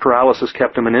home, where paralysis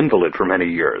kept him an invalid for many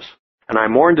years, and I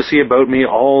mourned to see about me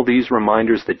all these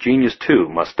reminders that genius, too,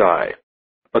 must die.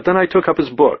 But then I took up his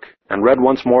book, and read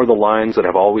once more the lines that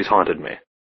have always haunted me,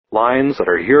 lines that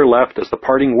are here left as the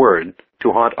parting word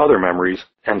to haunt other memories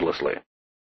endlessly.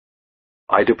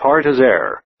 I depart as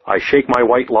air, I shake my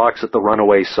white locks at the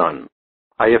runaway sun.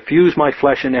 I effuse my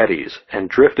flesh in eddies, and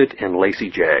drift it in lacy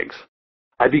jags.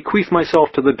 I bequeath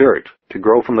myself to the dirt, to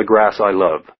grow from the grass I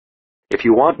love. If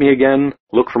you want me again,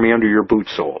 look for me under your boot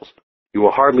soles. You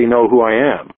will hardly know who I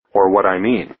am, or what I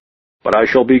mean. But I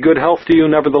shall be good health to you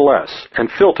nevertheless,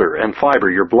 and filter and fibre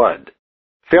your blood.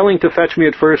 Failing to fetch me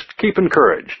at first, keep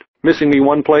encouraged. Missing me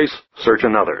one place, search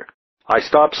another. I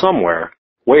stop somewhere,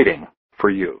 waiting for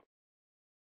you.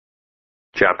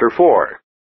 Chapter 4.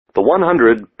 The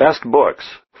 100 Best Books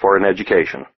for an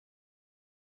Education.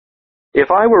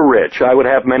 If I were rich, I would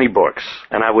have many books,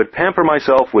 and I would pamper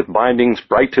myself with bindings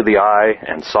bright to the eye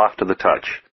and soft to the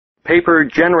touch, paper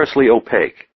generously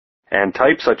opaque, and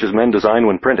type such as men design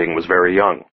when printing was very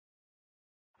young.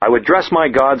 I would dress my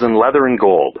gods in leather and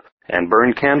gold, and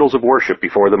burn candles of worship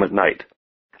before them at night,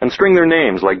 and string their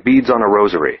names like beads on a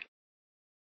rosary.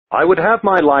 I would have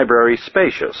my library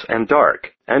spacious and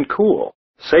dark and cool,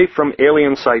 safe from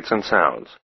alien sights and sounds,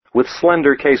 with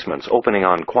slender casements opening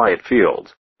on quiet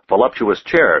fields, voluptuous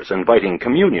chairs inviting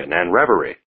communion and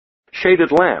reverie,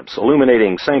 shaded lamps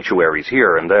illuminating sanctuaries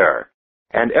here and there,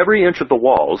 and every inch of the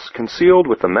walls concealed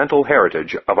with the mental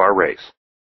heritage of our race.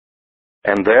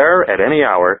 And there, at any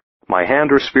hour, my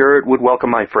hand or spirit would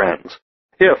welcome my friends,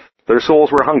 if their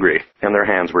souls were hungry and their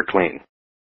hands were clean.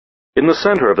 In the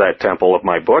center of that temple of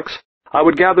my books, I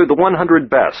would gather the 100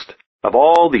 best of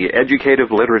all the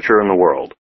educative literature in the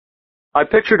world. I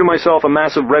picture to myself a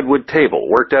massive redwood table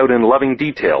worked out in loving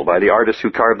detail by the artist who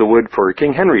carved the wood for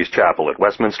King Henry's Chapel at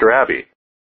Westminster Abbey.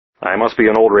 I must be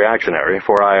an old reactionary,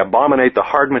 for I abominate the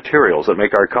hard materials that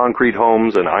make our concrete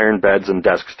homes and iron beds and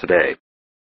desks today.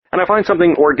 And I find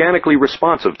something organically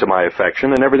responsive to my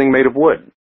affection in everything made of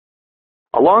wood.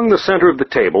 Along the center of the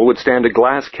table would stand a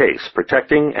glass case,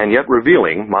 protecting and yet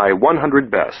revealing my 100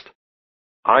 best.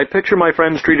 I picture my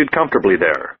friends treated comfortably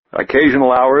there,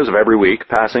 occasional hours of every week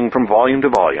passing from volume to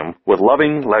volume with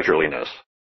loving leisureliness.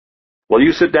 Will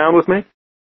you sit down with me?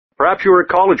 Perhaps you are a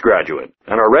college graduate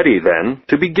and are ready, then,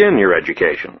 to begin your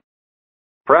education.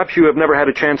 Perhaps you have never had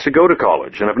a chance to go to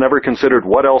college and have never considered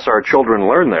what else our children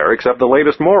learn there except the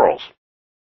latest morals.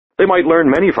 They might learn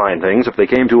many fine things if they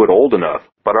came to it old enough,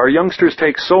 but our youngsters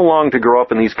take so long to grow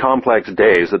up in these complex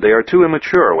days that they are too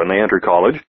immature when they enter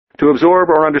college to absorb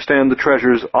or understand the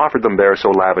treasures offered them there so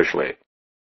lavishly.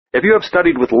 If you have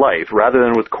studied with life rather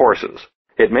than with courses,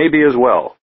 it may be as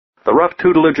well. The rough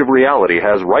tutelage of reality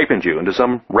has ripened you into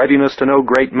some readiness to know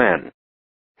great men.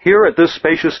 Here at this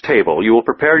spacious table you will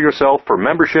prepare yourself for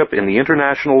membership in the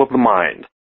International of the Mind.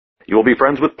 You will be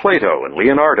friends with Plato and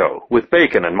Leonardo, with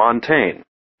Bacon and Montaigne,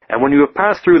 and when you have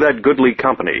passed through that goodly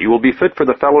company you will be fit for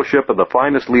the fellowship of the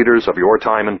finest leaders of your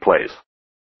time and place.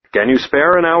 Can you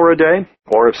spare an hour a day?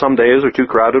 Or if some days are too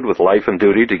crowded with life and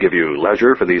duty to give you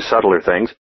leisure for these subtler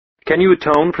things, can you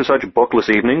atone for such bookless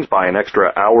evenings by an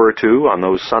extra hour or two on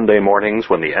those Sunday mornings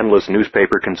when the endless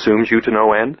newspaper consumes you to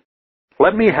no end?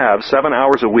 Let me have 7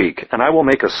 hours a week, and I will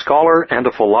make a scholar and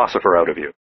a philosopher out of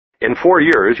you. In 4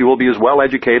 years you will be as well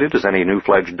educated as any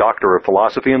new-fledged doctor of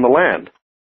philosophy in the land.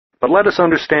 But let us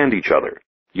understand each other.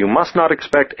 You must not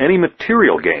expect any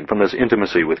material gain from this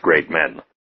intimacy with great men.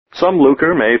 Some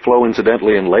lucre may flow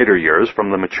incidentally in later years from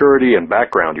the maturity and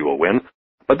background you will win,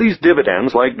 but these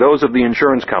dividends, like those of the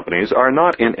insurance companies, are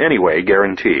not in any way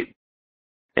guaranteed.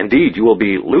 Indeed, you will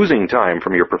be losing time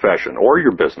from your profession or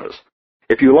your business.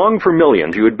 If you long for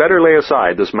millions, you had better lay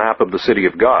aside this map of the city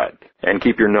of God and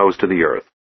keep your nose to the earth.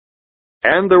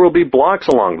 And there will be blocks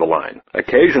along the line.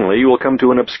 Occasionally you will come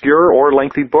to an obscure or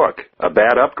lengthy book, a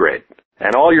bad upgrade,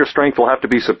 and all your strength will have to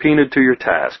be subpoenaed to your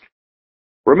task.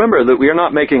 Remember that we are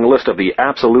not making a list of the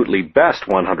absolutely best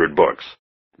 100 books,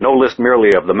 no list merely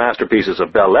of the masterpieces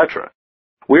of belles lettres.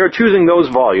 We are choosing those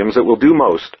volumes that will do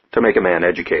most to make a man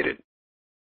educated.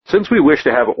 Since we wish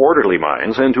to have orderly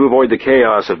minds and to avoid the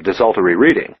chaos of desultory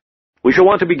reading, we shall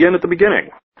want to begin at the beginning,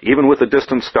 even with the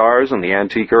distant stars and the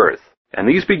antique earth, and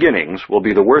these beginnings will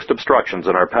be the worst obstructions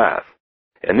in our path.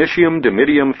 Initium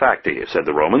dimidium facti, said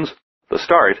the Romans. The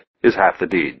start is half the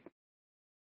deed.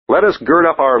 Let us gird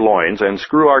up our loins and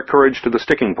screw our courage to the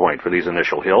sticking point for these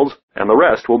initial hills, and the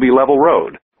rest will be level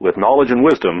road, with knowledge and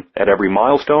wisdom at every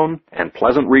milestone and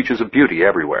pleasant reaches of beauty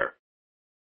everywhere.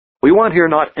 We want here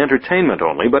not entertainment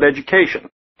only, but education,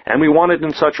 and we want it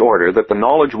in such order that the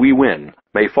knowledge we win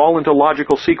may fall into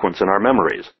logical sequence in our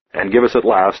memories, and give us at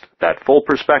last that full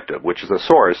perspective which is the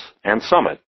source and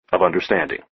summit of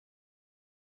understanding.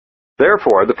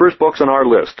 Therefore, the first books on our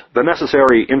list, the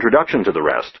necessary introduction to the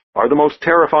rest, are the most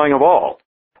terrifying of all.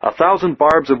 1,000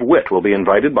 barbs of wit will be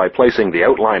invited by placing the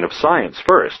outline of science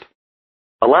first.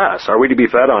 Alas, are we to be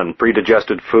fed on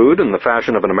predigested food in the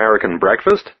fashion of an American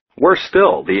breakfast? Worse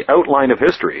still, the outline of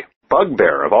history,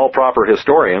 bugbear of all proper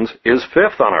historians, is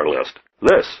fifth on our list.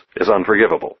 This is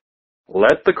unforgivable.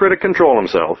 Let the critic control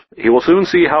himself. He will soon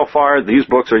see how far these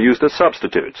books are used as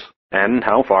substitutes, and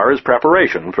how far is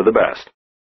preparation for the best.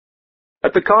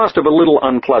 At the cost of a little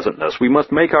unpleasantness, we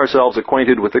must make ourselves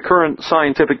acquainted with the current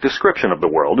scientific description of the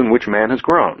world in which man has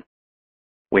grown.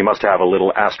 We must have a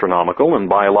little astronomical and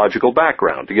biological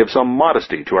background to give some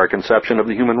modesty to our conception of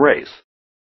the human race.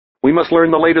 We must learn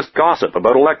the latest gossip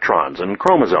about electrons and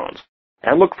chromosomes,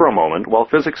 and look for a moment while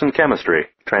physics and chemistry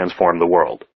transform the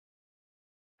world.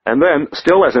 And then,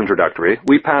 still as introductory,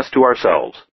 we pass to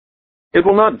ourselves. It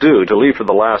will not do to leave for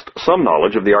the last some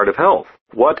knowledge of the art of health.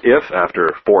 What if,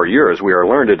 after 4 years, we are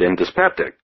learned in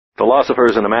dyspeptic,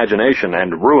 philosophers in imagination,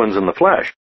 and ruins in the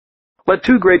flesh? Let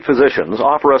 2 great physicians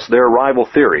offer us their rival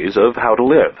theories of how to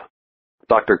live.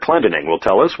 Dr. Clendening will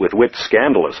tell us, with wit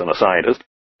scandalous in a scientist,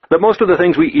 that most of the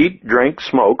things we eat, drink,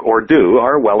 smoke, or do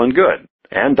are well and good,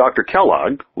 and Dr.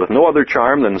 Kellogg, with no other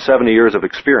charm than 70 years of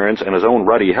experience and his own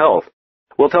ruddy health,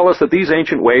 will tell us that these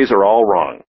ancient ways are all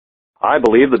wrong. I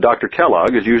believe that Dr.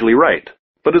 Kellogg is usually right,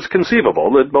 but it's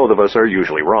conceivable that both of us are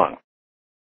usually wrong.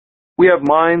 We have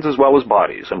minds as well as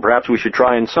bodies, and perhaps we should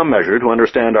try in some measure to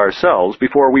understand ourselves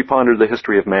before we ponder the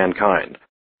history of mankind.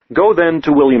 Go then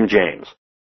to William James.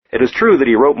 It is true that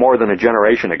he wrote more than a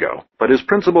generation ago, but his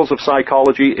Principles of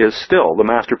Psychology is still the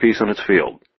masterpiece in its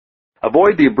field.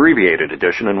 Avoid the abbreviated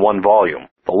edition in one volume.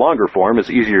 The longer form is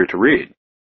easier to read.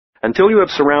 Until you have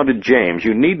surrounded James,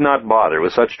 you need not bother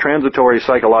with such transitory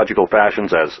psychological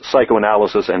fashions as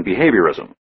psychoanalysis and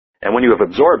behaviorism. And when you have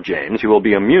absorbed James, you will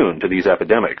be immune to these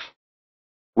epidemics.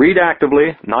 Read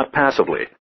actively, not passively.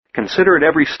 Consider at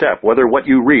every step whether what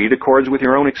you read accords with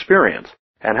your own experience,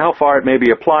 and how far it may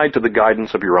be applied to the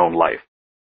guidance of your own life.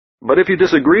 But if you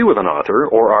disagree with an author,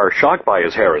 or are shocked by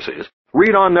his heresies,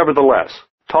 read on nevertheless.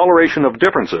 Toleration of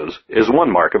differences is one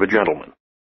mark of a gentleman.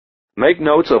 Make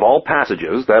notes of all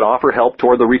passages that offer help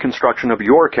toward the reconstruction of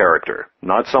your character,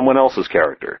 not someone else's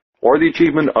character, or the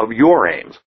achievement of your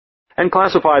aims, and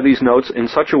classify these notes in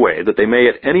such a way that they may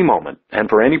at any moment, and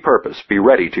for any purpose, be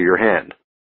ready to your hand.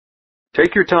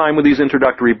 Take your time with these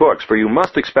introductory books, for you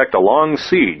must expect a long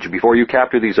siege before you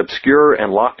capture these obscure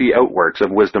and lofty outworks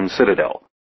of wisdom's citadel.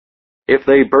 If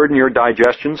they burden your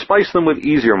digestion, spice them with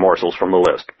easier morsels from the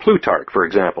list, Plutarch, for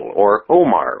example, or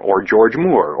Omar, or George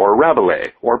Moore, or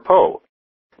Rabelais, or Poe,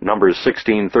 numbers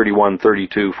 16, 31,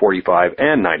 32, 45,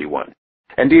 and 91.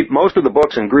 Indeed, most of the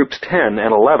books in groups 10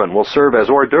 and 11 will serve as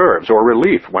hors d'oeuvres or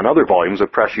relief when other volumes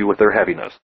oppress you with their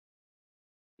heaviness.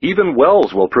 Even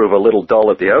Wells will prove a little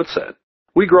dull at the outset.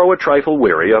 We grow a trifle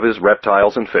weary of his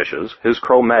reptiles and fishes, his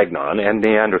Cro-Magnon and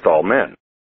Neanderthal men.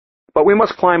 But we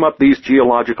must climb up these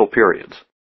geological periods,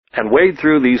 and wade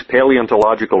through these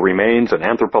paleontological remains and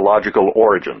anthropological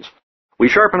origins. We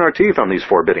sharpen our teeth on these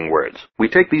forbidding words. We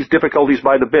take these difficulties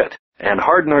by the bit, and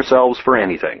harden ourselves for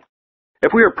anything.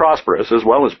 If we are prosperous as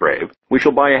well as brave, we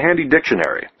shall buy a handy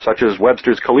dictionary, such as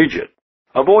Webster's Collegiate.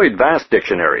 Avoid vast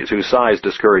dictionaries whose size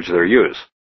discourage their use.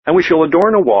 And we shall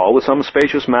adorn a wall with some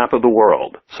spacious map of the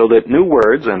world, so that new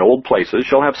words and old places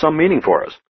shall have some meaning for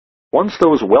us. Once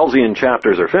those Wellsian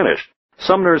chapters are finished,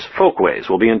 Sumner's Folkways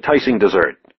will be enticing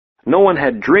dessert. No one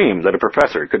had dreamed that a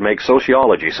professor could make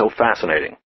sociology so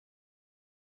fascinating.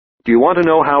 Do you want to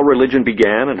know how religion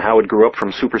began and how it grew up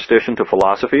from superstition to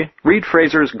philosophy? Read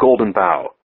Fraser's Golden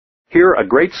Bough. Here a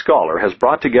great scholar has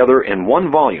brought together in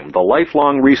one volume the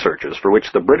lifelong researches for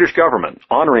which the British government,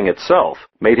 honoring itself,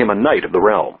 made him a knight of the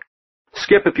realm.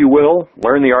 Skip, if you will,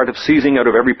 learn the art of seizing out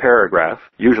of every paragraph,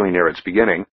 usually near its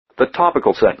beginning, the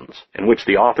topical sentence, in which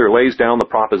the author lays down the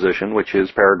proposition which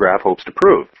his paragraph hopes to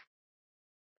prove.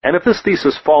 And if this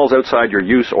thesis falls outside your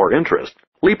use or interest,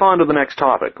 leap on to the next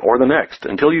topic, or the next,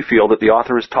 until you feel that the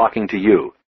author is talking to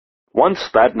you. Once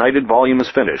that knighted volume is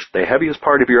finished, the heaviest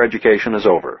part of your education is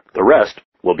over. The rest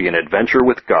will be an adventure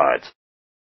with gods.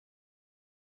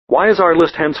 Why is our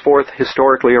list henceforth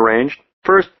historically arranged?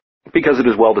 First, because it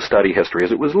is well to study history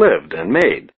as it was lived and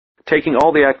made, taking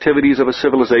all the activities of a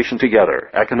civilization together,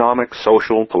 economic,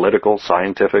 social, political,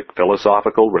 scientific,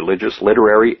 philosophical, religious,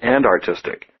 literary, and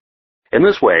artistic. In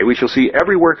this way, we shall see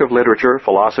every work of literature,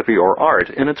 philosophy, or art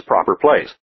in its proper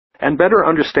place, and better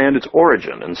understand its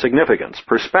origin and significance.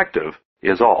 Perspective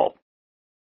is all.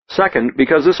 Second,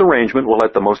 because this arrangement will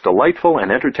let the most delightful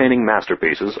and entertaining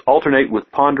masterpieces alternate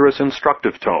with ponderous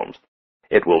instructive tomes.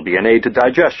 It will be an aid to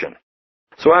digestion.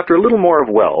 So after a little more of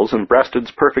Wells and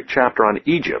Breasted's perfect chapter on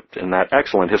Egypt in that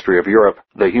excellent history of Europe,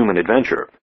 The Human Adventure,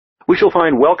 we shall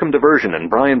find welcome diversion in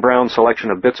Brian Brown's selection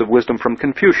of bits of wisdom from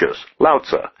Confucius, Lao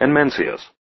Tzu, and Mencius.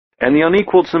 And the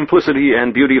unequaled simplicity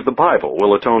and beauty of the Bible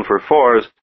will atone for For's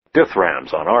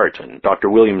dithyrambics on art and Dr.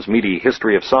 Williams' meaty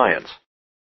History of Science.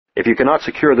 If you cannot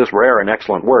secure this rare and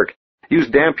excellent work, use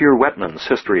Dampier-Wetman's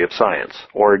History of Science,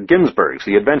 or Ginsberg's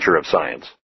The Adventure of Science.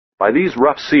 By these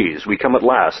rough seas we come at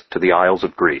last to the Isles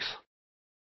of Greece.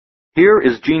 Here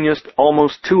is genius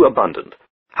almost too abundant.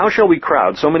 How shall we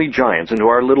crowd so many giants into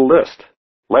our little list?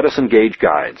 Let us engage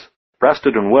guides.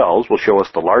 Breasted and Wells will show us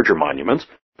the larger monuments,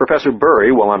 Professor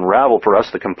Bury will unravel for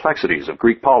us the complexities of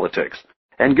Greek politics,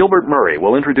 and Gilbert Murray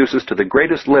will introduce us to the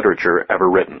greatest literature ever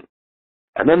written.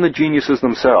 And then the geniuses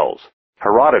themselves,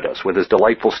 Herodotus with his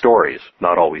delightful stories,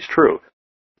 not always true,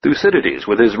 Thucydides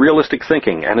with his realistic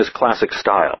thinking and his classic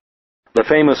style. The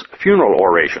famous funeral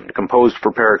oration composed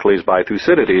for Pericles by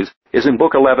Thucydides is in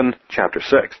Book 11, Chapter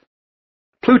 6.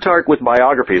 Plutarch with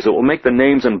biographies that will make the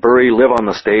names in Bury live on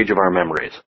the stage of our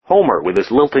memories. Homer with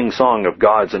his lilting song of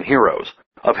gods and heroes,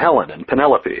 of Helen and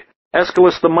Penelope.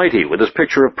 Aeschylus the mighty with his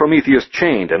picture of Prometheus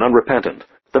chained and unrepentant,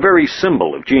 the very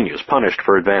symbol of genius punished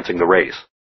for advancing the race.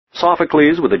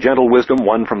 Sophocles with a gentle wisdom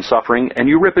won from suffering, and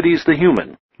Euripides the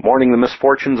human, mourning the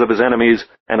misfortunes of his enemies,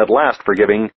 and at last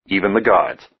forgiving even the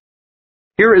gods.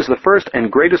 Here is the first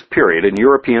and greatest period in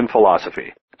European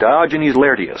philosophy. Diogenes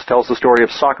Laertius tells the story of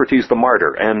Socrates the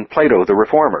martyr and Plato the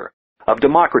reformer, of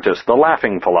Democritus the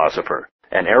laughing philosopher,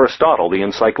 and Aristotle the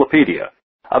encyclopedia,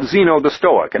 of Zeno the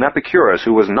Stoic and Epicurus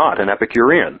who was not an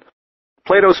Epicurean.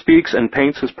 Plato speaks and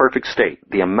paints his perfect state.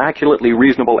 The immaculately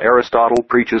reasonable Aristotle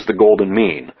preaches the golden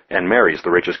mean and marries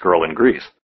the richest girl in Greece.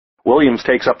 Williams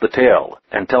takes up the tale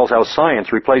and tells how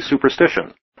science replaced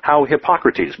superstition, how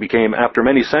Hippocrates became, after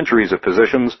many centuries of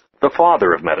physicians, the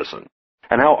father of medicine,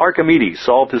 and how Archimedes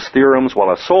solved his theorems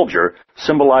while a soldier,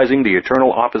 symbolizing the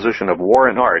eternal opposition of war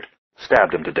and art,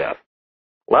 stabbed him to death.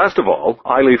 Last of all,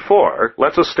 Eile 4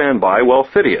 lets us stand by while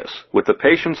Phidias, with the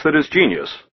patience that is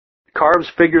genius, carves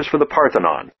figures for the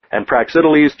Parthenon, and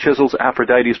Praxiteles chisels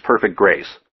Aphrodite's perfect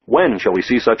grace. When shall we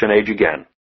see such an age again?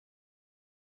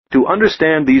 To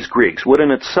understand these Greeks would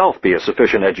in itself be a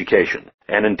sufficient education,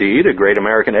 and indeed a great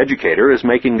American educator is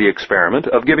making the experiment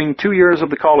of giving 2 years of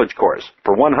the college course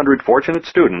for 100 fortunate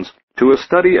students to a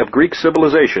study of Greek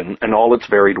civilization and all its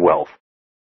varied wealth.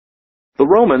 The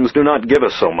Romans do not give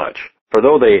us so much, for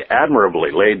though they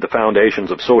admirably laid the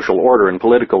foundations of social order and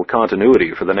political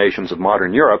continuity for the nations of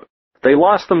modern Europe, they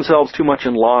lost themselves too much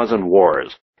in laws and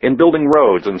wars, in building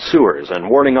roads and sewers and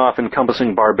warding off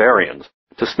encompassing barbarians,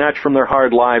 to snatch from their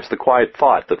hard lives the quiet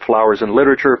thought that flowers in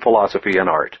literature, philosophy, and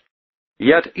art.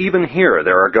 Yet even here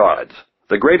there are gods,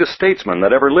 the greatest statesmen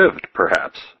that ever lived,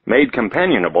 perhaps, made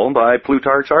companionable by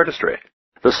Plutarch's artistry,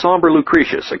 the somber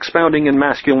Lucretius expounding in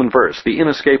masculine verse the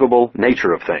inescapable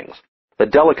nature of things, the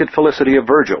delicate felicity of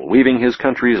Virgil weaving his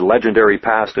country's legendary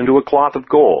past into a cloth of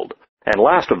gold, and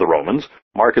last of the Romans,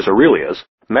 Marcus Aurelius,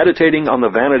 meditating on the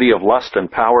vanity of lust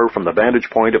and power from the vantage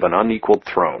point of an unequaled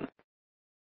throne.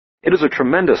 It is a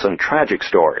tremendous and tragic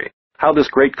story, how this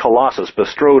great colossus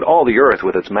bestrode all the earth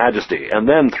with its majesty, and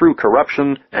then, through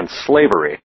corruption and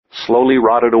slavery, slowly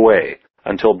rotted away,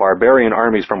 until barbarian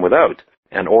armies from without,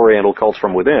 and oriental cults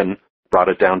from within, brought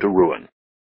it down to ruin.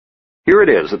 Here it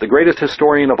is that the greatest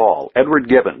historian of all, Edward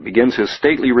Gibbon, begins his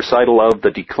stately recital of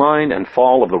the decline and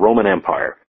fall of the Roman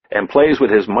Empire, and plays with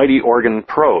his mighty organ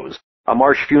prose, a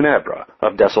marche funèbre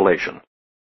of desolation.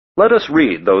 Let us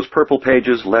read those purple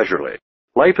pages leisurely.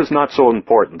 Life is not so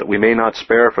important that we may not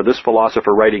spare for this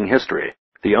philosopher writing history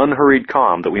the unhurried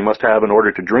calm that we must have in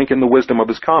order to drink in the wisdom of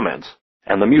his comments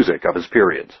and the music of his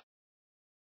periods.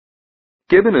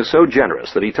 Gibbon is so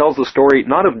generous that he tells the story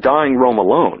not of dying Rome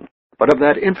alone, but of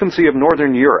that infancy of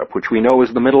northern Europe which we know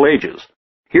as the Middle Ages.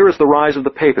 Here is the rise of the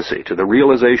papacy to the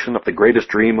realization of the greatest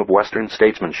dream of Western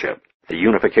statesmanship, the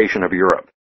unification of Europe.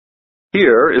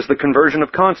 Here is the conversion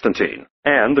of Constantine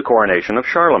and the coronation of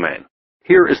Charlemagne.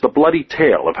 Here is the bloody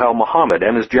tale of how Muhammad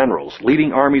and his generals,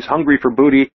 leading armies hungry for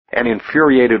booty and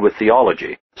infuriated with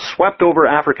theology, swept over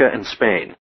Africa and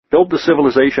Spain, built the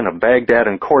civilization of Baghdad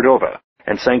and Cordova,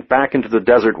 and sank back into the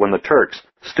desert when the Turks,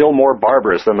 still more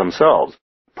barbarous than themselves,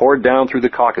 poured down through the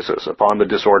Caucasus upon the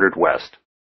disordered West.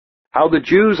 How the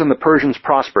Jews and the Persians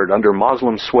prospered under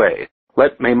Moslem sway,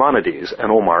 let Maimonides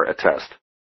and Omar attest.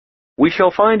 We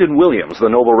shall find in Williams the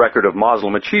noble record of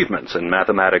Moslem achievements in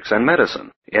mathematics and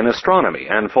medicine, in astronomy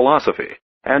and philosophy,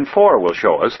 and Four will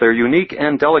show us their unique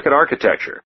and delicate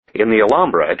architecture, in the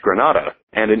Alhambra at Granada,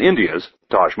 and in India's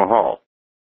Taj Mahal.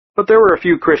 But there were a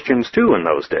few Christians too in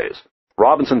those days.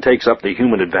 Robinson takes up the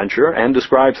human adventure and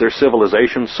describes their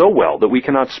civilization so well that we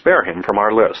cannot spare him from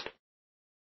our list.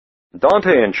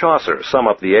 Dante and Chaucer sum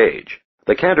up the age.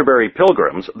 The Canterbury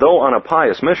Pilgrims, though on a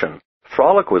pious mission,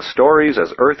 frolic with stories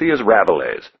as earthy as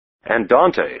Rabelais, and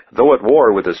Dante, though at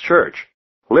war with his church,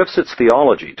 lifts its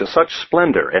theology to such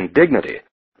splendor and dignity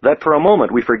that for a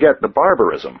moment we forget the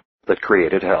barbarism that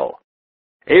created hell.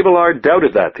 Abelard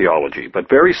doubted that theology, but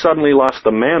very suddenly lost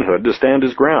the manhood to stand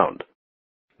his ground.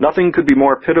 Nothing could be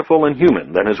more pitiful and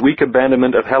human than his weak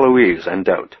abandonment of Heloise and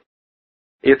doubt.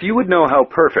 If you would know how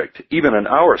perfect, even in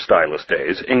our stylist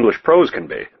days, English prose can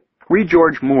be, read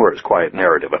George Moore's quiet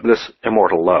narrative of this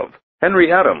immortal love.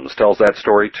 Henry Adams tells that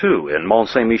story too in Mont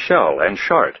Saint-Michel and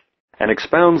Chartres, and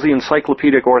expounds the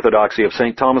encyclopedic orthodoxy of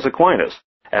St. Thomas Aquinas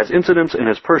as incidents in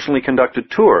his personally conducted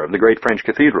tour of the great French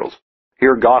cathedrals.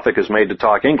 Here Gothic is made to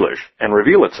talk English and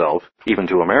reveal itself even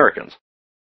to Americans.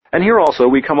 And here also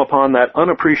we come upon that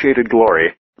unappreciated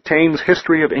glory, Taine's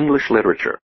History of English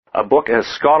Literature, a book as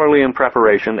scholarly in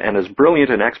preparation and as brilliant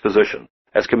in exposition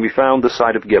as can be found this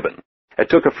side of Gibbon. It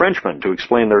took a Frenchman to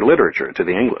explain their literature to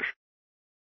the English.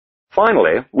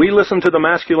 Finally, we listen to the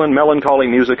masculine melancholy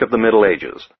music of the Middle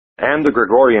Ages, and the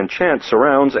Gregorian chant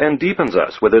surrounds and deepens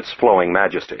us with its flowing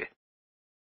majesty.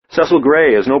 Cecil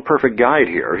Gray is no perfect guide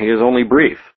here, he is only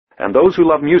brief, and those who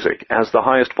love music as the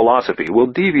highest philosophy will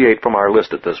deviate from our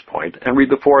list at this point and read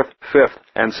the 4th, 5th,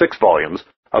 and 6th volumes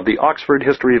of the Oxford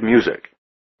History of Music.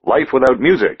 Life without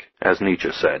music, as Nietzsche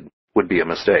said, would be a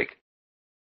mistake.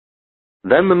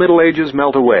 Then the Middle Ages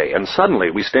melt away, and suddenly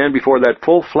we stand before that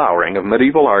full flowering of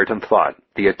medieval art and thought,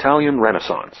 the Italian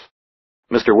Renaissance.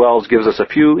 Mr. Wells gives us a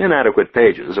few inadequate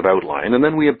pages of outline, and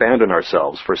then we abandon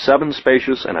ourselves for 7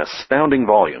 spacious and astounding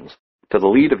volumes to the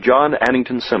lead of John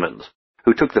Addington Symonds,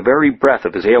 who took the very breath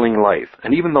of his ailing life,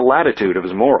 and even the latitude of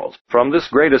his morals, from this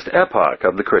greatest epoch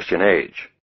of the Christian age.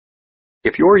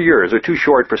 If your years are too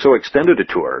short for so extended a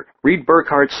tour, read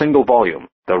Burckhardt's single volume,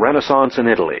 The Renaissance in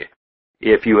Italy.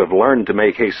 If you have learned to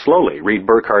make haste slowly, read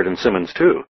Burckhardt and Symonds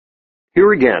too.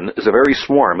 Here again is a very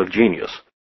swarm of genius.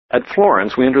 At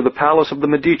Florence we enter the Palace of the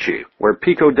Medici, where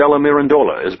Pico della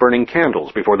Mirandola is burning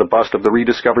candles before the bust of the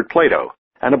rediscovered Plato,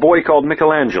 and a boy called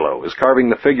Michelangelo is carving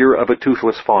the figure of a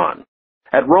toothless faun.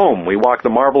 At Rome we walk the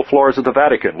marble floors of the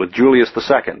Vatican with Julius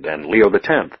II and Leo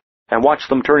X, and watch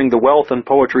them turning the wealth and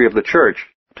poetry of the Church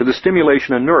to the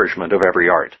stimulation and nourishment of every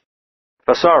art.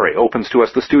 Vasari opens to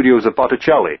us the studios of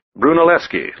Botticelli,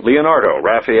 Brunelleschi, Leonardo,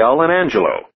 Raphael, and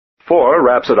Angelo. Four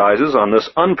rhapsodizes on this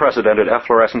unprecedented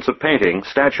efflorescence of painting,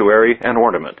 statuary, and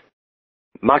ornament.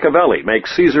 Machiavelli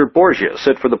makes Caesar Borgia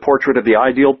sit for the portrait of the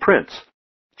ideal prince.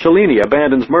 Cellini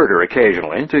abandons murder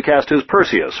occasionally to cast his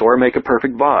Perseus or make a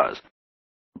perfect vase.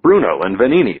 Bruno and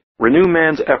Vanini renew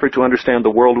man's effort to understand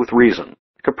the world with reason.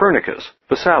 Copernicus,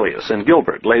 Vesalius, and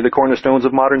Gilbert lay the cornerstones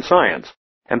of modern science,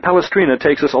 and Palestrina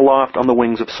takes us aloft on the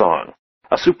wings of song.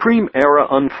 A supreme era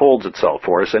unfolds itself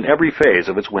for us in every phase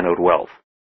of its winnowed wealth.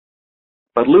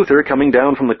 But Luther, coming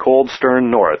down from the cold,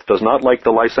 stern north, does not like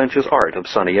the licentious art of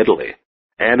sunny Italy,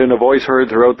 and in a voice heard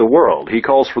throughout the world he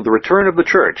calls for the return of the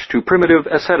Church to primitive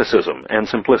asceticism and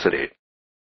simplicity.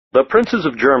 The princes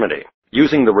of Germany,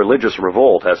 using the religious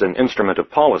revolt as an instrument of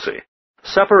policy,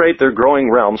 separate their growing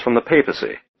realms from the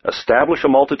papacy, establish a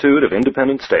multitude of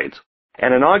independent states,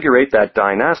 and inaugurate that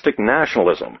dynastic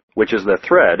nationalism which is the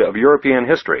thread of European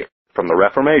history from the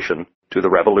Reformation to the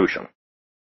Revolution.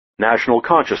 National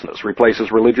consciousness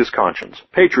replaces religious conscience,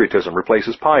 patriotism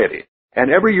replaces piety, and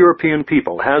every European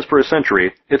people has for a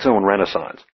century its own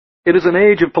Renaissance. It is an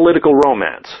age of political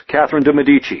romance, Catherine de'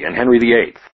 Medici and Henry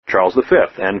VIII, Charles V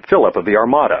and Philip of the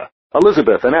Armada,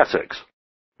 Elizabeth and Essex,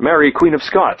 Mary Queen of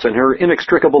Scots and her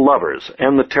inextricable lovers,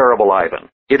 and the terrible Ivan.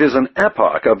 It is an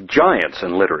epoch of giants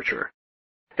in literature.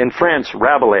 In France,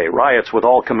 Rabelais riots with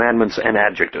all commandments and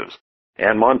adjectives,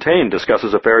 and Montaigne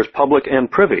discusses affairs public and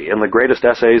privy in the greatest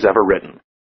essays ever written.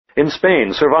 In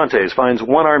Spain, Cervantes finds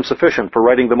one arm sufficient for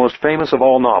writing the most famous of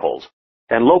all novels,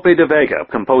 and Lope de Vega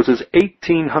composes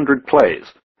 1,800 plays.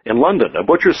 In London, a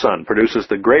butcher's son produces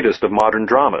the greatest of modern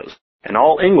dramas, and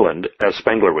all England, as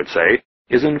Spengler would say,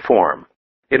 is in form.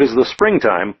 It is the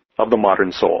springtime of the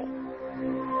modern soul.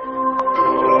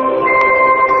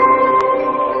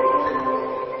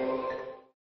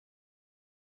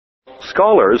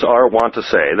 Scholars are wont to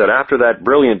say that after that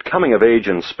brilliant coming of age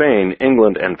in Spain,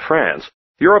 England, and France,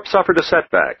 Europe suffered a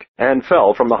setback and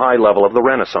fell from the high level of the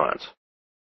Renaissance.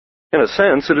 In a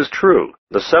sense, it is true.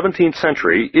 The 17th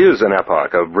century is an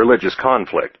epoch of religious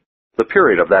conflict, the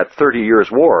period of that 30 Years'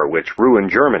 War which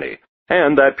ruined Germany,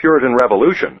 and that Puritan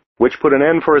Revolution which put an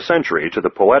end for a century to the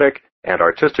poetic and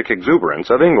artistic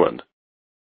exuberance of England.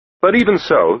 But even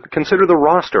so, consider the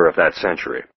roster of that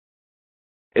century.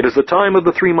 It is the time of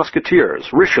the Three Musketeers.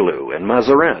 Richelieu and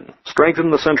Mazarin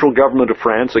strengthened the central government of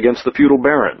France against the feudal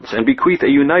barons and bequeathed a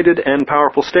united and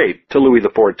powerful state to Louis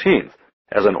XIV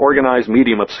as an organized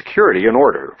medium of security and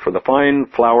order for the fine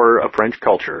flower of French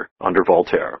culture under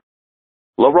Voltaire.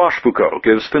 La Rochefoucauld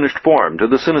gives finished form to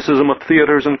the cynicism of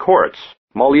theaters and courts.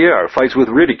 Molière fights with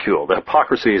ridicule the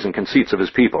hypocrisies and conceits of his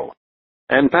people.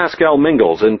 And Pascal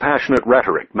mingles in passionate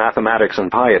rhetoric, mathematics, and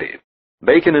piety.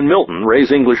 Bacon and Milton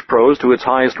raise English prose to its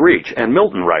highest reach, and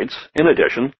Milton writes, in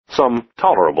addition, some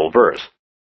tolerable verse.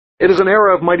 It is an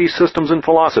era of mighty systems in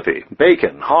philosophy,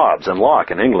 Bacon, Hobbes, and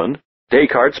Locke in England,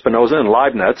 Descartes, Spinoza, and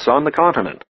Leibniz on the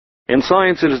continent. In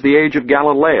science it is the age of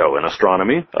Galileo in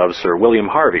astronomy, of Sir William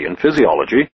Harvey in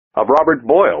physiology, of Robert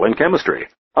Boyle in chemistry,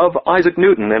 of Isaac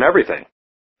Newton in everything.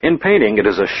 In painting it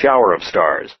is a shower of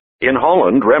stars. In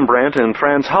Holland, Rembrandt and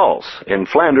Frans Hals. In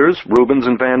Flanders, Rubens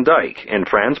and Van Dyck. In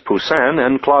France, Poussin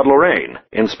and Claude Lorraine.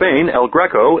 In Spain, El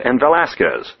Greco and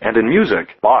Velázquez. And in music,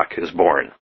 Bach is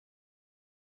born.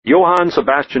 Johann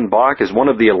Sebastian Bach is one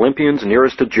of the Olympians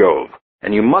nearest to Jove,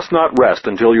 and you must not rest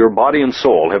until your body and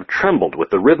soul have trembled with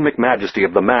the rhythmic majesty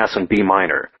of the Mass in B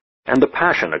minor, and the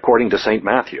Passion according to St.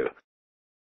 Matthew.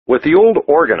 With the old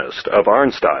organist of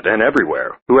Arnstadt and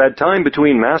everywhere, who had time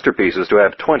between masterpieces to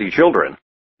have 20 children,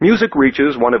 music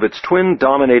reaches one of its twin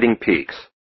dominating peaks.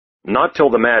 Not till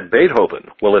the mad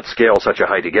Beethoven will it scale such a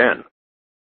height again.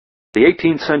 The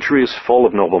 18th century is full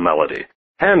of noble melody.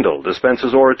 Handel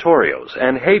dispenses oratorios,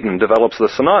 and Haydn develops the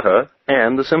sonata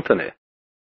and the symphony.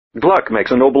 Gluck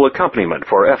makes a noble accompaniment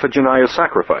for Iphigenia's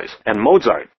sacrifice, and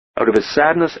Mozart, out of his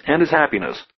sadness and his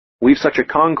happiness, weaves such a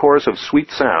concourse of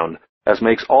sweet sound as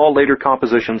makes all later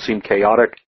compositions seem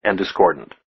chaotic and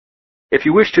discordant. If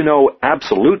you wish to know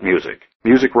absolute music,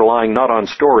 music relying not on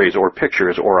stories or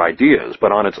pictures or ideas,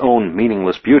 but on its own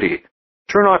meaningless beauty,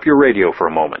 turn off your radio for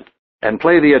a moment and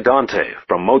play the Andante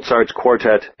from Mozart's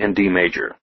Quartet in D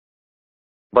major.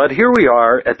 But here we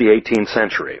are at the 18th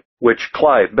century, which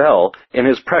Clive Bell, in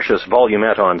his precious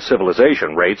volumet on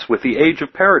civilization, rates with the age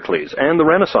of Pericles and the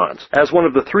Renaissance as one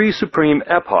of the three supreme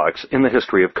epochs in the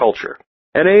history of culture.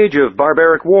 An age of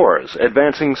barbaric wars,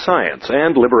 advancing science,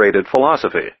 and liberated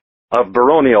philosophy, of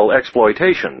baronial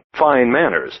exploitation, fine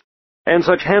manners, and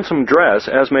such handsome dress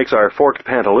as makes our forked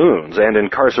pantaloons and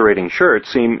incarcerating shirts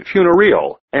seem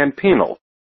funereal and penal.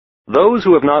 Those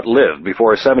who have not lived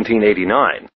before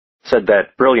 1789 said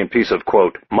that brilliant piece of,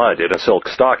 quote, mud in a silk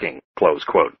stocking, close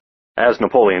quote, as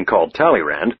Napoleon called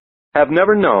Talleyrand, have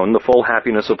never known the full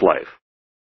happiness of life.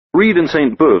 Read in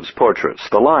St. Beuve's portraits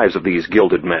the lives of these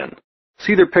gilded men.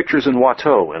 See their pictures in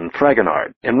Watteau and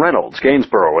Fragonard, in Reynolds,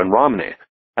 Gainsborough, and Romney,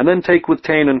 and then take with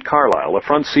Taine and Carlyle a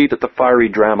front seat at the fiery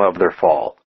drama of their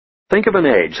fall. Think of an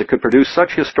age that could produce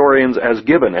such historians as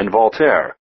Gibbon and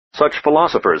Voltaire, such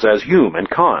philosophers as Hume and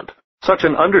Kant, such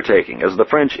an undertaking as the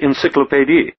French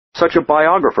Encyclopédie, such a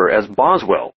biographer as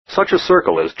Boswell, such a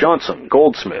circle as Johnson,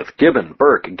 Goldsmith, Gibbon,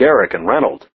 Burke, Garrick, and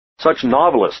Reynolds, such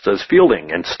novelists as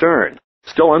Fielding and Sterne,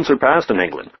 still unsurpassed in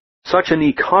England, such an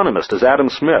economist as Adam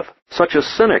Smith, such a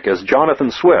cynic as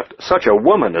Jonathan Swift, such a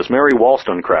woman as Mary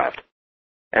Wollstonecraft.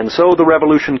 And so the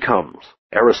revolution comes.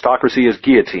 Aristocracy is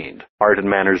guillotined, art and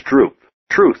manners droop,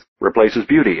 truth replaces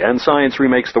beauty, and science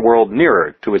remakes the world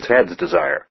nearer to its head's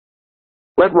desire.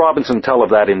 Let Robinson tell of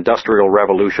that industrial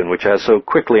revolution which has so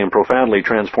quickly and profoundly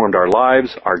transformed our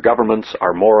lives, our governments,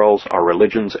 our morals, our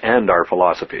religions, and our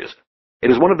philosophies. It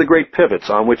is one of the great pivots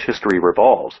on which history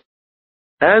revolves.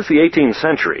 As the 18th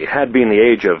century had been the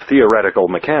age of theoretical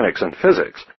mechanics and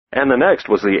physics, and the next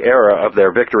was the era of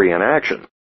their victory in action,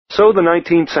 so the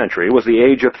 19th century was the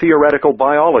age of theoretical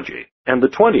biology, and the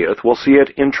 20th will see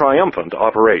it in triumphant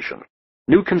operation.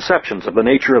 New conceptions of the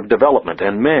nature of development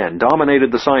and man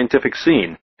dominated the scientific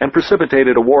scene and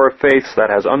precipitated a war of faiths that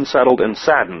has unsettled and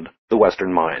saddened the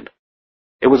Western mind.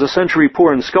 It was a century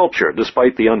poor in sculpture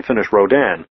despite the unfinished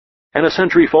Rodin, and a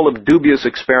century full of dubious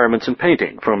experiments in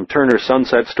painting, from Turner's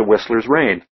Sunsets to Whistler's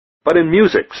Rain. But in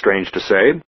music, strange to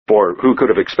say, for who could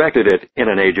have expected it in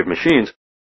an age of machines,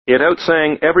 it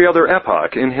outsang every other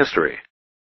epoch in history.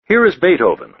 Here is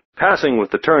Beethoven, passing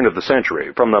with the turn of the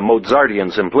century from the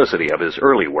Mozartian simplicity of his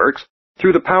early works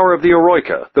through the power of the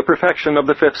Eroica, the perfection of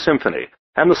the Fifth Symphony,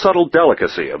 and the subtle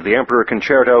delicacy of the Emperor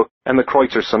Concerto and the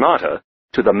Kreutzer Sonata,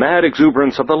 to the mad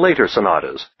exuberance of the later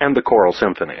sonatas and the choral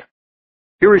symphony.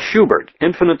 Here is Schubert,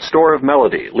 infinite store of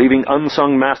melody, leaving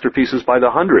unsung masterpieces by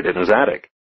the hundred in his attic.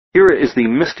 Here is the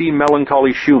misty,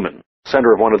 melancholy Schumann,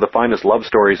 center of one of the finest love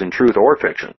stories in truth or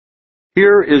fiction.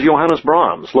 Here is Johannes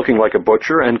Brahms, looking like a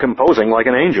butcher and composing like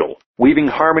an angel, weaving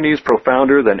harmonies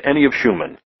profounder than any of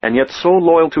Schumann, and yet so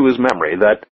loyal to his memory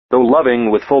that, though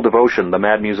loving with full devotion the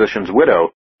mad musician's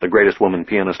widow, the greatest woman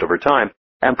pianist of her time,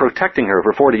 and protecting her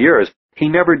for 40 years, he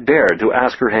never dared to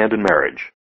ask her hand in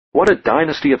marriage. What a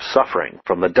dynasty of suffering,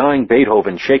 from the dying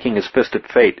Beethoven shaking his fist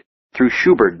at fate, through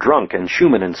Schubert drunk and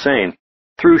Schumann insane,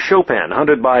 through Chopin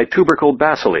hunted by tubercle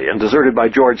bacilli and deserted by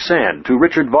George Sand, to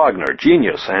Richard Wagner,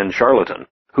 genius and charlatan,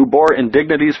 who bore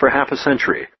indignities for half a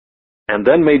century, and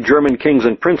then made German kings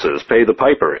and princes pay the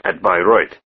piper at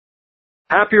Bayreuth.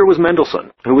 Happier was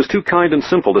Mendelssohn, who was too kind and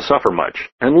simple to suffer much,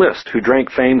 and Liszt, who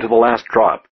drank fame to the last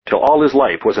drop, till all his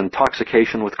life was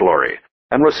intoxication with glory,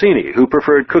 and Rossini, who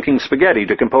preferred cooking spaghetti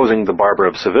to composing The Barber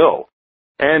of Seville,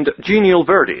 and genial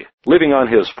Verdi, living on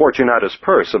his Fortunatus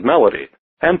purse of melody,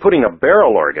 and putting a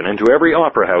barrel organ into every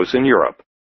opera house in Europe.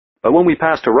 But when we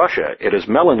pass to Russia, it is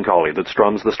melancholy that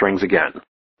strums the strings again.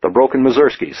 The broken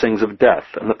Mussorgsky sings of death,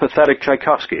 and the pathetic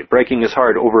Tchaikovsky, breaking his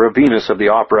heart over a Venus of the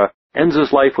opera, ends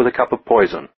his life with a cup of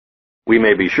poison. We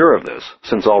may be sure of this,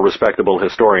 since all respectable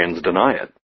historians deny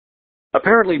it.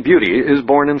 Apparently beauty is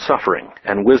born in suffering,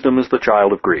 and wisdom is the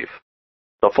child of grief.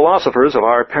 The philosophers of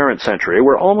our parent century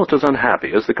were almost as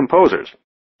unhappy as the composers.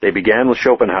 They began with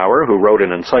Schopenhauer, who wrote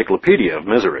an encyclopedia of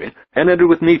misery, and ended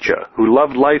with Nietzsche, who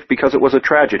loved life because it was a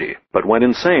tragedy, but went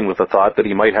insane with the thought that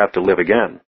he might have to live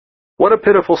again. What a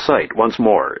pitiful sight, once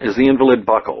more, is the invalid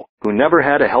Buckle, who never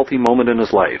had a healthy moment in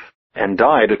his life, and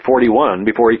died at 41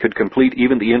 before he could complete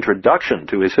even the introduction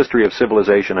to his history of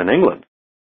civilization in England.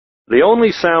 The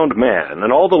only sound man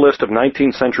in all the list of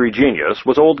 19th century genius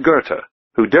was old Goethe,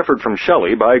 who differed from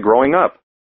Shelley by growing up.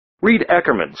 Read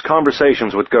Eckermann's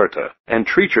Conversations with Goethe, and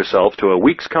treat yourself to a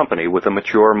week's company with a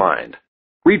mature mind.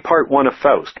 Read Part 1 of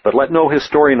Faust, but let no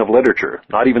historian of literature,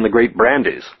 not even the great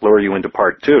Brandes, lure you into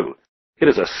Part 2. It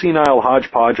is a senile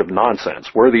hodgepodge of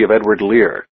nonsense, worthy of Edward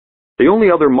Lear. The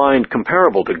only other mind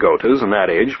comparable to Goethe's in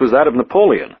that age was that of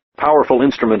Napoleon, powerful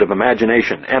instrument of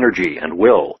imagination, energy, and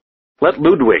will. Let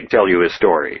Ludwig tell you his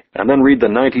story, and then read the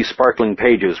 90 sparkling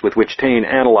pages with which Taine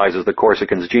analyzes the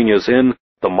Corsican's genius in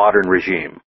The Modern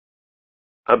Regime.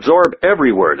 Absorb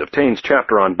every word of Taine's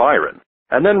chapter on Byron,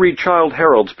 and then read Childe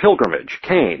Harold's Pilgrimage,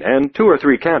 Cain, and 2 or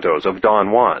 3 cantos of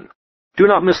Don Juan. Do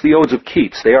not miss the Odes of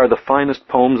Keats. They are the finest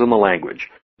poems in the language.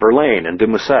 Verlaine and de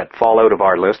Musset fall out of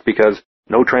our list because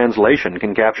no translation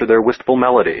can capture their wistful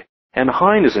melody, and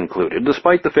Heine is included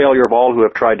despite the failure of all who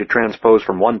have tried to transpose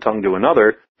from one tongue to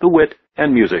another the wit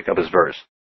and music of his verse.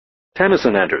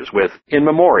 Tennyson enters with In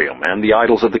Memoriam and The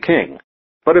Idylls of the King,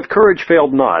 but if courage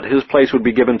failed not, his place would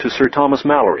be given to Sir Thomas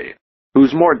Malory,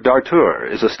 whose Morte d'Arthur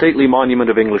is a stately monument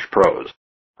of English prose.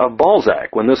 Of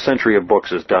Balzac, when this century of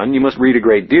books is done, you must read a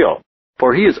great deal,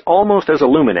 for he is almost as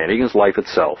illuminating as life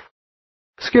itself.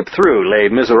 Skip through Les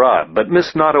Miserables, but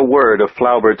miss not a word of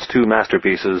Flaubert's 2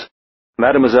 masterpieces,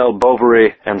 Mademoiselle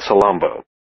Bovary and Salammbô,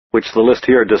 which the list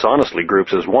here dishonestly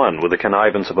groups as one with the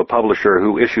connivance of a publisher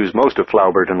who issues most of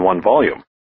Flaubert in 1 volume.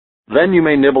 Then you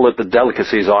may nibble at the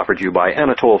delicacies offered you by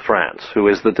Anatole France, who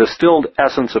is the distilled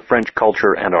essence of French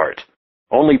culture and art.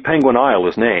 Only Penguin Isle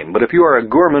is named, but if you are a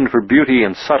gourmand for beauty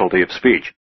and subtlety of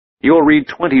speech, you will read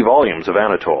 20 volumes of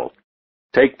Anatole.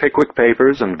 Take Pickwick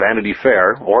Papers and Vanity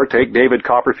Fair, or take David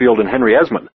Copperfield and Henry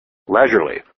Esmond,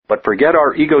 leisurely, but forget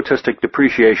our egotistic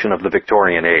depreciation of the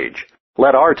Victorian age.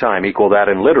 Let our time equal that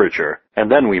in literature,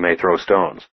 and then we may throw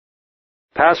stones.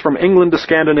 Pass from England to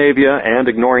Scandinavia, and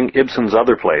ignoring Ibsen's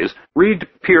other plays, read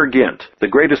Peer Gynt, the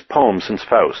greatest poem since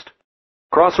Faust.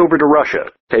 Cross over to Russia,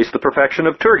 taste the perfection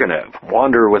of Turgenev,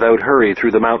 wander without hurry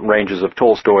through the mountain ranges of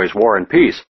Tolstoy's War and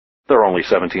Peace, there are only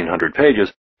 1,700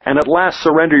 pages, and at last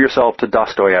surrender yourself to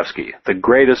Dostoevsky, the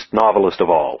greatest novelist of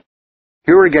all.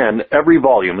 Here again, every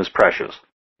volume is precious.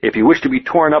 If you wish to be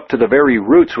torn up to the very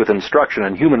roots with instruction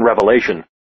and human revelation,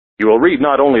 you will read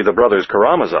not only the brothers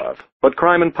Karamazov, but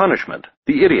Crime and Punishment,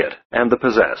 The Idiot, and The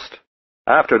Possessed.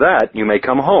 After that, you may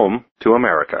come home to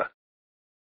America.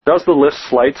 Does the list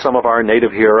slight some of our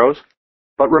native heroes?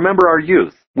 But remember our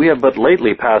youth. We have but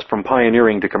lately passed from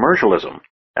pioneering to commercialism,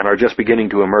 and are just beginning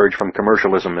to emerge from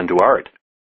commercialism into art.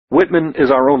 Whitman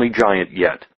is our only giant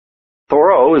yet.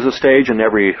 Thoreau is a stage in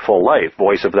every full life,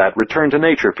 voice of that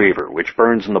return-to-nature fever which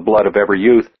burns in the blood of every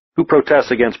youth who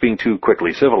protests against being too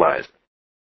quickly civilized.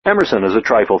 Emerson is a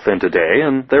trifle thin today,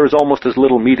 and there is almost as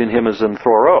little meat in him as in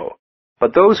Thoreau,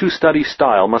 but those who study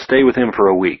style must stay with him for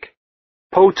a week.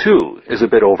 Poe, too, is a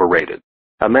bit overrated,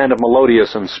 a man of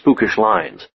melodious and spookish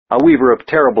lines, a weaver of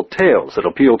terrible tales that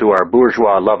appeal to our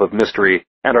bourgeois love of mystery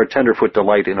and our tenderfoot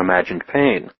delight in imagined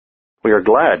pain. We are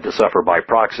glad to suffer by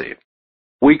proxy.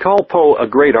 We call Poe a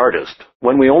great artist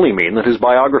when we only mean that his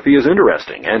biography is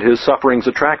interesting and his sufferings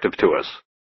attractive to us.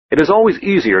 It is always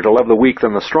easier to love the weak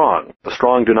than the strong. The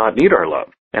strong do not need our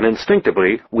love, and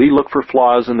instinctively we look for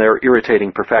flaws in their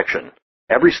irritating perfection.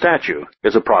 Every statue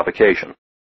is a provocation.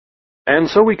 And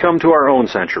so we come to our own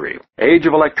century, age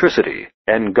of electricity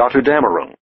and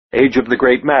Gotterdammerung, age of the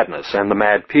great madness and the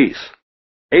mad peace,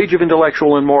 age of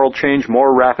intellectual and moral change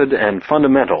more rapid and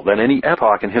fundamental than any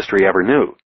epoch in history ever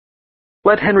knew.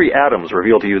 Let Henry Adams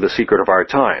reveal to you the secret of our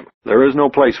time. There is no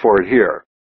place for it here.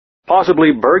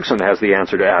 Possibly Bergson has the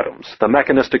answer to Adams. The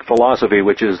mechanistic philosophy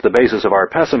which is the basis of our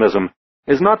pessimism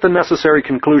is not the necessary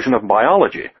conclusion of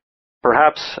biology.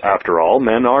 Perhaps, after all,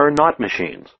 men are not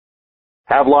machines.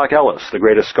 Havelock Ellis, the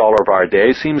greatest scholar of our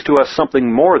day, seems to us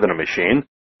something more than a machine,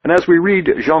 and as we read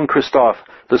Jean-Christophe,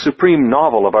 the supreme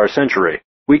novel of our century,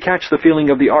 we catch the feeling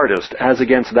of the artist as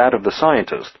against that of the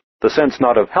scientist, the sense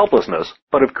not of helplessness,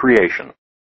 but of creation.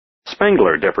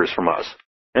 Spengler differs from us,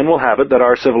 and will have it that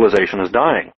our civilization is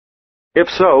dying. If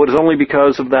so, it is only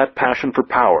because of that passion for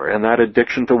power and that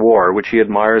addiction to war which he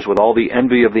admires with all the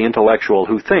envy of the intellectual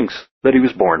who thinks that he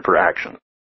was born for action.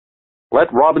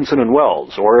 Let Robinson and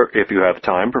Wells, or, if you have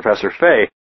time, Professor Fay,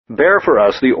 bear for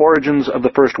us the origins of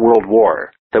the First World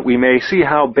War, that we may see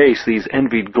how base these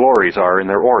envied glories are in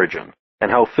their origin, and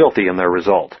how filthy in their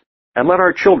result. And let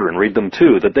our children read them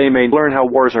too, that they may learn how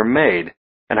wars are made,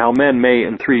 and how men may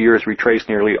in 3 years retrace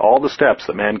nearly all the steps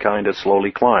that mankind has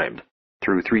slowly climbed,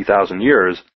 through 3,000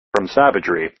 years, from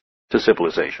savagery to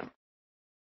civilization.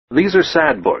 These are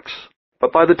sad books,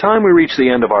 but by the time we reach the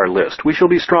end of our list, we shall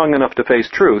be strong enough to face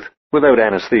truth without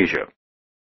anesthesia.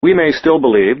 We may still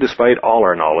believe, despite all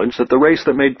our knowledge, that the race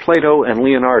that made Plato and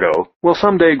Leonardo will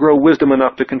someday grow wisdom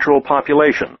enough to control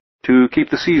population, to keep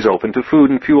the seas open to food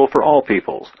and fuel for all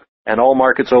peoples, and all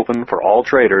markets open for all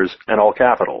traders and all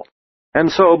capital,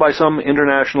 and so, by some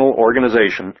international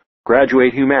organization,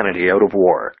 graduate humanity out of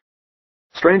war.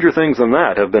 Stranger things than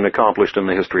that have been accomplished in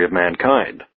the history of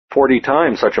mankind. 40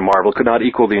 times such a marvel could not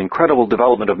equal the incredible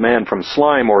development of man from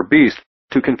slime or beast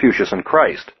to Confucius and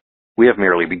Christ. We have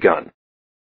merely begun.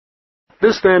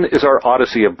 This, then, is our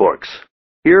Odyssey of books.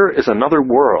 Here is another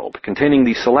world containing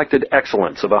the selected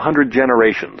excellence of 100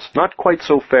 generations, not quite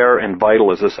so fair and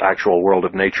vital as this actual world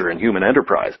of nature and human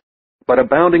enterprise, but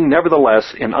abounding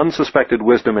nevertheless in unsuspected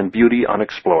wisdom and beauty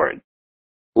unexplored.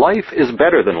 Life is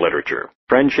better than literature,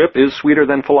 friendship is sweeter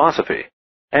than philosophy,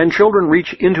 and children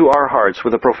reach into our hearts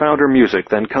with a profounder music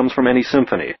than comes from any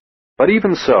symphony. But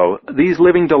even so, these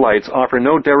living delights offer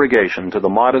no derogation to the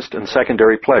modest and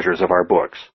secondary pleasures of our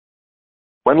books.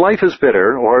 When life is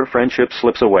bitter, or friendship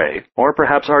slips away, or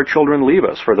perhaps our children leave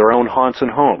us for their own haunts and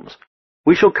homes,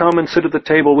 we shall come and sit at the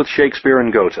table with Shakespeare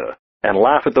and Goethe, and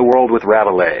laugh at the world with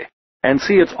Rabelais, and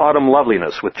see its autumn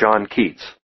loveliness with John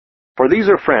Keats. For these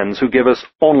are friends who give us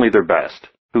only their best,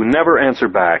 who never answer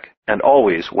back, and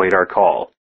always wait our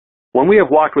call. When we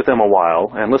have walked with them a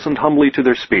while, and listened humbly to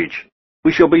their speech,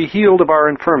 we shall be healed of our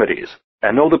infirmities,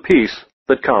 and know the peace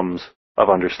that comes of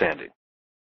understanding.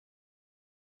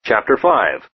 Chapter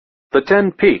 5. The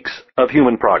 10 Peaks of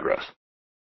Human Progress.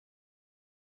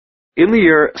 In the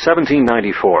year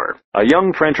 1794, a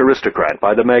young French aristocrat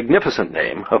by the magnificent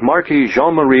name of Marquis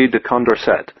Jean-Marie de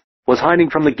Condorcet was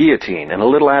hiding from the guillotine in a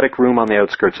little attic room on the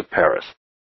outskirts of Paris.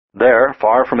 There,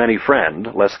 far from any friend,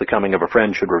 lest the coming of a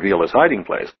friend should reveal his hiding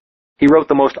place, he wrote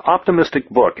the most optimistic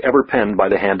book ever penned by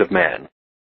the hand of man,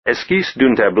 Esquisse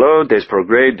d'un tableau des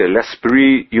progrès de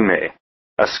l'esprit humain,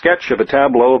 a sketch of a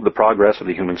tableau of the progress of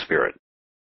the human spirit.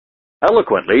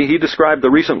 Eloquently, he described the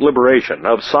recent liberation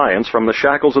of science from the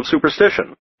shackles of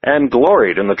superstition, and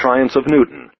gloried in the triumphs of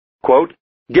Newton. Quote,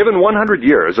 "Given 100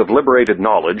 years of liberated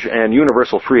knowledge and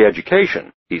universal free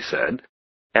education," he said,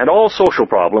 "and all social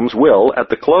problems will, at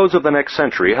the close of the next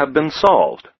century, have been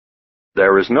solved.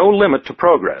 There is no limit to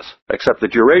progress, except the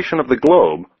duration of the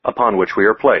globe upon which we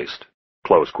are placed."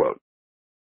 Close quote.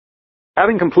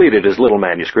 Having completed his little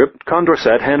manuscript,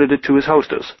 Condorcet handed it to his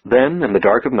hostess. Then, in the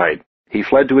dark of night, he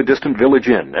fled to a distant village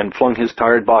inn and flung his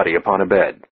tired body upon a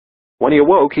bed. When he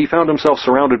awoke, he found himself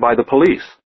surrounded by the police.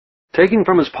 Taking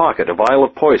from his pocket a vial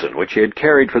of poison which he had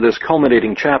carried for this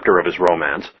culminating chapter of his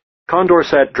romance,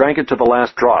 Condorcet drank it to the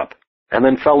last drop, and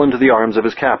then fell into the arms of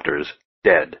his captors,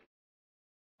 dead.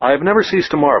 I have never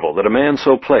ceased to marvel that a man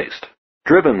so placed,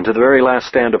 driven to the very last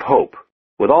stand of hope,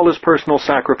 with all his personal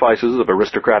sacrifices of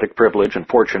aristocratic privilege and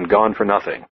fortune gone for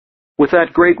nothing, with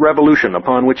that great revolution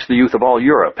upon which the youth of all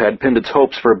Europe had pinned its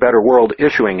hopes for a better world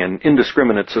issuing in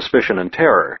indiscriminate suspicion and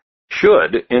terror,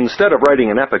 should, instead of writing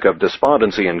an epic of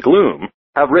despondency and gloom,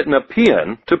 have written a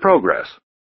paean to progress.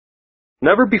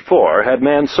 Never before had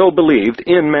man so believed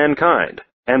in mankind,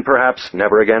 and perhaps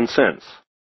never again since.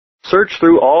 Search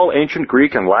through all ancient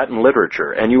Greek and Latin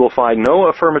literature, and you will find no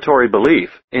affirmatory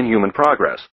belief in human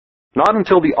progress. Not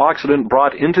until the Occident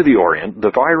brought into the Orient the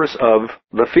virus of,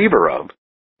 the fever of,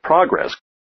 progress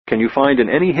can you find in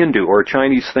any Hindu or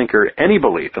Chinese thinker any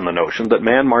belief in the notion that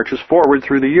man marches forward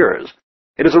through the years.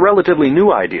 It is a relatively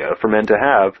new idea for men to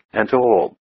have and to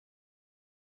hold.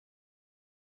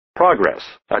 Progress,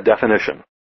 a definition.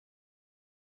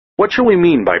 What shall we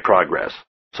mean by progress?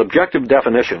 Subjective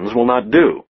definitions will not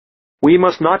do. We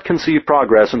must not conceive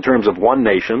progress in terms of one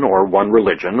nation or one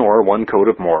religion or one code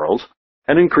of morals.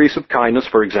 An increase of kindness,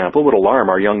 for example, would alarm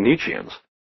our young Nietzscheans.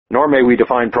 Nor may we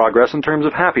define progress in terms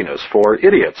of happiness, for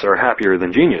idiots are happier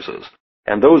than geniuses,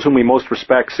 and those whom we most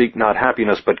respect seek not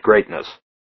happiness but greatness.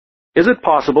 Is it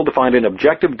possible to find an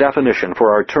objective definition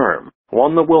for our term,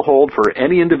 one that will hold for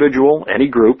any individual, any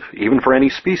group, even for any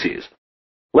species?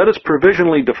 Let us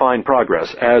provisionally define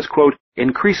progress as, quote,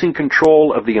 increasing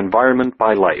control of the environment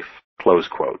by life, close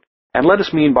quote. And let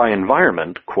us mean by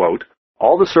environment, quote,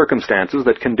 all the circumstances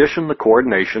that condition the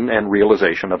coordination and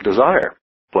realization of desire,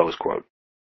 close quote.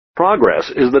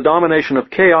 Progress is the domination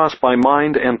of chaos by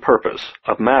mind and purpose,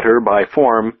 of matter by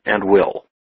form and will.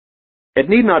 It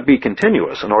need not be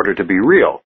continuous in order to be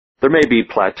real. There may be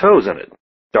plateaus in it,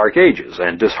 dark ages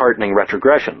and disheartening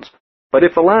retrogressions, but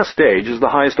if the last stage is the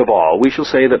highest of all, we shall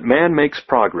say that man makes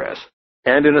progress,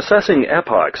 and in assessing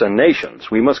epochs and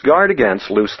nations we must guard against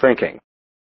loose thinking.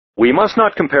 We must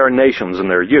not compare nations in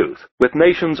their youth with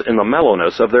nations in the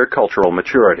mellowness of their cultural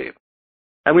maturity.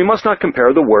 And we must not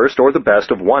compare the worst or the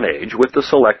best of one age with the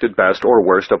selected best or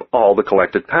worst of all the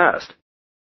collected past.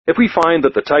 If we find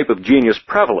that the type of genius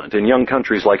prevalent in young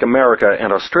countries like America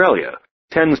and Australia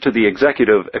tends to the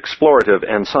executive, explorative,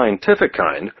 and scientific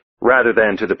kind, rather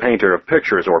than to the painter of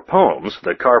pictures or poems,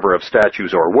 the carver of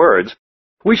statues or words,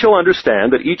 we shall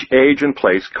understand that each age and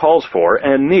place calls for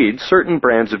and needs certain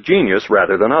brands of genius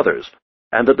rather than others,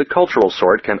 and that the cultural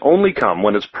sort can only come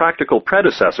when its practical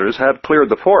predecessors have cleared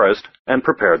the forest and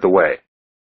prepared the way.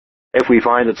 If we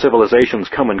find that civilizations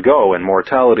come and go and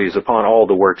mortality is upon all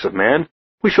the works of man,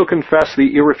 we shall confess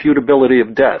the irrefutability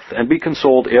of death and be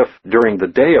consoled if, during the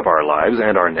day of our lives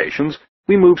and our nations,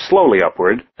 we move slowly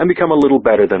upward and become a little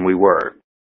better than we were.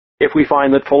 If we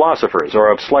find that philosophers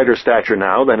are of slighter stature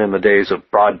now than in the days of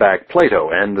broad-backed Plato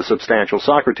and the substantial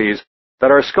Socrates,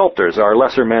 that our sculptors are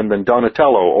lesser men than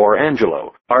Donatello or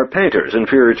Angelo, our painters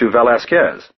inferior to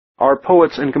Velázquez, our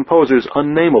poets and composers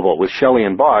unnameable with Shelley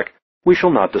and Bach, we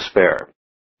shall not despair.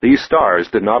 These stars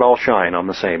did not all shine on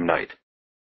the same night.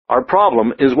 Our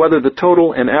problem is whether the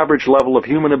total and average level of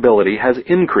human ability has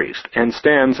increased and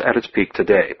stands at its peak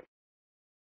today.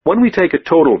 When we take a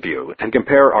total view and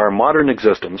compare our modern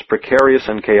existence, precarious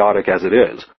and chaotic as it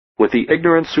is, with the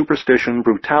ignorance, superstition,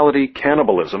 brutality,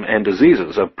 cannibalism, and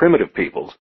diseases of primitive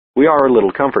peoples, we are a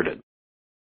little comforted.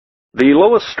 The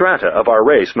lowest strata of our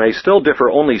race may still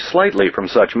differ only slightly from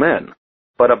such men,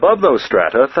 but above those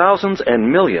strata, thousands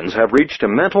and millions have reached to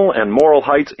mental and moral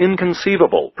heights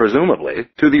inconceivable, presumably,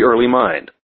 to the early mind.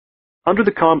 Under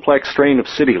the complex strain of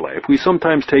city life, we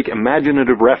sometimes take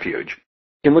imaginative refuge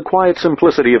in the quiet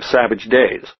simplicity of savage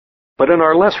days. But in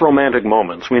our less romantic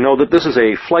moments, we know that this is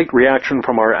a flight reaction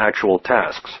from our actual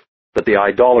tasks, that the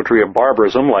idolatry of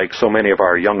barbarism, like so many of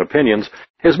our young opinions,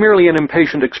 is merely an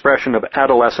impatient expression of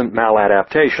adolescent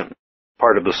maladaptation,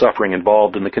 part of the suffering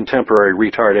involved in the contemporary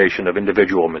retardation of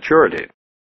individual maturity.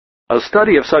 A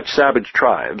study of such savage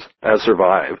tribes, as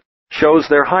survive, shows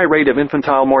their high rate of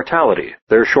infantile mortality,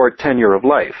 their short tenure of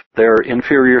life, their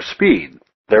inferior speed,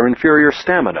 their inferior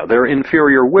stamina, their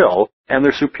inferior will, and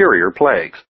their superior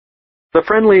plagues. The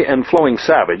friendly and flowing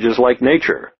savage is like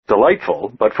nature,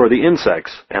 delightful, but for the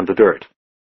insects and the dirt.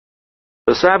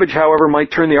 The savage, however,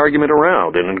 might turn the argument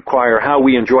around and inquire how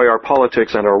we enjoy our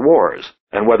politics and our wars,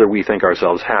 and whether we think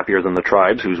ourselves happier than the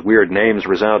tribes whose weird names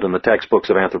resound in the textbooks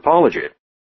of anthropology.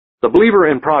 The believer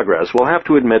in progress will have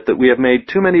to admit that we have made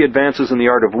too many advances in the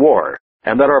art of war,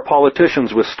 and that our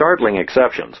politicians, with startling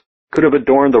exceptions, could have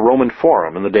adorned the Roman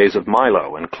Forum in the days of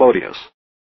Milo and Clodius.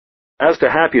 As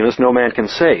to happiness, no man can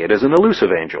say. It is an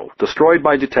elusive angel, destroyed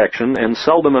by detection and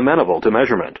seldom amenable to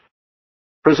measurement.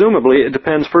 Presumably, it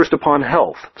depends first upon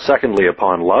health, secondly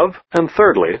upon love, and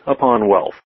thirdly upon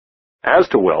wealth. As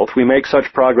to wealth, we make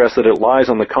such progress that it lies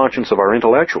on the conscience of our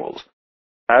intellectuals.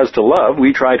 As to love,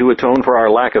 we try to atone for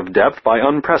our lack of depth by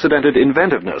unprecedented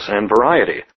inventiveness and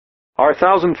variety. Our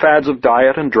thousand fads of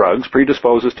diet and drugs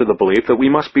predispose us to the belief that we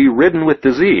must be ridden with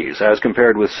disease as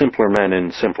compared with simpler men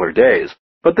in simpler days,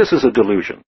 but this is a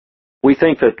delusion. We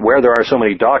think that where there are so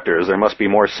many doctors there must be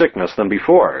more sickness than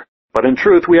before, but in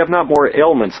truth we have not more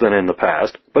ailments than in the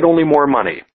past, but only more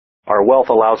money. Our wealth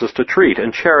allows us to treat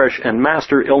and cherish and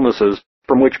master illnesses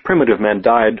from which primitive men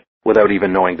died without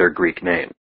even knowing their Greek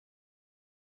name.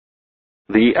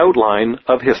 The outline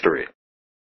of history.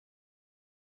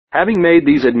 Having made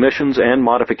these admissions and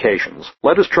modifications,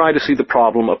 let us try to see the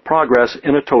problem of progress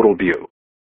in a total view.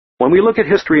 When we look at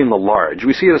history in the large,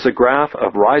 we see it as a graph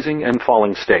of rising and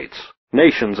falling states,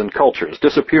 nations and cultures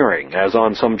disappearing as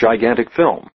on some gigantic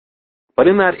film. But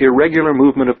in that irregular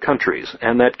movement of countries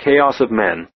and that chaos of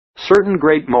men, certain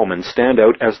great moments stand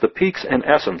out as the peaks and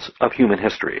essence of human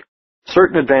history,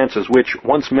 certain advances which,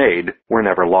 once made, were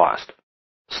never lost.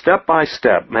 Step by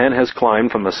step, man has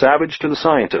climbed from the savage to the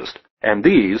scientist, and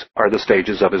these are the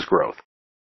stages of his growth.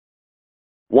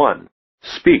 1.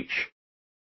 Speech.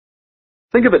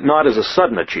 Think of it not as a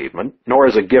sudden achievement, nor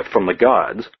as a gift from the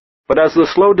gods, but as the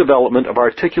slow development of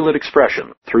articulate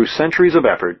expression through centuries of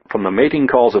effort, from the mating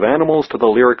calls of animals to the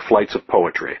lyric flights of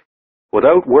poetry.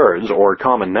 Without words or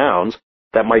common nouns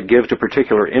that might give to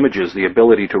particular images the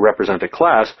ability to represent a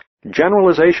class,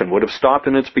 generalization would have stopped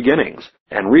in its beginnings,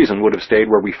 and reason would have stayed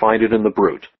where we find it in the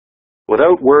brute.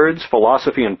 Without words,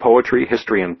 philosophy and poetry,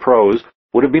 history and prose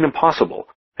would have been impossible,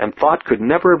 and thought could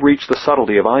never have reached the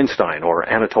subtlety of Einstein or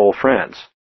Anatole France.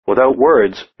 Without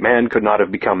words, man could not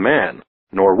have become man,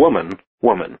 nor woman,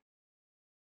 woman.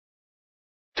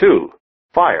 2.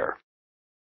 Fire.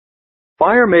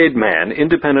 Fire made man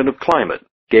independent of climate,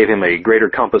 gave him a greater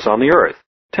compass on the earth,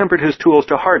 tempered his tools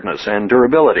to hardness and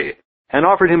durability, and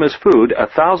offered him as food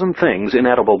 1,000 things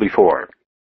inedible before.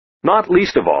 Not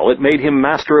least of all, it made him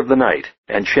master of the night,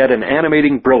 and shed an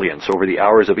animating brilliance over the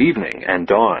hours of evening and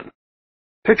dawn.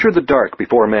 Picture the dark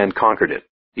before man conquered it.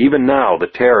 Even now the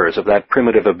terrors of that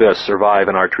primitive abyss survive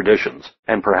in our traditions,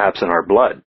 and perhaps in our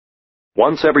blood.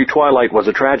 Once every twilight was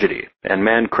a tragedy, and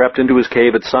man crept into his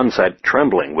cave at sunset,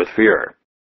 trembling with fear.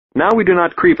 Now we do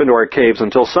not creep into our caves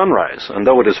until sunrise, and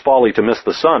though it is folly to miss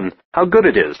the sun, how good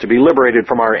it is to be liberated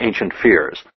from our ancient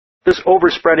fears. This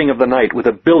overspreading of the night with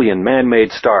a billion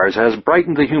man-made stars has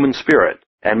brightened the human spirit,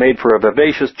 and made for a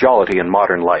vivacious jollity in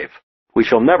modern life. We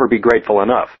shall never be grateful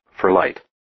enough for light.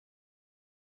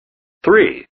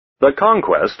 3. The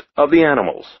conquest of the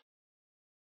animals.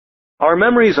 Our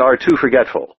memories are too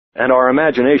forgetful, and our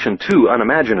imagination too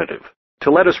unimaginative,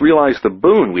 to let us realize the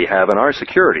boon we have in our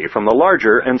security from the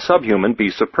larger and subhuman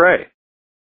beasts of prey.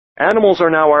 Animals are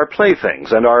now our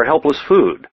playthings and our helpless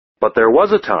food, but there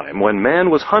was a time when man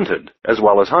was hunted as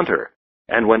well as hunter,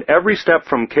 and when every step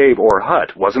from cave or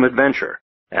hut was an adventure,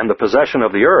 and the possession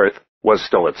of the earth was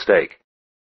still at stake.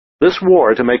 This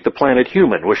war to make the planet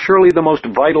human was surely the most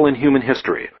vital in human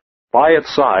history. By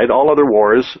its side, all other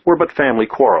wars were but family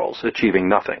quarrels, achieving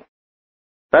nothing.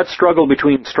 That struggle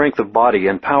between strength of body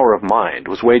and power of mind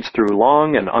was waged through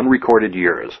long and unrecorded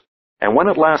years, and when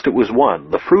at last it was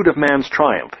won, the fruit of man's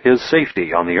triumph, his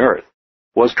safety on the earth,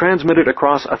 was transmitted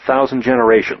across 1,000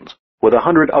 generations, with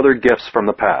 100 other gifts from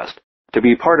the past, to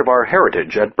be part of our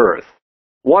heritage at birth.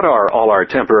 What are all our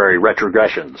temporary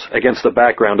retrogressions against the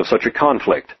background of such a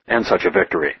conflict and such a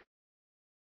victory?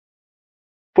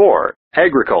 4.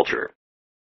 Agriculture.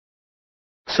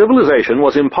 Civilization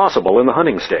was impossible in the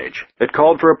hunting stage. It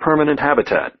called for a permanent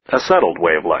habitat, a settled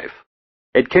way of life.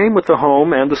 It came with the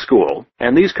home and the school,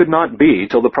 and these could not be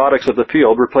till the products of the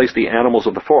field replaced the animals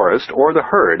of the forest or the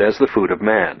herd as the food of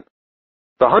man.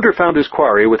 The hunter found his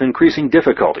quarry with increasing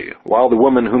difficulty, while the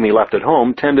woman whom he left at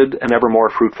home tended an ever more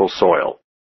fruitful soil.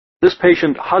 This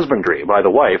patient husbandry by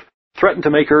the wife threatened to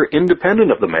make her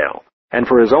independent of the male, and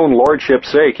for his own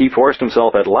lordship's sake he forced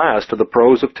himself at last to the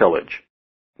prose of tillage.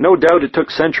 No doubt it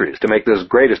took centuries to make this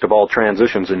greatest of all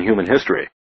transitions in human history,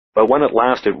 but when at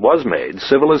last it was made,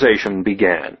 civilization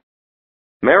began.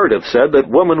 Meredith said that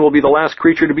woman will be the last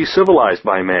creature to be civilized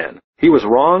by man. He was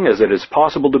wrong, as it is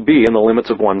possible to be in the limits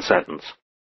of one sentence.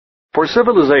 For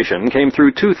civilization came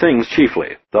through two things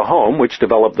chiefly: the home, which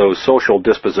developed those social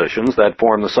dispositions that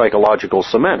form the psychological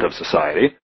cement of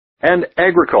society, and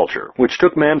agriculture, which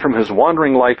took man from his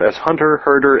wandering life as hunter,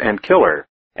 herder, and killer,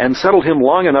 and settled him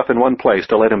long enough in one place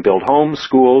to let him build homes,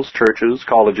 schools, churches,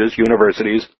 colleges,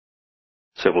 universities,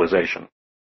 civilization.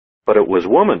 But it was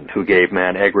woman who gave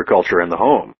man agriculture and the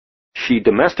home. She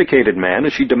domesticated man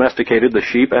as she domesticated the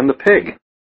sheep and the pig.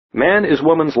 Man is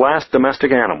woman's last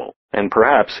domestic animal, and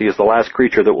perhaps he is the last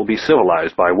creature that will be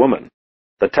civilized by woman.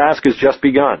 The task has just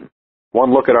begun.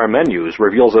 One look at our menus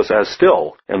reveals us as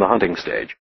still in the hunting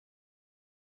stage.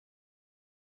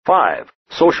 5.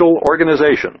 Social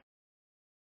organization.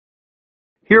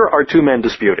 Here are two men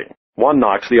disputing. One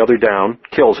knocks the other down,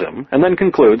 kills him, and then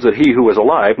concludes that he who is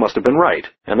alive must have been right,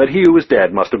 and that he who is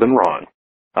dead must have been wrong.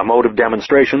 A mode of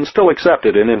demonstration still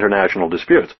accepted in international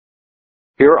disputes.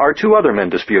 Here are two other men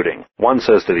disputing. One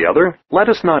says to the other, "Let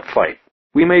us not fight.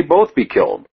 We may both be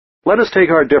killed. Let us take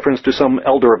our difference to some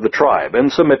elder of the tribe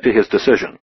and submit to his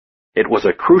decision." It was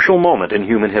a crucial moment in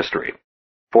human history.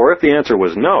 For if the answer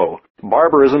was no,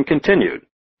 barbarism continued.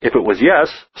 If it was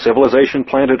yes, civilization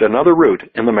planted another root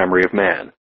in the memory of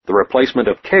man, the replacement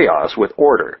of chaos with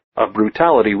order, of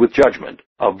brutality with judgment,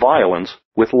 of violence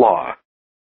with law.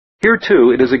 Here,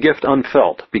 too, it is a gift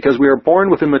unfelt, because we are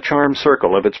born within the charmed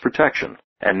circle of its protection,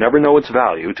 and never know its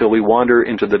value till we wander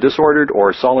into the disordered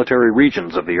or solitary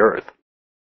regions of the earth.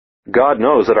 God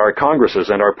knows that our congresses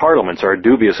and our parliaments are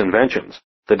dubious inventions,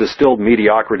 the distilled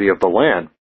mediocrity of the land,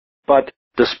 but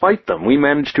despite them, we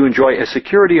manage to enjoy a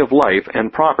security of life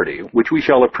and property which we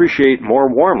shall appreciate more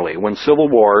warmly when civil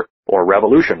war or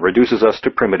revolution reduces us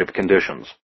to primitive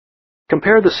conditions.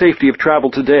 Compare the safety of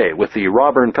travel today with the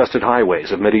robber-infested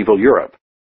highways of medieval Europe.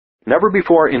 Never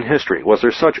before in history was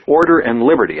there such order and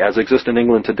liberty as exists in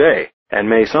England today, and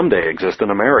may someday exist in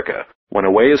America, when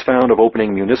a way is found of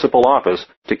opening municipal office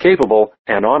to capable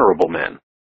and honorable men.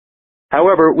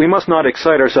 However, we must not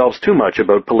excite ourselves too much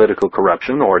about political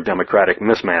corruption or democratic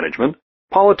mismanagement.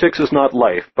 Politics is not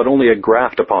life, but only a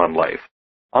graft upon life.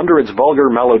 Under its vulgar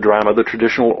melodrama, the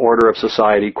traditional order of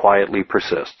society quietly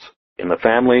persists. In the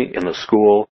family, in the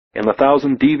school, in the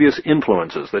thousand devious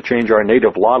influences that change our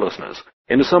native lawlessness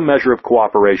into some measure of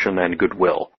cooperation and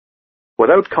goodwill.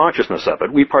 Without consciousness of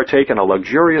it, we partake in a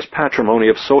luxurious patrimony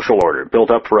of social order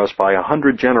built up for us by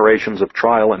 100 generations of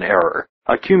trial and error,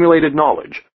 accumulated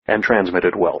knowledge, and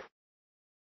transmitted wealth.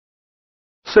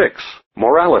 6.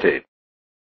 Morality.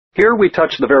 Here we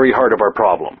touch the very heart of our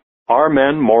problem. Are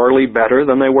men morally better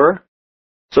than they were?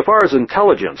 So far as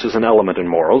intelligence is an element in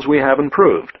morals, we have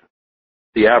improved.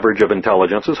 The average of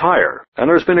intelligence is higher, and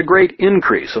there's been a great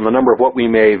increase in the number of what we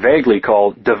may vaguely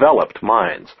call developed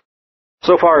minds.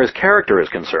 So far as character is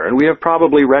concerned, we have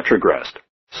probably retrogressed.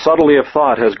 Subtlety of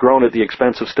thought has grown at the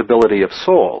expense of stability of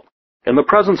soul. In the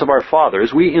presence of our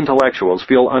fathers, we intellectuals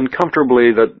feel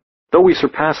uncomfortably that though we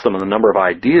surpass them in the number of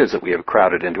ideas that we have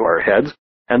crowded into our heads,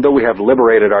 and though we have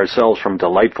liberated ourselves from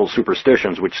delightful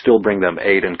superstitions which still bring them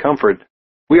aid and comfort,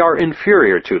 we are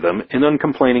inferior to them in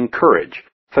uncomplaining courage,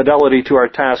 fidelity to our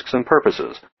tasks and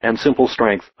purposes, and simple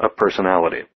strength of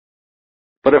personality.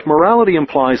 But if morality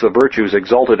implies the virtues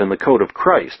exalted in the code of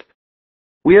Christ,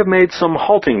 we have made some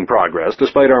halting progress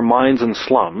despite our mines and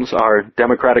slums, our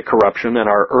democratic corruption, and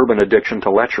our urban addiction to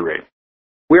lechery.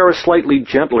 We are a slightly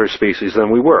gentler species than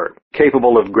we were,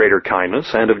 capable of greater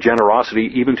kindness and of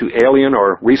generosity even to alien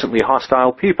or recently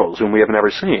hostile peoples whom we have never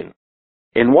seen.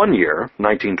 In one year,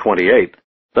 1928,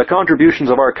 the contributions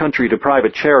of our country to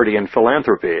private charity and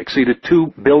philanthropy exceeded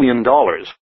 $2 billion,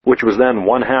 which was then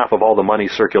 1/2 of all the money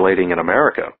circulating in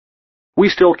America. We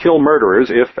still kill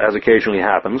murderers if, as occasionally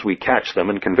happens, we catch them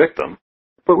and convict them,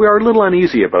 but we are a little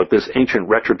uneasy about this ancient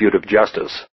retributive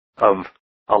justice of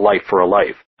a life for a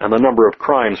life, and the number of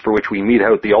crimes for which we mete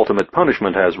out the ultimate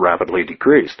punishment has rapidly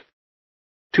decreased.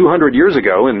 200 years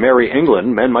ago, in Merry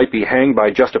England, men might be hanged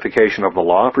by justification of the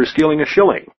law for stealing a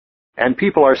shilling, and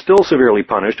people are still severely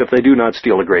punished if they do not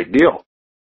steal a great deal.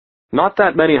 Not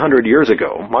that many hundred years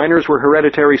ago, miners were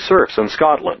hereditary serfs in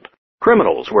Scotland.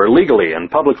 Criminals were legally and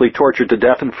publicly tortured to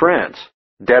death in France.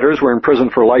 Debtors were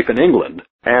imprisoned for life in England,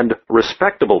 and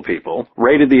respectable people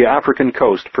raided the African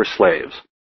coast for slaves.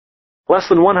 Less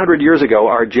than 100 years ago,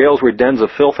 our jails were dens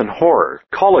of filth and horror,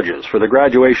 colleges for the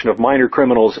graduation of minor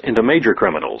criminals into major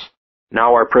criminals.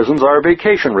 Now our prisons are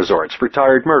vacation resorts for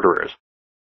tired murderers.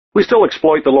 We still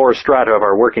exploit the lower strata of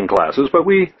our working classes, but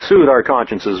we soothe our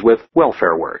consciences with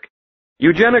welfare work.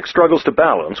 Eugenics struggles to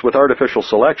balance, with artificial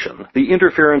selection, the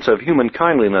interference of human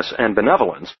kindliness and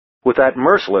benevolence with that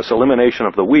merciless elimination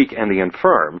of the weak and the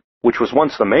infirm, which was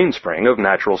once the mainspring of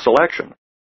natural selection.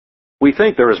 We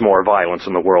think there is more violence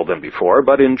in the world than before,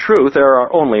 but in truth there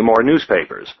are only more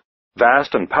newspapers.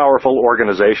 Vast and powerful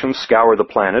organizations scour the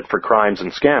planet for crimes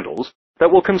and scandals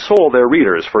that will console their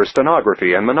readers for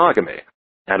stenography and monogamy,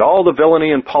 and all the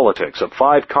villainy and politics of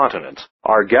 5 continents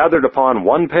are gathered upon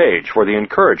one page for the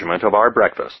encouragement of our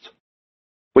breakfasts.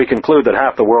 We conclude that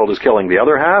half the world is killing the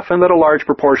other half, and that a large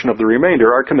proportion of the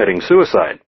remainder are committing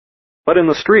suicide. But in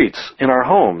the streets, in our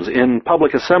homes, in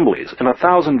public assemblies, in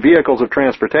 1,000 vehicles of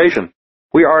transportation,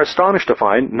 we are astonished to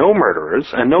find no murderers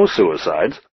and no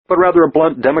suicides, but rather a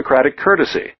blunt democratic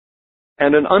courtesy,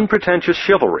 and an unpretentious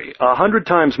chivalry 100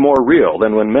 times more real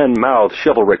than when men mouthed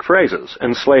chivalric phrases,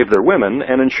 enslaved their women,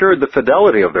 and ensured the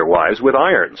fidelity of their wives with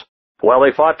irons, while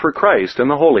they fought for Christ in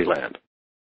the Holy Land.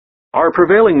 Our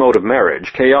prevailing mode of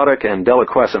marriage, chaotic and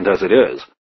deliquescent as it is,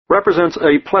 represents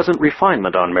a pleasant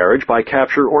refinement on marriage by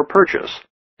capture or purchase,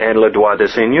 and le droit des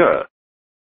seigneurs.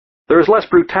 There is less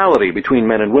brutality between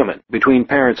men and women, between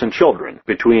parents and children,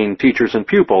 between teachers and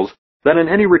pupils, than in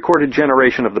any recorded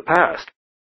generation of the past.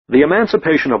 The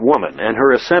emancipation of woman and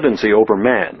her ascendancy over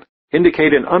man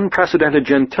indicate an unprecedented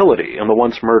gentility in the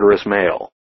once murderous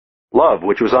male. Love,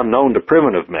 which was unknown to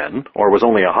primitive men, or was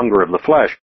only a hunger of the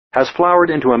flesh, has flowered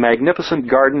into a magnificent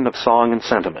garden of song and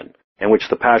sentiment, in which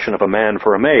the passion of a man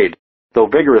for a maid, though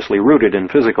vigorously rooted in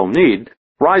physical need,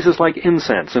 rises like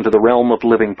incense into the realm of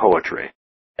living poetry.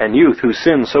 And youth whose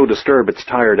sins so disturb its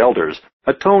tired elders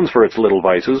atones for its little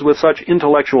vices with such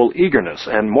intellectual eagerness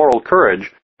and moral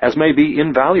courage as may be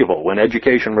invaluable when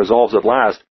education resolves at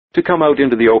last to come out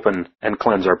into the open and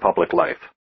cleanse our public life.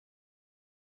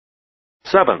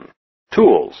 7.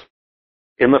 Tools.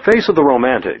 In the face of the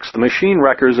Romantics, the machine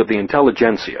wreckers of the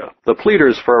intelligentsia, the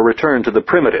pleaders for a return to the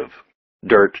primitive,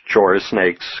 dirt, chores,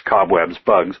 snakes, cobwebs,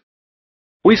 bugs,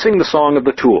 we sing the song of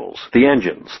the tools, the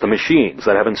engines, the machines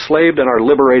that have enslaved and are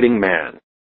liberating man.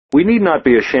 We need not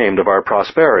be ashamed of our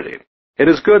prosperity. It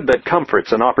is good that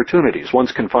comforts and opportunities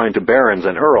once confined to barons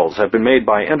and earls have been made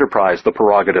by enterprise the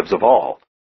prerogatives of all.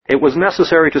 It was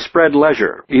necessary to spread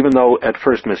leisure, even though at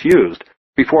first misused,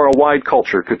 before a wide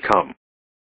culture could come.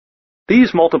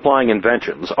 These multiplying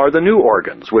inventions are the new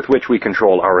organs with which we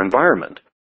control our environment.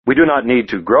 We do not need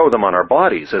to grow them on our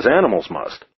bodies as animals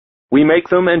must. We make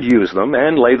them and use them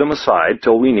and lay them aside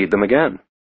till we need them again.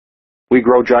 We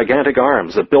grow gigantic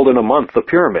arms that build in a month the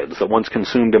pyramids that once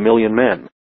consumed 1 million men.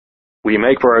 We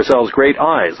make for ourselves great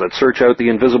eyes that search out the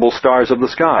invisible stars of the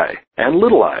sky, and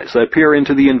little eyes that peer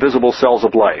into the invisible cells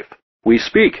of life. We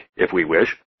speak, if we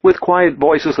wish, with quiet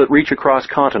voices that reach across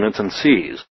continents and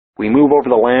seas. We move over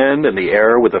the land and the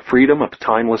air with the freedom of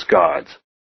timeless gods.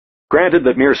 Granted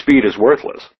that mere speed is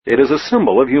worthless, it is a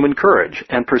symbol of human courage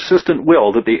and persistent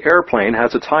will that the airplane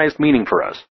has its highest meaning for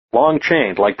us. Long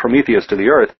chained like Prometheus to the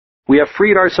earth, we have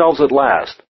freed ourselves at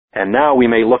last, and now we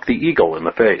may look the eagle in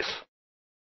the face.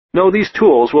 No, these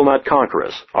tools will not conquer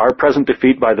us. Our present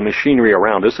defeat by the machinery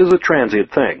around us is a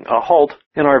transient thing, a halt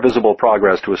in our visible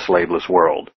progress to a slaveless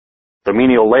world. The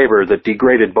menial labor that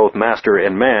degraded both master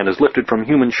and man is lifted from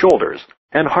human shoulders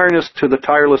and harnessed to the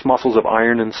tireless muscles of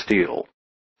iron and steel.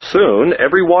 Soon,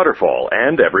 every waterfall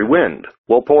and every wind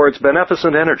will pour its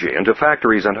beneficent energy into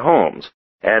factories and homes,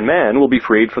 and man will be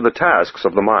freed for the tasks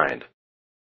of the mind.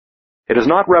 It is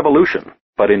not revolution,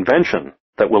 but invention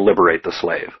that will liberate the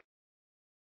slave.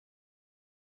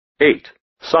 8.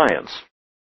 Science.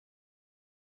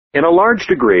 In a large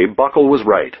degree, Buckle was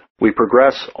right. We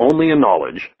progress only in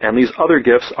knowledge, and these other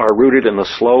gifts are rooted in the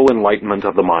slow enlightenment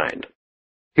of the mind.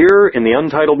 Here, in the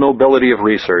untitled nobility of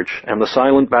research and the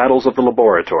silent battles of the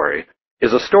laboratory,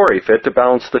 is a story fit to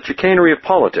balance the chicanery of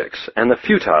politics and the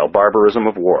futile barbarism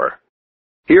of war.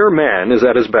 Here man is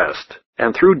at his best,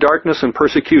 and through darkness and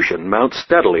persecution mounts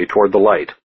steadily toward the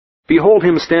light. Behold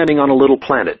him standing on a little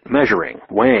planet, measuring,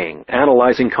 weighing,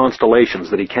 analyzing constellations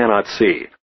that he cannot see,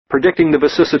 predicting the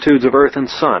vicissitudes of earth and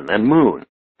sun and moon,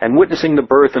 and witnessing the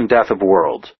birth and death of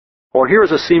worlds. Or here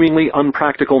is a seemingly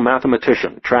unpractical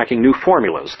mathematician tracking new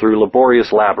formulas through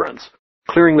laborious labyrinths,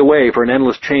 clearing the way for an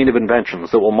endless chain of inventions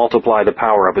that will multiply the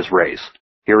power of his race.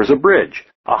 Here is a bridge,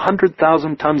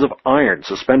 100,000 tons of iron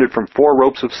suspended from 4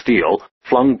 ropes of steel,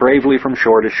 flung bravely from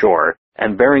shore to shore,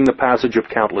 and bearing the passage of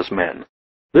countless men.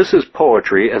 This is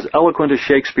poetry as eloquent as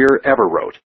Shakespeare ever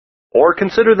wrote. Or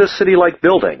consider this city-like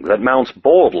building that mounts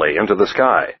boldly into the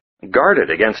sky, guarded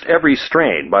against every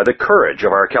strain by the courage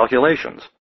of our calculations,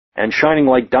 and shining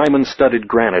like diamond-studded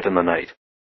granite in the night.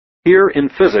 Here in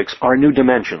physics are new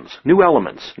dimensions, new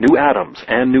elements, new atoms,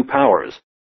 and new powers.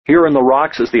 Here in the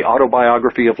rocks is the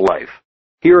autobiography of life.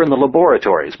 Here in the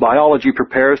laboratories, biology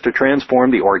prepares to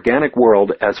transform the organic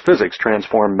world as physics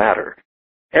transform matter.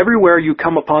 Everywhere you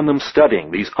come upon them studying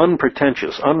these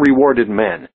unpretentious, unrewarded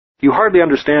men, you hardly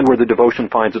understand where the devotion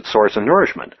finds its source and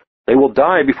nourishment. They will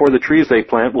die before the trees they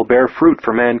plant will bear fruit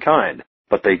for mankind,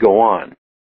 but they go on.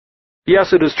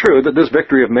 Yes, it is true that this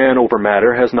victory of man over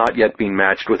matter has not yet been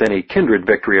matched with any kindred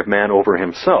victory of man over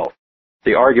himself.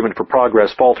 The argument for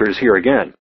progress falters here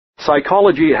again.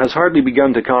 Psychology has hardly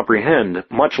begun to comprehend,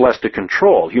 much less to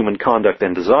control, human conduct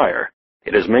and desire.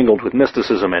 It is mingled with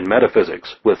mysticism and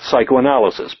metaphysics, with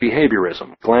psychoanalysis,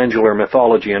 behaviorism, glandular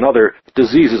mythology, and other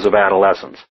diseases of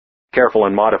adolescence. Careful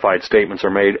and modified statements are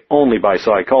made only by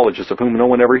psychologists of whom no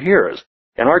one ever hears.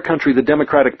 In our country, the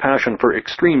democratic passion for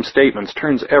extreme statements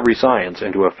turns every science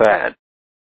into a fad.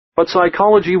 But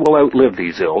psychology will outlive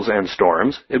these ills and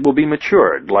storms. It will be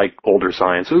matured, like older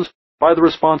sciences, by the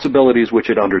responsibilities which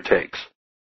it undertakes.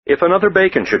 If another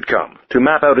Bacon should come to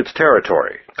map out its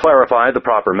territory, clarify the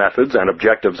proper methods and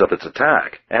objectives of its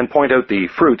attack, and point out the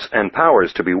fruits and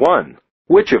powers to be won,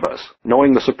 which of us,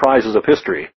 knowing the surprises of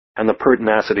history and the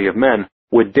pertinacity of men,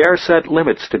 would dare set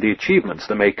limits to the achievements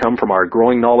that may come from our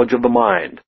growing knowledge of the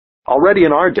mind? Already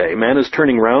in our day, man is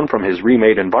turning round from his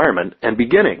remade environment and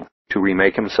beginning to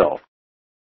remake himself.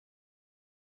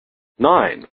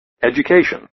 9.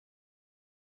 Education.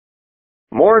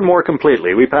 More and more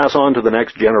completely, we pass on to the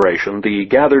next generation the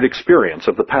gathered experience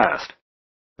of the past.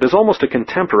 It is almost a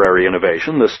contemporary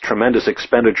innovation, this tremendous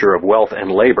expenditure of wealth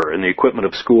and labor in the equipment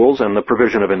of schools and the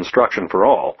provision of instruction for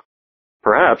all.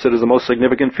 Perhaps it is the most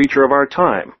significant feature of our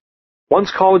time.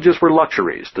 Once colleges were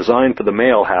luxuries designed for the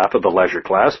male half of the leisure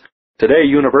class. Today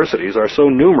universities are so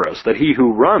numerous that he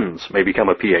who runs may become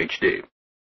a PhD.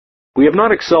 We have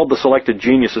not excelled the selected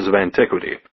geniuses of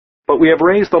antiquity, but we have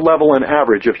raised the level and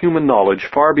average of human knowledge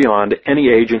far beyond any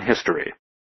age in history.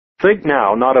 Think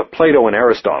now not of Plato and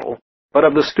Aristotle, but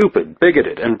of the stupid,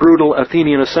 bigoted, and brutal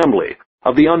Athenian assembly,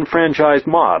 of the unfranchised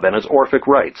mob and its Orphic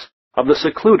rights, of the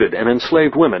secluded and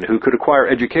enslaved women who could acquire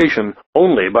education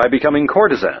only by becoming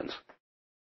courtesans.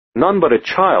 None but a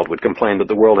child would complain that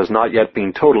the world has not yet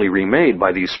been totally remade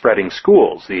by these spreading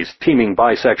schools, these teeming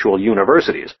bisexual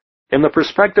universities. In the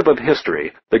perspective of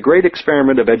history, the great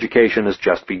experiment of education has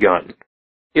just begun.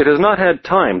 It has not had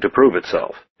time to prove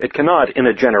itself. It cannot, in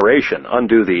a generation,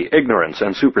 undo the ignorance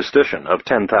and superstition of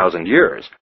 10,000 years.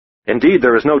 Indeed,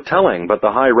 there is no telling but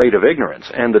the high rate of ignorance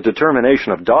and the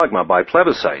determination of dogma by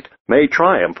plebiscite may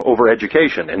triumph over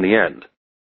education in the end.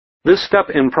 This step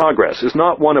in progress is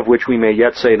not one of which we may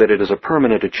yet say that it is a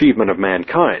permanent achievement of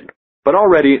mankind, but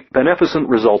already beneficent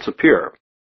results appear.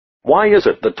 Why is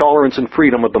it that tolerance and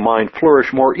freedom of the mind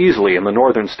flourish more easily in the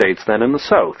northern states than in the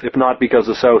south, if not because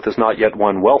the south has not yet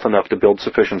won wealth enough to build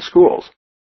sufficient schools?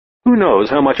 Who knows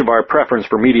how much of our preference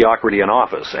for mediocrity in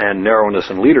office and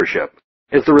narrowness in leadership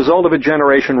is the result of a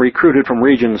generation recruited from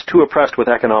regions too oppressed with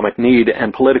economic need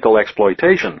and political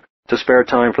exploitation to spare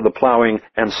time for the plowing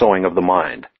and sowing of the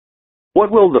mind.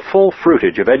 What will the full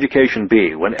fruitage of education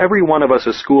be when every one of us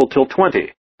is schooled till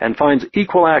 20 and finds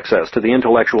equal access to the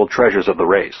intellectual treasures of the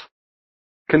race?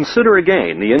 Consider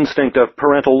again the instinct of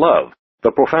parental love,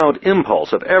 the profound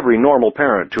impulse of every normal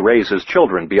parent to raise his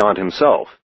children beyond himself.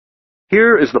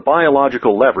 Here is the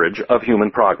biological leverage of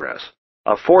human progress,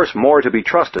 a force more to be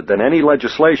trusted than any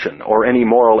legislation or any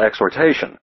moral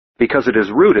exhortation, because it is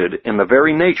rooted in the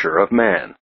very nature of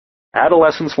man.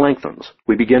 Adolescence lengthens,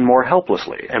 we begin more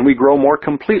helplessly, and we grow more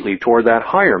completely toward that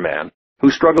higher man who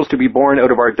struggles to be born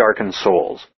out of our darkened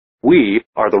souls. We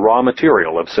are the raw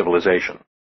material of civilization.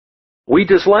 We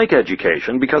dislike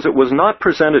education because it was not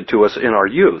presented to us in our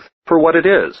youth for what it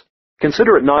is.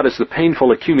 Consider it not as the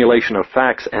painful accumulation of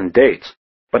facts and dates,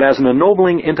 but as an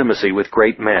ennobling intimacy with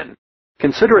great men.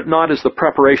 Consider it not as the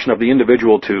preparation of the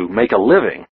individual to make a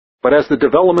living, but as the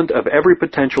development of every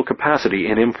potential capacity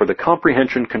in him for the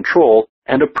comprehension, control,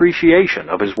 and appreciation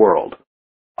of his world.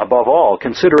 Above all,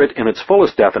 consider it in its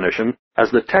fullest definition as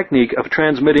the technique of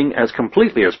transmitting as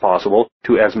completely as possible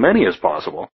to as many as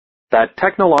possible that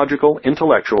technological,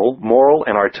 intellectual, moral,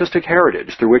 and artistic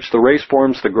heritage through which the race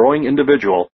forms the growing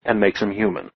individual and makes him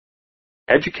human.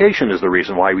 Education is the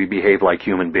reason why we behave like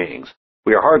human beings.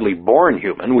 We are hardly born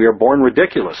human, we are born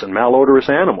ridiculous and malodorous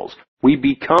animals. We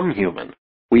become human.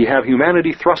 We have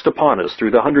humanity thrust upon us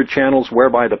through the 100 channels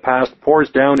whereby the past pours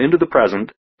down into the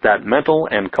present that mental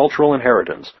and cultural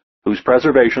inheritance, whose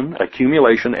preservation,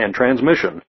 accumulation, and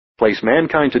transmission place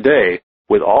mankind today,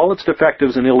 with all its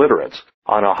defectives and illiterates,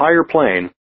 on a higher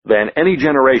plane than any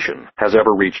generation has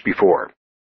ever reached before.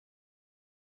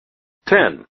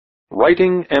 10.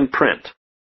 Writing and print.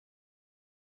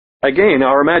 Again,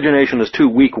 our imagination is too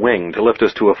weak-winged to lift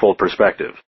us to a full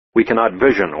perspective. We cannot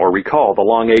vision or recall the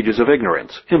long ages of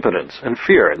ignorance, impotence, and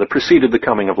fear that preceded the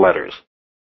coming of letters.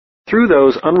 Through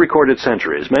those unrecorded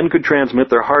centuries, men could transmit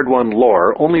their hard-won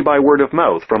lore only by word of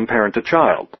mouth from parent to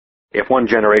child. If one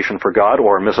generation forgot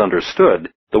or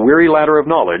misunderstood, the weary ladder of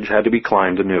knowledge had to be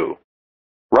climbed anew.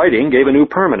 Writing gave a new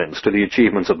permanence to the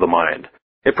achievements of the mind.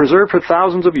 It preserved for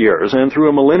thousands of years, and through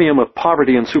a millennium of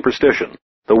poverty and superstition,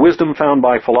 the wisdom found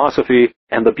by philosophy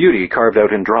and the beauty carved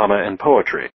out in drama and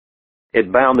poetry.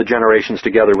 It bound the generations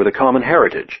together with a common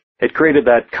heritage. It created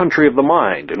that country of the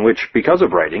mind in which, because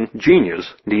of writing,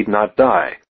 genius need not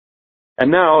die. And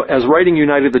now, as writing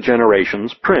united the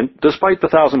generations, print, despite the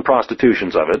 1,000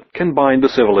 prostitutions of it, can bind the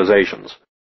civilizations.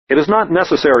 It is not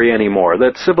necessary anymore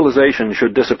that civilization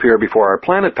should disappear before our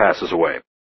planet passes away.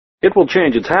 It will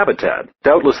change its habitat.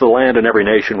 Doubtless the land in every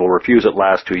nation will refuse at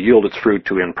last to yield its fruit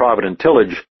to improvident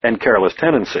tillage and careless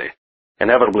tenancy.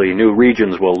 Inevitably, new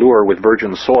regions will lure with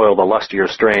virgin soil the lustier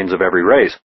strains of every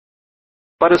race.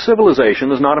 But a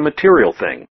civilization is not a material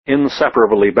thing,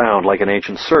 inseparably bound like an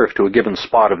ancient serf to a given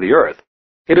spot of the earth.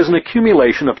 It is an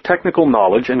accumulation of technical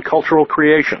knowledge and cultural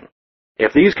creation.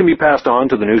 If these can be passed on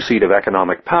to the new seat of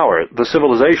economic power, the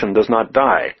civilization does not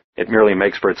die. It merely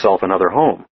makes for itself another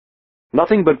home.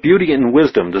 Nothing but beauty and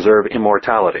wisdom deserve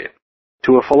immortality.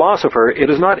 To a philosopher, it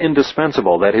is not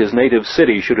indispensable that his native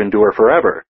city should endure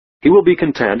forever. He will be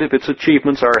content if its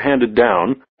achievements are handed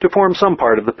down to form some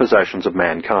part of the possessions of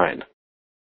mankind.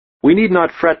 We need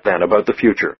not fret, then, about the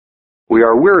future. We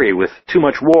are weary with too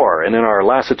much war, and in our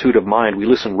lassitude of mind we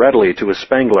listen readily to a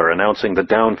Spengler announcing the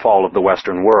downfall of the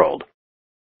Western world.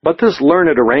 But this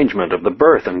learned arrangement of the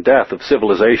birth and death of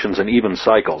civilizations in even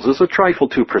cycles is a trifle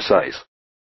too precise.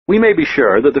 We may be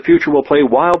sure that the future will play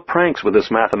wild pranks with this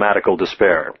mathematical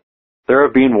despair. There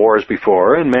have been wars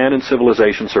before, and man and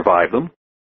civilization survived them.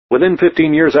 Within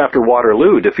 15 years after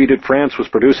Waterloo, defeated France was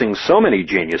producing so many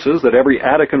geniuses that every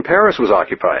attic in Paris was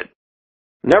occupied.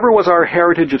 Never was our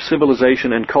heritage of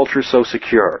civilization and culture so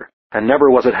secure, and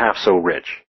never was it half so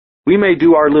rich. We may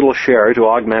do our little share to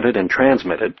augment it and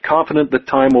transmit it, confident that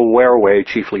time will wear away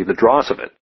chiefly the dross of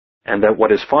it, and that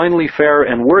what is finally fair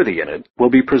and worthy in it will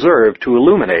be preserved to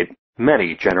illuminate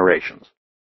many generations.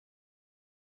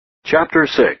 Chapter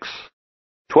 6.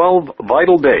 12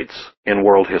 Vital Dates in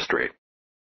World History.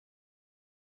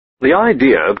 The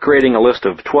idea of creating a list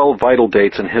of 12 vital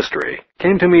dates in history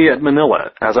came to me at Manila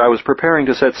as I was preparing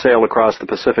to set sail across the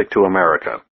Pacific to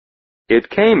America. It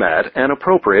came at an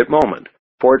appropriate moment,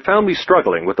 for it found me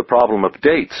struggling with the problem of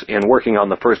dates in working on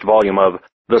the first volume of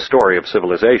The Story of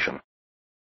Civilization.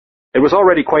 It was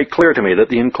already quite clear to me that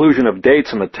the inclusion of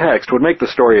dates in the text would make the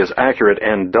story as accurate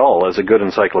and dull as a good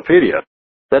encyclopedia,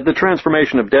 that the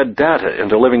transformation of dead data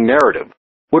into living narrative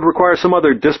would require some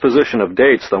other disposition of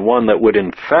dates than one that would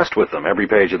infest with them every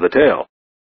page of the tale.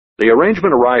 The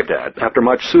arrangement arrived at, after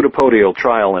much pseudopodial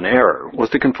trial and error, was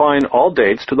to confine all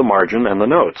dates to the margin and the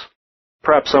notes.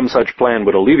 Perhaps some such plan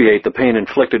would alleviate the pain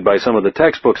inflicted by some of the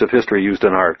textbooks of history used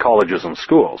in our colleges and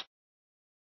schools.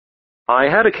 I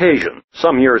had occasion,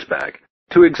 some years back,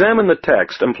 to examine the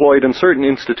text employed in certain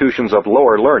institutions of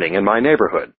lower learning in my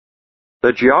neighborhood.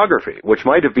 The geography, which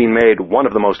might have been made one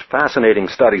of the most fascinating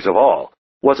studies of all,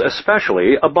 was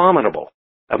especially abominable.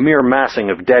 A mere massing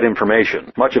of dead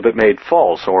information, much of it made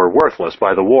false or worthless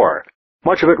by the war,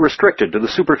 much of it restricted to the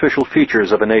superficial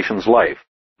features of a nation's life,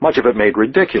 much of it made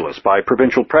ridiculous by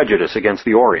provincial prejudice against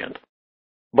the Orient.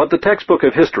 But the textbook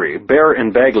of history, Baer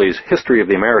and Bagley's History of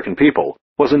the American People,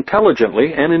 was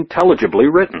intelligently and intelligibly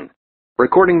written,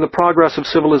 recording the progress of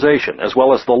civilization as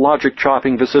well as the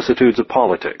logic-chopping vicissitudes of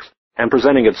politics, and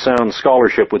presenting its sound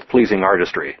scholarship with pleasing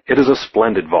artistry. It is a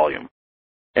splendid volume.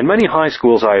 In many high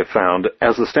schools I have found,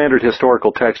 as the standard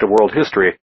historical text of world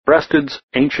history, Breasted's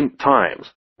Ancient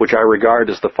Times, which I regard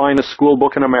as the finest school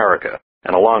book in America,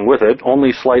 and along with it,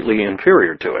 only slightly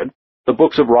inferior to it, the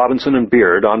books of Robinson and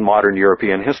Beard on modern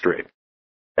European history.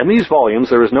 In these volumes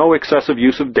there is no excessive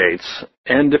use of dates,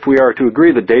 and if we are to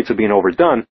agree that dates have been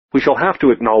overdone, we shall have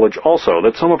to acknowledge also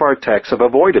that some of our texts have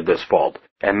avoided this fault,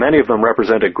 and many of them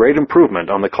represent a great improvement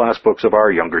on the class books of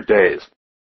our younger days.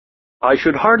 I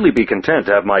should hardly be content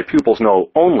to have my pupils know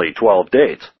only 12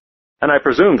 dates, and I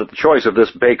presume that the choice of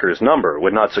this baker's number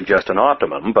would not suggest an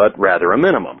optimum, but rather a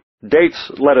minimum.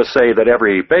 Dates, let us say, that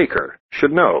every baker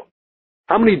should know.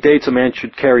 How many dates a man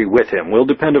should carry with him will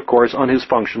depend, of course, on his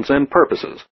functions and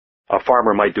purposes. A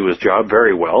farmer might do his job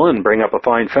very well and bring up a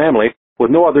fine family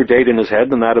with no other date in his head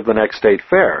than that of the next state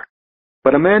fair.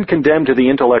 But a man condemned to the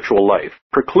intellectual life,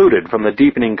 precluded from the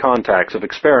deepening contacts of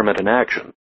experiment and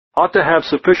action, ought to have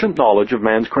sufficient knowledge of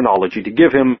man's chronology to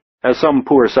give him, as some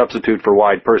poor substitute for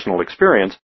wide personal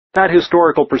experience, that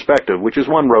historical perspective which is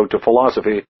one road to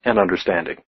philosophy and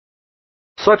understanding.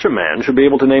 Such a man should be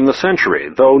able to name the century,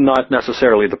 though not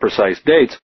necessarily the precise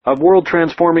dates, of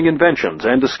world-transforming inventions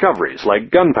and discoveries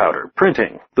like gunpowder,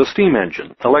 printing, the steam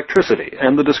engine, electricity,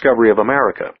 and the discovery of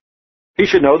America. He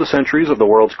should know the centuries of the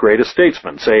world's greatest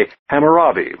statesmen, say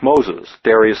Hammurabi, Moses,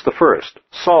 Darius I,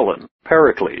 Solon,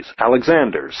 Pericles,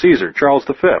 Alexander, Caesar, Charles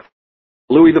V,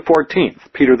 Louis XIV,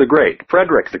 Peter the Great,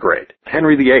 Frederick the Great,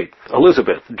 Henry VIII,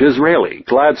 Elizabeth, Disraeli,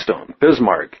 Gladstone,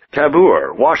 Bismarck,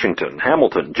 Cavour, Washington,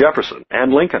 Hamilton, Jefferson,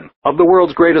 and Lincoln. Of the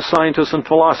world's greatest scientists and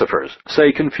philosophers,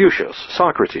 say Confucius,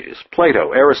 Socrates,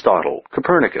 Plato, Aristotle,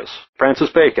 Copernicus, Francis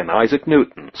Bacon, Isaac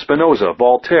Newton, Spinoza,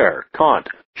 Voltaire, Kant,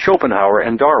 Schopenhauer,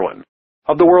 and Darwin.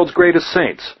 Of the world's greatest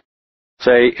saints,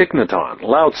 say Ichnaton,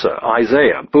 Lao Tzu,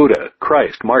 Isaiah, Buddha,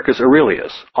 Christ, Marcus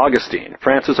Aurelius, Augustine,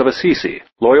 Francis of Assisi,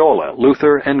 Loyola,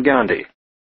 Luther, and Gandhi.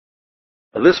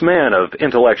 This man of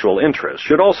intellectual interest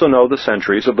should also know the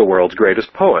centuries of the world's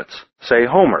greatest poets, say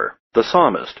Homer, the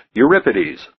Psalmist,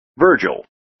 Euripides, Virgil,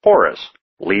 Horace,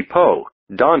 Li Po,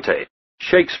 Dante,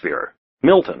 Shakespeare,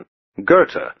 Milton,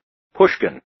 Goethe,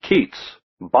 Pushkin, Keats,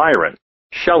 Byron,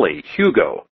 Shelley,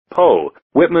 Hugo, Poe,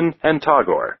 Whitman, and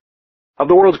Tagore. Of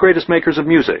the world's greatest makers of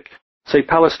music, say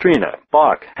Palestrina,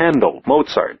 Bach, Handel,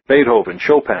 Mozart, Beethoven,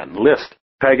 Chopin, Liszt,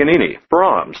 Paganini,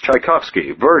 Brahms,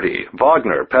 Tchaikovsky, Verdi,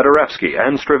 Wagner, Paderewski,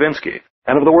 and Stravinsky.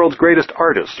 And of the world's greatest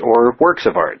artists or works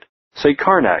of art, say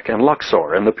Karnak and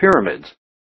Luxor and the Pyramids,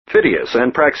 Phidias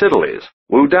and Praxiteles,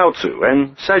 Wu Daozu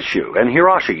and Setshu and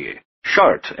Hiroshige,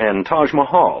 Chartres and Taj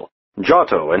Mahal,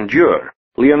 Giotto and Dürr,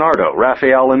 Leonardo,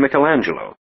 Raphael, and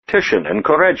Michelangelo, Titian and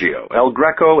Correggio, El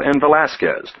Greco and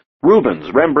Velázquez,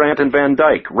 Rubens, Rembrandt and Van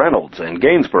Dyck, Reynolds and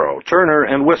Gainsborough, Turner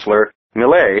and Whistler,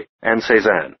 Millet and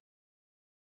Cézanne.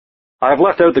 I have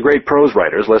left out the great prose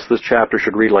writers lest this chapter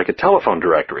should read like a telephone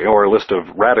directory or a list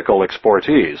of radical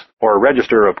exportees or a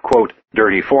register of, quote,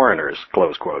 dirty foreigners,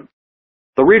 close quote.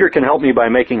 The reader can help me by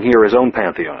making here his own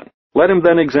pantheon. Let him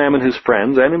then examine his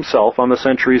friends and himself on the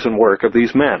centuries and work of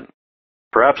these men.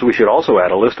 Perhaps we should also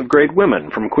add a list of great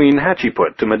women, from Queen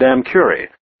Hatshepsut to Madame Curie,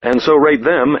 and so rate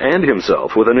them and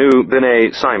himself with a new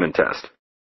Binet-Simon test.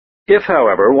 If,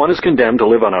 however, one is condemned to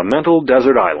live on a mental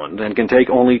desert island and can take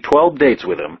only 12 dates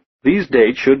with him, these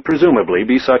dates should presumably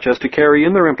be such as to carry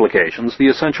in their implications the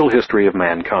essential history of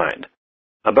mankind.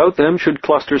 About them should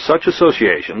cluster such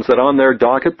associations that on their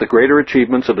docket the greater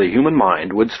achievements of the human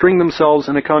mind would string themselves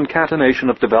in a concatenation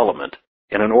of development,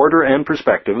 in an order and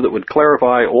perspective that would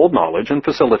clarify old knowledge and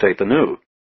facilitate the new.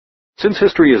 Since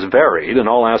history is varied and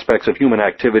all aspects of human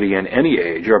activity in any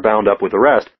age are bound up with the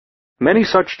rest, many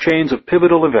such chains of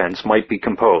pivotal events might be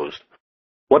composed.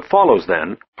 What follows,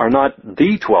 then, are not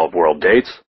the 12 world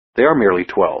dates, they are merely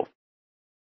 12.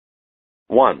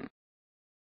 1.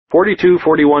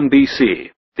 4241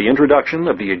 BC, the introduction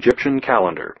of the Egyptian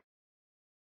calendar.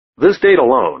 This date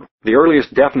alone, the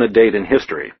earliest definite date in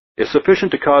history, is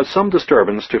sufficient to cause some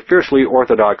disturbance to fiercely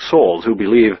orthodox souls who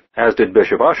believe, as did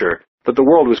Bishop Ussher, that the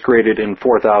world was created in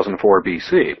 4004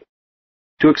 BC.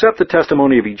 To accept the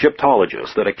testimony of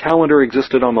Egyptologists that a calendar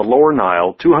existed on the Lower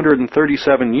Nile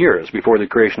 237 years before the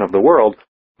creation of the world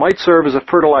might serve as a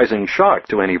fertilizing shock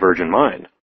to any virgin mind.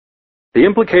 The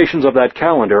implications of that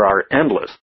calendar are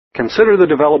endless. Consider the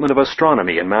development of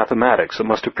astronomy and mathematics that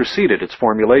must have preceded its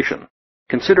formulation.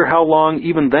 Consider how long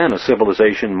even then a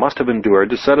civilization must have endured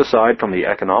to set aside from the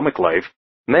economic life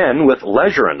men with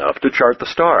leisure enough to chart the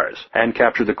stars and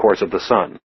capture the course of the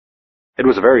sun. It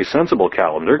was a very sensible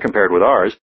calendar compared with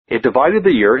ours. It divided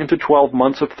the year into 12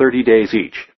 months of 30 days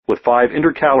each, with 5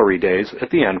 intercalary days at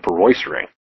the end for roistering.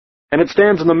 And it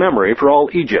stands in the memory for all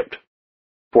Egypt.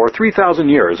 For 3,000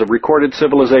 years of recorded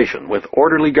civilization with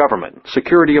orderly government,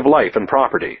 security of life and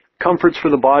property, comforts for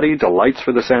the body, delights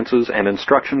for the senses, and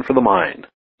instruction for the mind.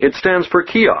 It stands for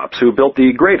Cheops, who built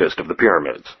the greatest of the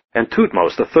pyramids, and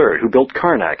Thutmose III, who built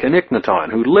Karnak, and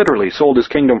Ikhnaton, who literally sold his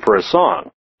kingdom for a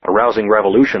song, arousing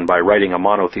revolution by writing a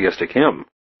monotheistic hymn,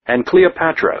 and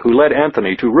Cleopatra, who led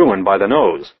Antony to ruin by the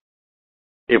nose,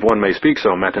 if one may speak so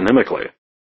metonymically.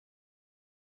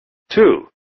 2.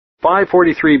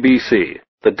 543 BC,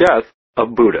 the death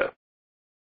of Buddha.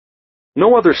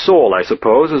 No other soul, I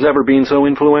suppose, has ever been so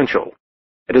influential.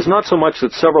 It is not so much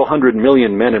that several hundred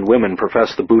million men and women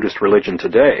profess the Buddhist religion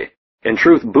today. In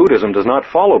truth, Buddhism does not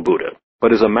follow Buddha,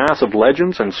 but is a mass of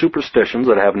legends and superstitions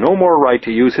that have no more right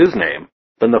to use his name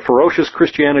than the ferocious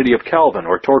Christianity of Calvin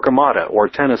or Torquemada or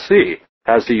Tennessee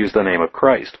has to use the name of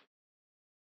Christ.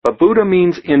 But Buddha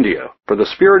means India, for the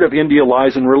spirit of India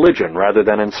lies in religion rather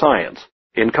than in science,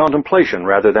 in contemplation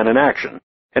rather than in action,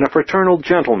 in a fraternal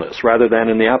gentleness rather than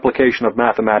in the application of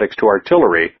mathematics to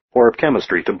artillery or of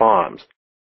chemistry to bombs.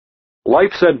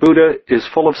 Life, said Buddha, is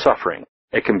full of suffering.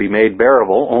 It can be made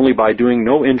bearable only by doing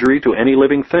no injury to any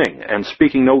living thing and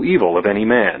speaking no evil of any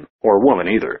man, or woman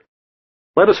either.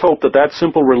 Let us hope that that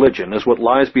simple religion is what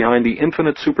lies behind the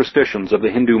infinite superstitions of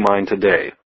the Hindu mind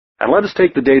today, and let us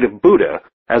take the date of Buddha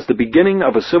as the beginning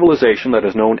of a civilization that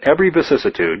has known every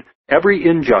vicissitude, every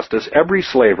injustice, every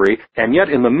slavery, and yet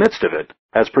in the midst of it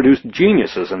has produced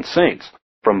geniuses and saints,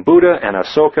 from Buddha and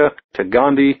Asoka to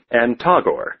Gandhi and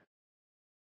Tagore.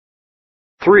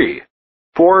 3.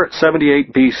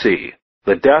 478 BC,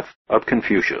 the death of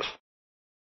Confucius.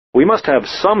 We must have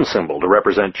some symbol to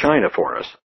represent China for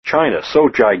us. China so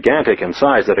gigantic in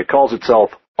size that it calls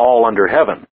itself all under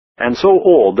heaven, and so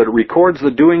old that it records the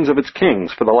doings of its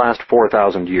kings for the last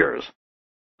 4,000 years.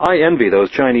 I envy those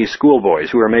Chinese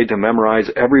schoolboys who are made to memorize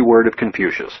every word of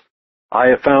Confucius. I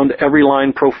have found every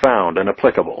line profound and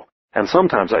applicable, and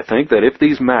sometimes I think that if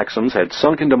these maxims had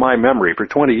sunk into my memory for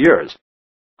 20 years,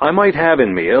 I might have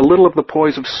in me a little of the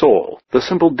poise of soul, the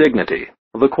simple dignity,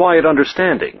 the quiet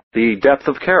understanding, the depth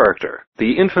of character,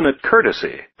 the infinite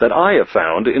courtesy that I have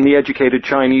found in the educated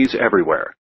Chinese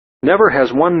everywhere. Never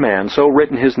has one man so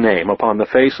written his name upon the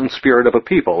face and spirit of a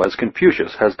people as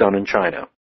Confucius has done in China.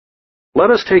 Let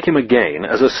us take him again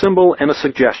as a symbol and a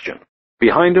suggestion.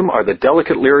 Behind him are the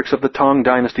delicate lyrics of the Tang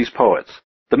dynasty's poets,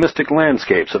 the mystic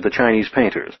landscapes of the Chinese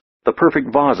painters, the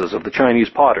perfect vases of the Chinese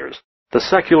potters, the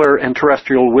secular and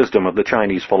terrestrial wisdom of the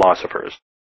Chinese philosophers.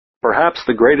 Perhaps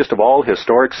the greatest of all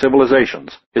historic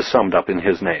civilizations is summed up in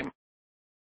his name.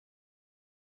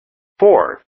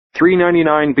 4.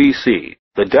 399 BC,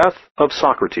 the death of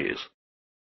Socrates.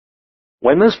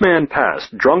 When this man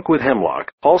passed, drunk with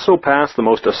hemlock, also passed the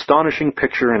most astonishing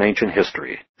picture in ancient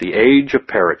history, the age of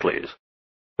Pericles.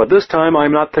 But this time I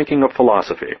am not thinking of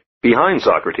philosophy. Behind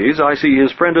Socrates I see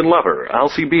his friend and lover,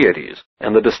 Alcibiades,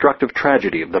 and the destructive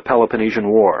tragedy of the Peloponnesian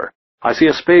War. I see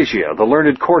Aspasia, the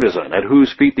learned courtesan, at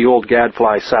whose feet the old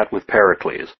gadfly sat with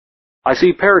Pericles. I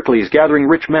see Pericles gathering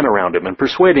rich men around him and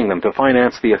persuading them to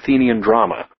finance the Athenian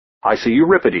drama. I see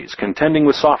Euripides contending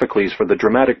with Sophocles for the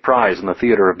dramatic prize in the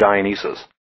theater of Dionysus.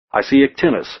 I see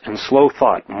Ictinus, in slow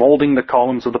thought, molding the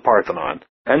columns of the Parthenon,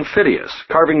 and Phidias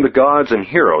carving the gods and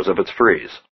heroes of its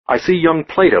frieze. I see young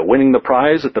Plato winning the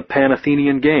prize at the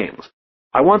Pan-Athenian Games.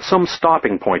 I want some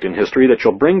stopping point in history that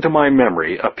shall bring to my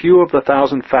memory a few of the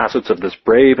thousand facets of this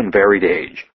brave and varied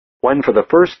age, when for the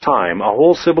first time a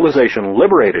whole civilization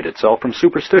liberated itself from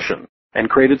superstition and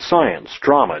created science,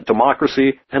 drama,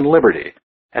 democracy, and liberty,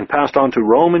 and passed on to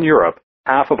Rome and Europe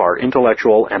half of our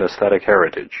intellectual and aesthetic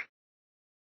heritage.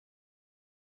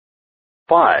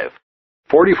 5.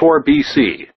 44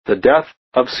 BC, the death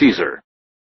of Caesar.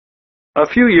 A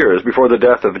few years before the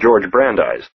death of George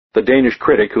Brandeis, the Danish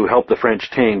critic who helped the French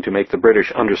Taine to make the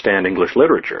British understand English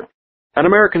literature. An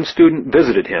American student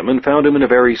visited him and found him in a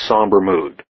very somber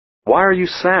mood. "Why are you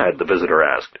sad?" the visitor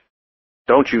asked.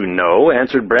 "Don't you know,"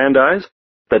 answered Brandeis,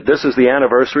 "that this is the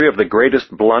anniversary of the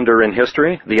greatest blunder in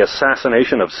history, the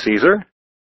assassination of Caesar?"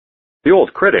 The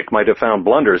old critic might have found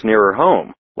blunders nearer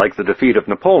home, like the defeat of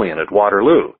Napoleon at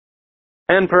Waterloo.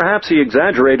 And perhaps he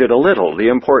exaggerated a little the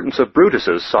importance of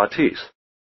Brutus's sottises.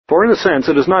 For in a sense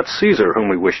it is not Caesar whom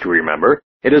we wish to remember,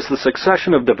 it is the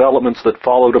succession of developments that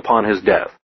followed upon his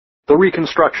death. The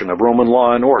reconstruction of Roman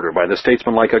law and order by the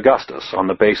statesman like Augustus on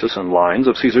the basis and lines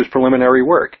of Caesar's preliminary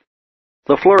work.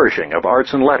 The flourishing of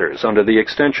arts and letters under the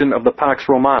extension of the Pax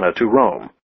Romana to Rome.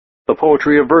 The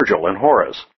poetry of Virgil and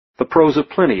Horace. The prose of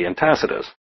Pliny and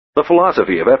Tacitus. The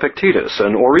philosophy of Epictetus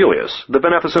and Aurelius. The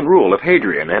beneficent rule of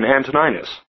Hadrian and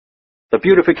Antoninus. The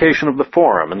beautification of the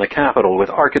Forum and the Capitol with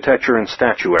architecture and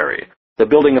statuary. The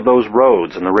building of those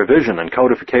roads and the revision and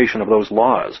codification of those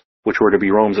laws, which were to be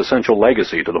Rome's essential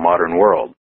legacy to the modern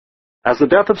world. As the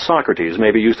death of Socrates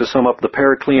may be used to sum up the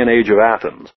Periclean age of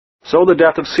Athens, so the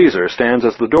death of Caesar stands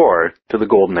as the door to the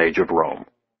golden age of Rome.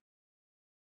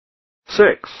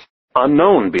 6.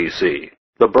 Unknown BC,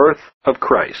 the birth of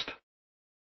Christ.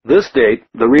 This date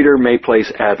the reader may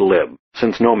place ad lib,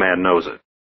 since no man knows it.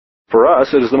 For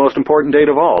us it is the most important date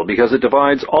of all because it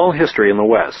divides all history in the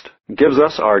West, gives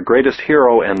us our greatest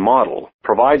hero and model,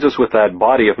 provides us with that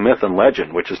body of myth and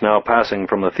legend which is now passing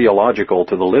from the theological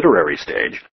to the literary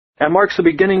stage, and marks the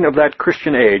beginning of that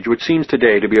Christian age which seems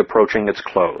today to be approaching its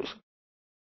close.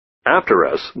 After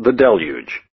us, the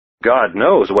deluge. God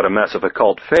knows what a mess of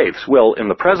occult faiths will, in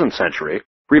the present century,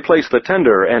 replace the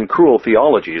tender and cruel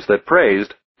theologies that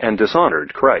praised and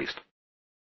dishonored Christ.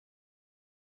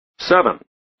 7.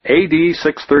 A.D.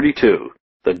 632,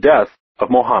 the death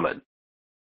of Mohammed.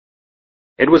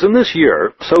 It was in this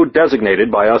year, so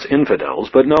designated by us infidels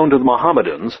but known to the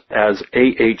Mohammedans as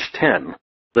AH 10,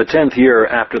 the 10th year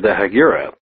after the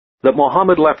Hegira, that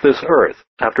Mohammed left this earth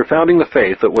after founding the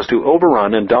faith that was to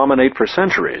overrun and dominate for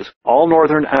centuries all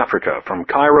northern Africa from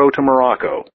Cairo to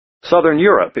Morocco, southern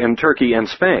Europe in Turkey and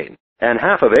Spain, and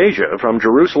half of Asia from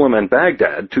Jerusalem and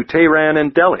Baghdad to Tehran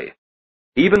and Delhi.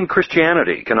 Even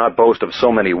Christianity cannot boast of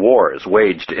so many wars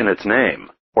waged in its name,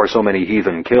 or so many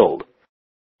heathen killed.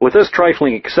 With this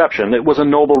trifling exception, it was a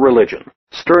noble religion,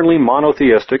 sternly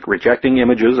monotheistic, rejecting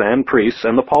images and priests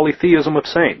and the polytheism of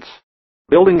saints,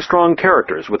 building strong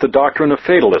characters with the doctrine of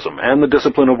fatalism and the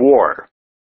discipline of war,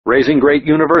 raising great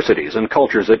universities and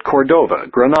cultures at Cordova,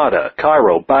 Granada,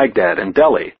 Cairo, Baghdad, and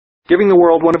Delhi, giving the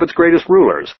world one of its greatest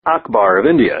rulers, Akbar of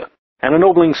India, and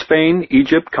ennobling Spain,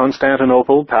 Egypt,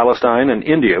 Constantinople, Palestine, and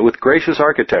India with gracious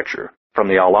architecture, from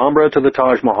the Alhambra to the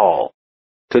Taj Mahal.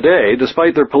 Today,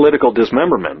 despite their political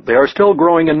dismemberment, they are still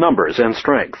growing in numbers and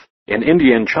strength. In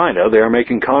India and China, they are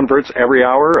making converts every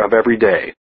hour of every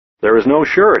day. There is no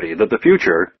surety that the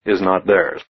future is not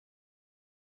theirs.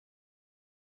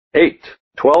 8.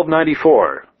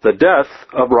 1294, the death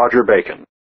of Roger Bacon.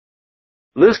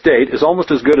 This date is almost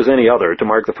as good as any other to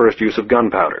mark the first use of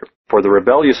gunpowder, for the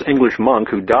rebellious English monk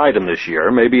who died in this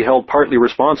year may be held partly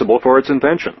responsible for its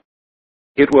invention.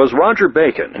 It was Roger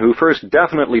Bacon who first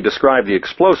definitely described the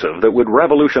explosive that would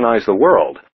revolutionize the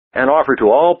world, and offer to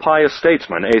all pious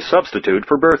statesmen a substitute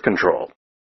for birth control.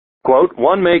 Quote,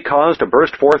 "One may cause to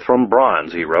burst forth from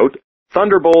bronze," he wrote,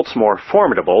 "thunderbolts more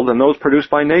formidable than those produced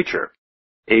by nature.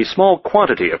 A small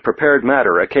quantity of prepared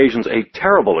matter occasions a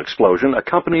terrible explosion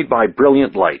accompanied by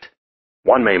brilliant light.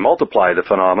 One may multiply the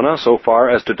phenomena so far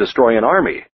as to destroy an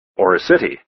army or a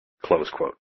city." Close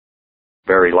quote.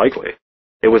 Very likely.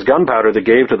 It was gunpowder that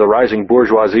gave to the rising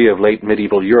bourgeoisie of late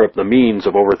medieval Europe the means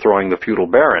of overthrowing the feudal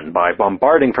baron by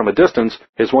bombarding from a distance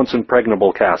his once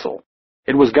impregnable castle.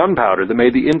 It was gunpowder that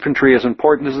made the infantry as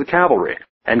important as the cavalry,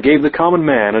 and gave the common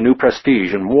man a new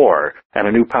prestige in war and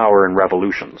a new power in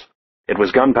revolutions. It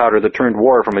was gunpowder that turned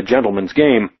war from a gentleman's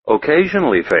game,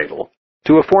 occasionally fatal,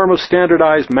 to a form of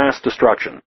standardized mass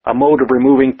destruction, a mode of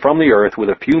removing from the earth with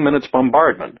a few minutes'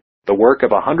 bombardment the work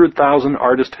of 100,000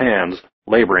 artist hands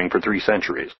laboring for 3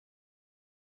 centuries.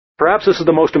 Perhaps this is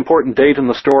the most important date in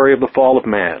the story of the fall of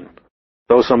man,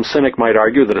 though some cynic might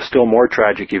argue that a still more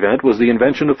tragic event was the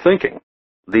invention of thinking,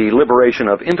 the liberation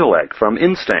of intellect from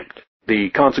instinct,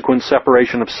 the consequent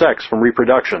separation of sex from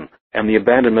reproduction, and the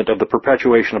abandonment of the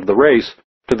perpetuation of the race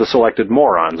to the selected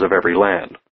morons of every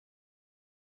land.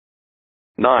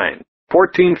 9.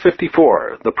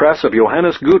 1454, the press of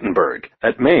Johannes Gutenberg,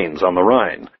 at Mainz on the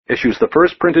Rhine, issues the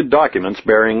first printed documents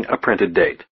bearing a printed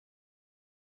date.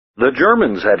 The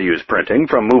Germans had used printing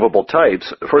from movable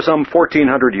types for some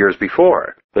 1400 years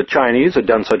before. The Chinese had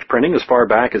done such printing as far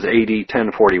back as AD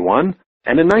 1041,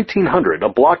 and in 1900 a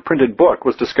block-printed book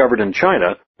was discovered in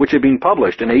China which had been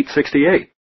published in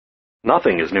 868.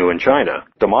 Nothing is new in China,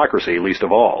 democracy least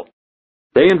of all.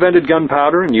 They invented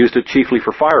gunpowder and used it chiefly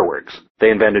for fireworks.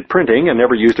 They invented printing and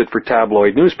never used it for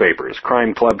tabloid newspapers,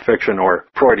 crime club fiction, or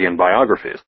Freudian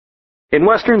biographies. In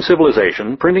Western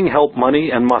civilization, printing helped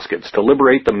money and muskets to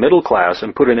liberate the middle class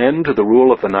and put an end to the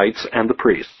rule of the knights and the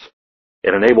priests.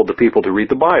 It enabled the people to read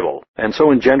the Bible, and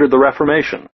so engendered the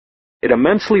Reformation. It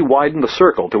immensely widened the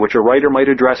circle to which a writer might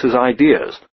address his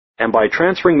ideas, and by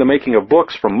transferring the making of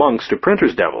books from monks to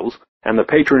printers' devils, and the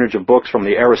patronage of books from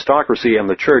the aristocracy and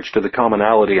the church to the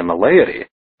commonalty and the laity,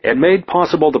 it made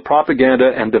possible the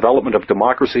propaganda and development of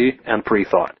democracy and free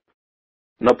thought.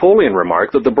 Napoleon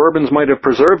remarked that the Bourbons might have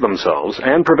preserved themselves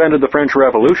and prevented the French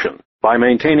Revolution by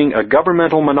maintaining a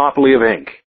governmental monopoly of ink.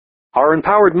 Our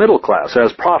empowered middle class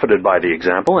has profited by the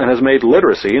example and has made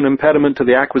literacy an impediment to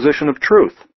the acquisition of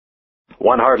truth.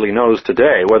 One hardly knows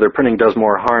today whether printing does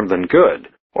more harm than good,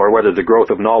 or whether the growth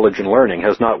of knowledge and learning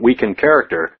has not weakened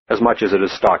character as much as it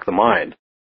has stocked the mind.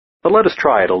 But let us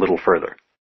try it a little further.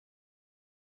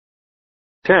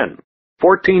 10.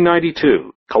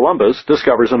 1492. Columbus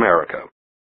discovers America.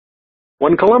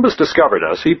 When Columbus discovered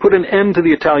us, he put an end to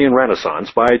the Italian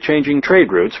Renaissance by changing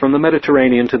trade routes from the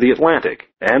Mediterranean to the Atlantic,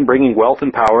 and bringing wealth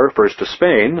and power first to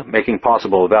Spain, making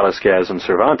possible Velasquez and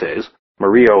Cervantes,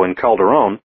 Murillo and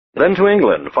Calderon, then to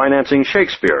England, financing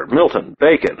Shakespeare, Milton,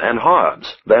 Bacon, and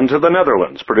Hobbes, then to the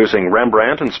Netherlands, producing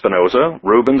Rembrandt and Spinoza,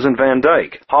 Rubens and Van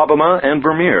Dyck, Hobbema and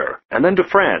Vermeer, and then to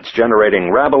France,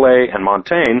 generating Rabelais and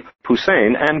Montaigne,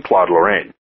 Poussin, and Claude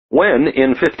Lorrain. When,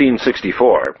 in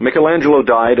 1564, Michelangelo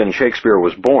died and Shakespeare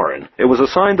was born, it was a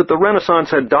sign that the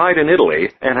Renaissance had died in Italy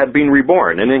and had been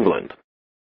reborn in England.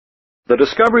 The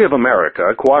discovery of America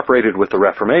cooperated with the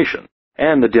Reformation,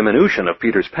 and the diminution of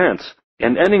Peter's pence,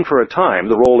 in ending for a time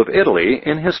the role of Italy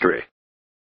in history.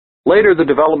 Later, the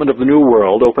development of the New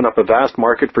World opened up a vast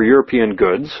market for European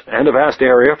goods and a vast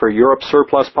area for Europe's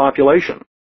surplus population.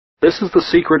 This is the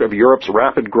secret of Europe's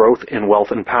rapid growth in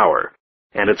wealth and power,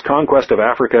 and its conquest of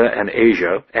Africa and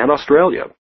Asia and Australia.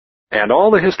 And all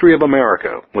the history of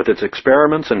America, with its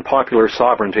experiments in popular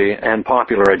sovereignty and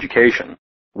popular education,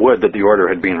 would that the order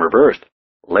had been reversed,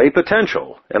 lay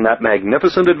potential in that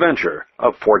magnificent adventure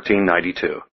of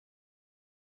 1492.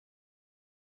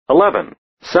 11.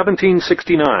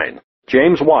 1769.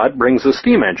 James Watt brings the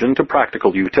steam engine to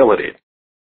practical utility.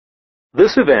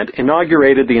 This event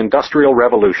inaugurated the Industrial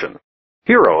Revolution.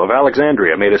 Hero of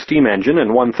Alexandria made a steam engine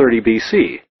in 130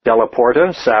 BC. Della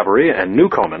Porta, Savary, and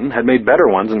Newcomen had made better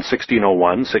ones in 1601,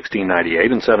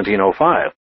 1698, and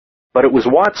 1705. But it was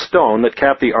Watt's stone that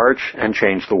capped the arch and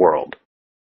changed the world.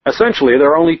 Essentially,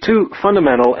 there are only two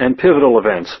fundamental and pivotal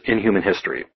events in human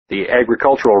history. The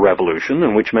agricultural revolution,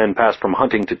 in which men passed from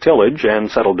hunting to tillage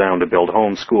and settled down to build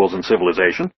homes, schools, and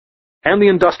civilization, and the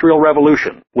Industrial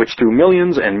Revolution, which threw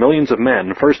millions and millions of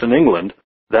men, first in England,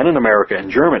 then in America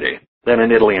and Germany, then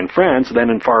in Italy and France, then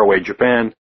in faraway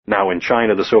Japan, now in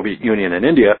China, the Soviet Union, and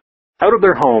India, out of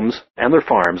their homes and their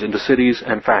farms into cities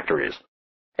and factories.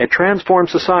 It transformed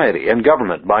society and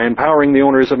government by empowering the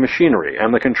owners of machinery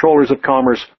and the controllers of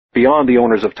commerce beyond the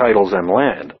owners of titles and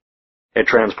land. It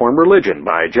transformed religion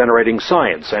by generating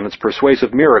science and its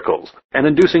persuasive miracles, and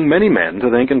inducing many men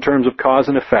to think in terms of cause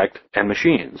and effect and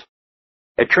machines.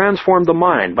 It transformed the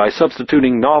mind by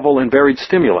substituting novel and varied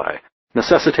stimuli,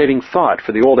 necessitating thought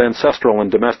for the old ancestral and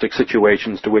domestic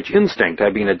situations to which instinct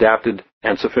had been adapted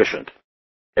and sufficient.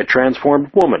 It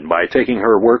transformed woman by taking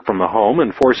her work from the home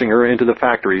and forcing her into the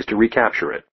factories to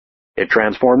recapture it. It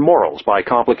transformed morals by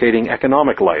complicating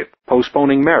economic life,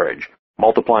 postponing marriage,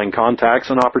 multiplying contacts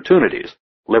and opportunities,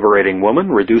 liberating woman,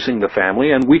 reducing the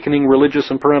family, and weakening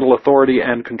religious and parental authority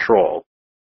and control.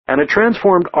 And it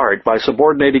transformed art by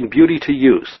subordinating beauty to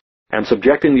use, and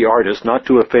subjecting the artist not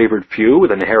to a favored few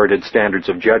with inherited standards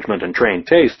of judgment and trained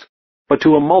tastes, but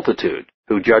to a multitude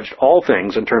who judged all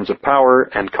things in terms of power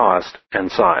and cost and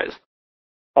size.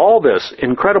 All this,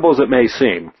 incredible as it may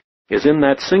seem, is in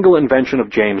that single invention of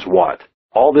James Watt.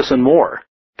 All this and more: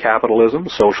 capitalism,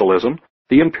 socialism,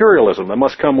 the imperialism that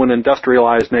must come when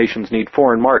industrialized nations need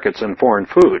foreign markets and foreign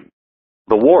food,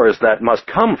 the wars that must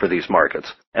come for these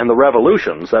markets, and the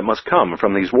revolutions that must come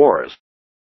from these wars.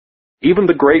 Even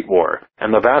the Great War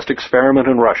and the vast experiment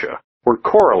in Russia were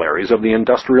corollaries of the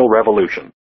Industrial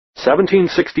Revolution.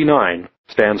 1769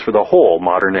 stands for the whole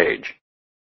modern age.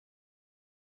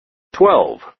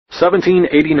 12.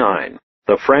 1789.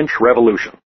 The French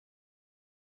Revolution.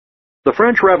 The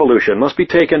French Revolution must be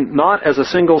taken not as a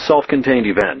single self-contained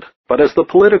event, but as the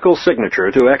political signature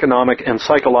to economic and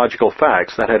psychological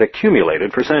facts that had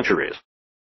accumulated for centuries.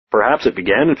 Perhaps it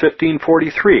began in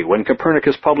 1543 when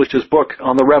Copernicus published his book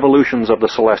on the revolutions of the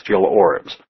celestial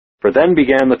orbs. For then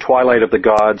began the twilight of the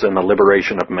gods and the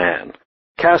liberation of man.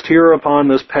 Cast here upon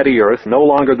this petty earth, no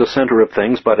longer the center of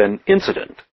things, but an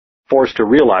incident, forced to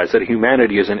realize that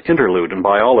humanity is an interlude in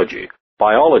biology,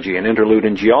 biology an interlude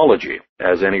in geology,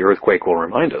 as any earthquake will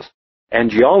remind us,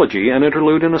 and geology an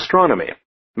interlude in astronomy.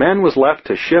 Man was left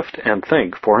to shift and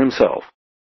think for himself.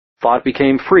 Thought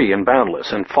became free and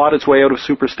boundless, and fought its way out of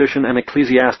superstition and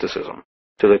ecclesiasticism,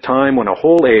 to the time when a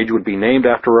whole age would be named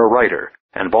after a writer,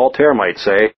 and Voltaire might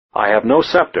say, "I have no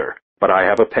scepter, but I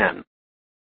have a pen."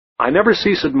 I never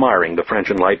cease admiring the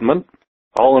French Enlightenment.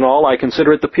 All in all, I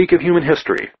consider it the peak of human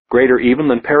history, greater even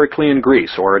than Periclean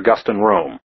Greece or Augustan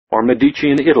Rome, or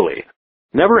Medicean Italy.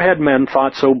 Never had men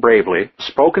thought so bravely,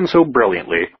 spoken so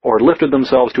brilliantly, or lifted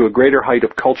themselves to a greater height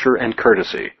of culture and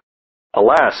courtesy.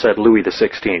 "Alas," said Louis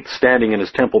XVI, standing in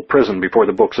his temple prison before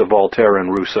the books of Voltaire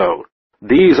and Rousseau,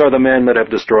 "these are the men that have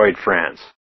destroyed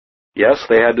France." Yes,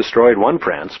 they had destroyed one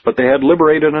France, but they had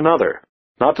liberated another,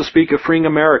 not to speak of freeing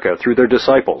America through their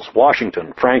disciples,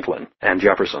 Washington, Franklin, and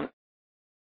Jefferson.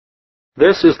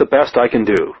 This is the best I can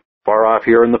do, far off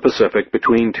here in the Pacific,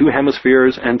 between two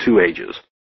hemispheres and two ages.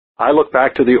 I look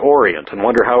back to the Orient and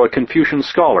wonder how a Confucian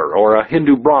scholar or a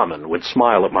Hindu Brahmin would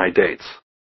smile at my dates.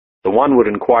 The one would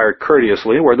inquire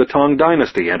courteously where the Tang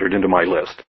dynasty entered into my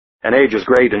list, an age as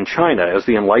great in China as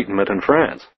the Enlightenment in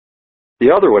France.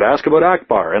 The other would ask about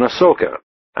Akbar and Asoka,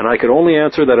 and I could only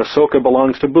answer that Asoka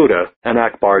belongs to Buddha and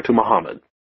Akbar to Muhammad.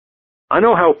 I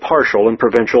know how partial and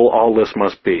provincial all this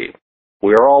must be.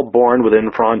 We are all born within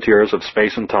frontiers of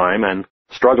space and time, and,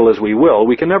 struggle as we will,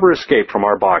 we can never escape from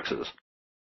our boxes.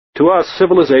 To us,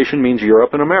 civilization means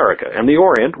Europe and America, and the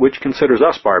Orient, which considers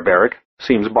us barbaric,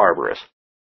 seems barbarous.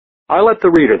 I let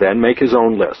the reader then make his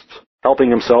own lists, helping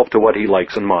himself to what he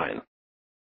likes in mine.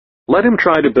 Let him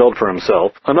try to build for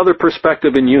himself another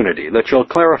perspective in unity that shall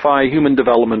clarify human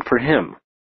development for him,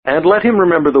 and let him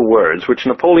remember the words which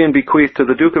Napoleon bequeathed to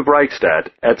the Duke of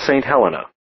Reichstadt at St. Helena.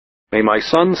 "May my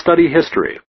son study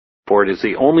history, for it is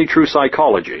the only true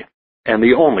psychology and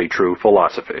the only true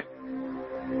philosophy."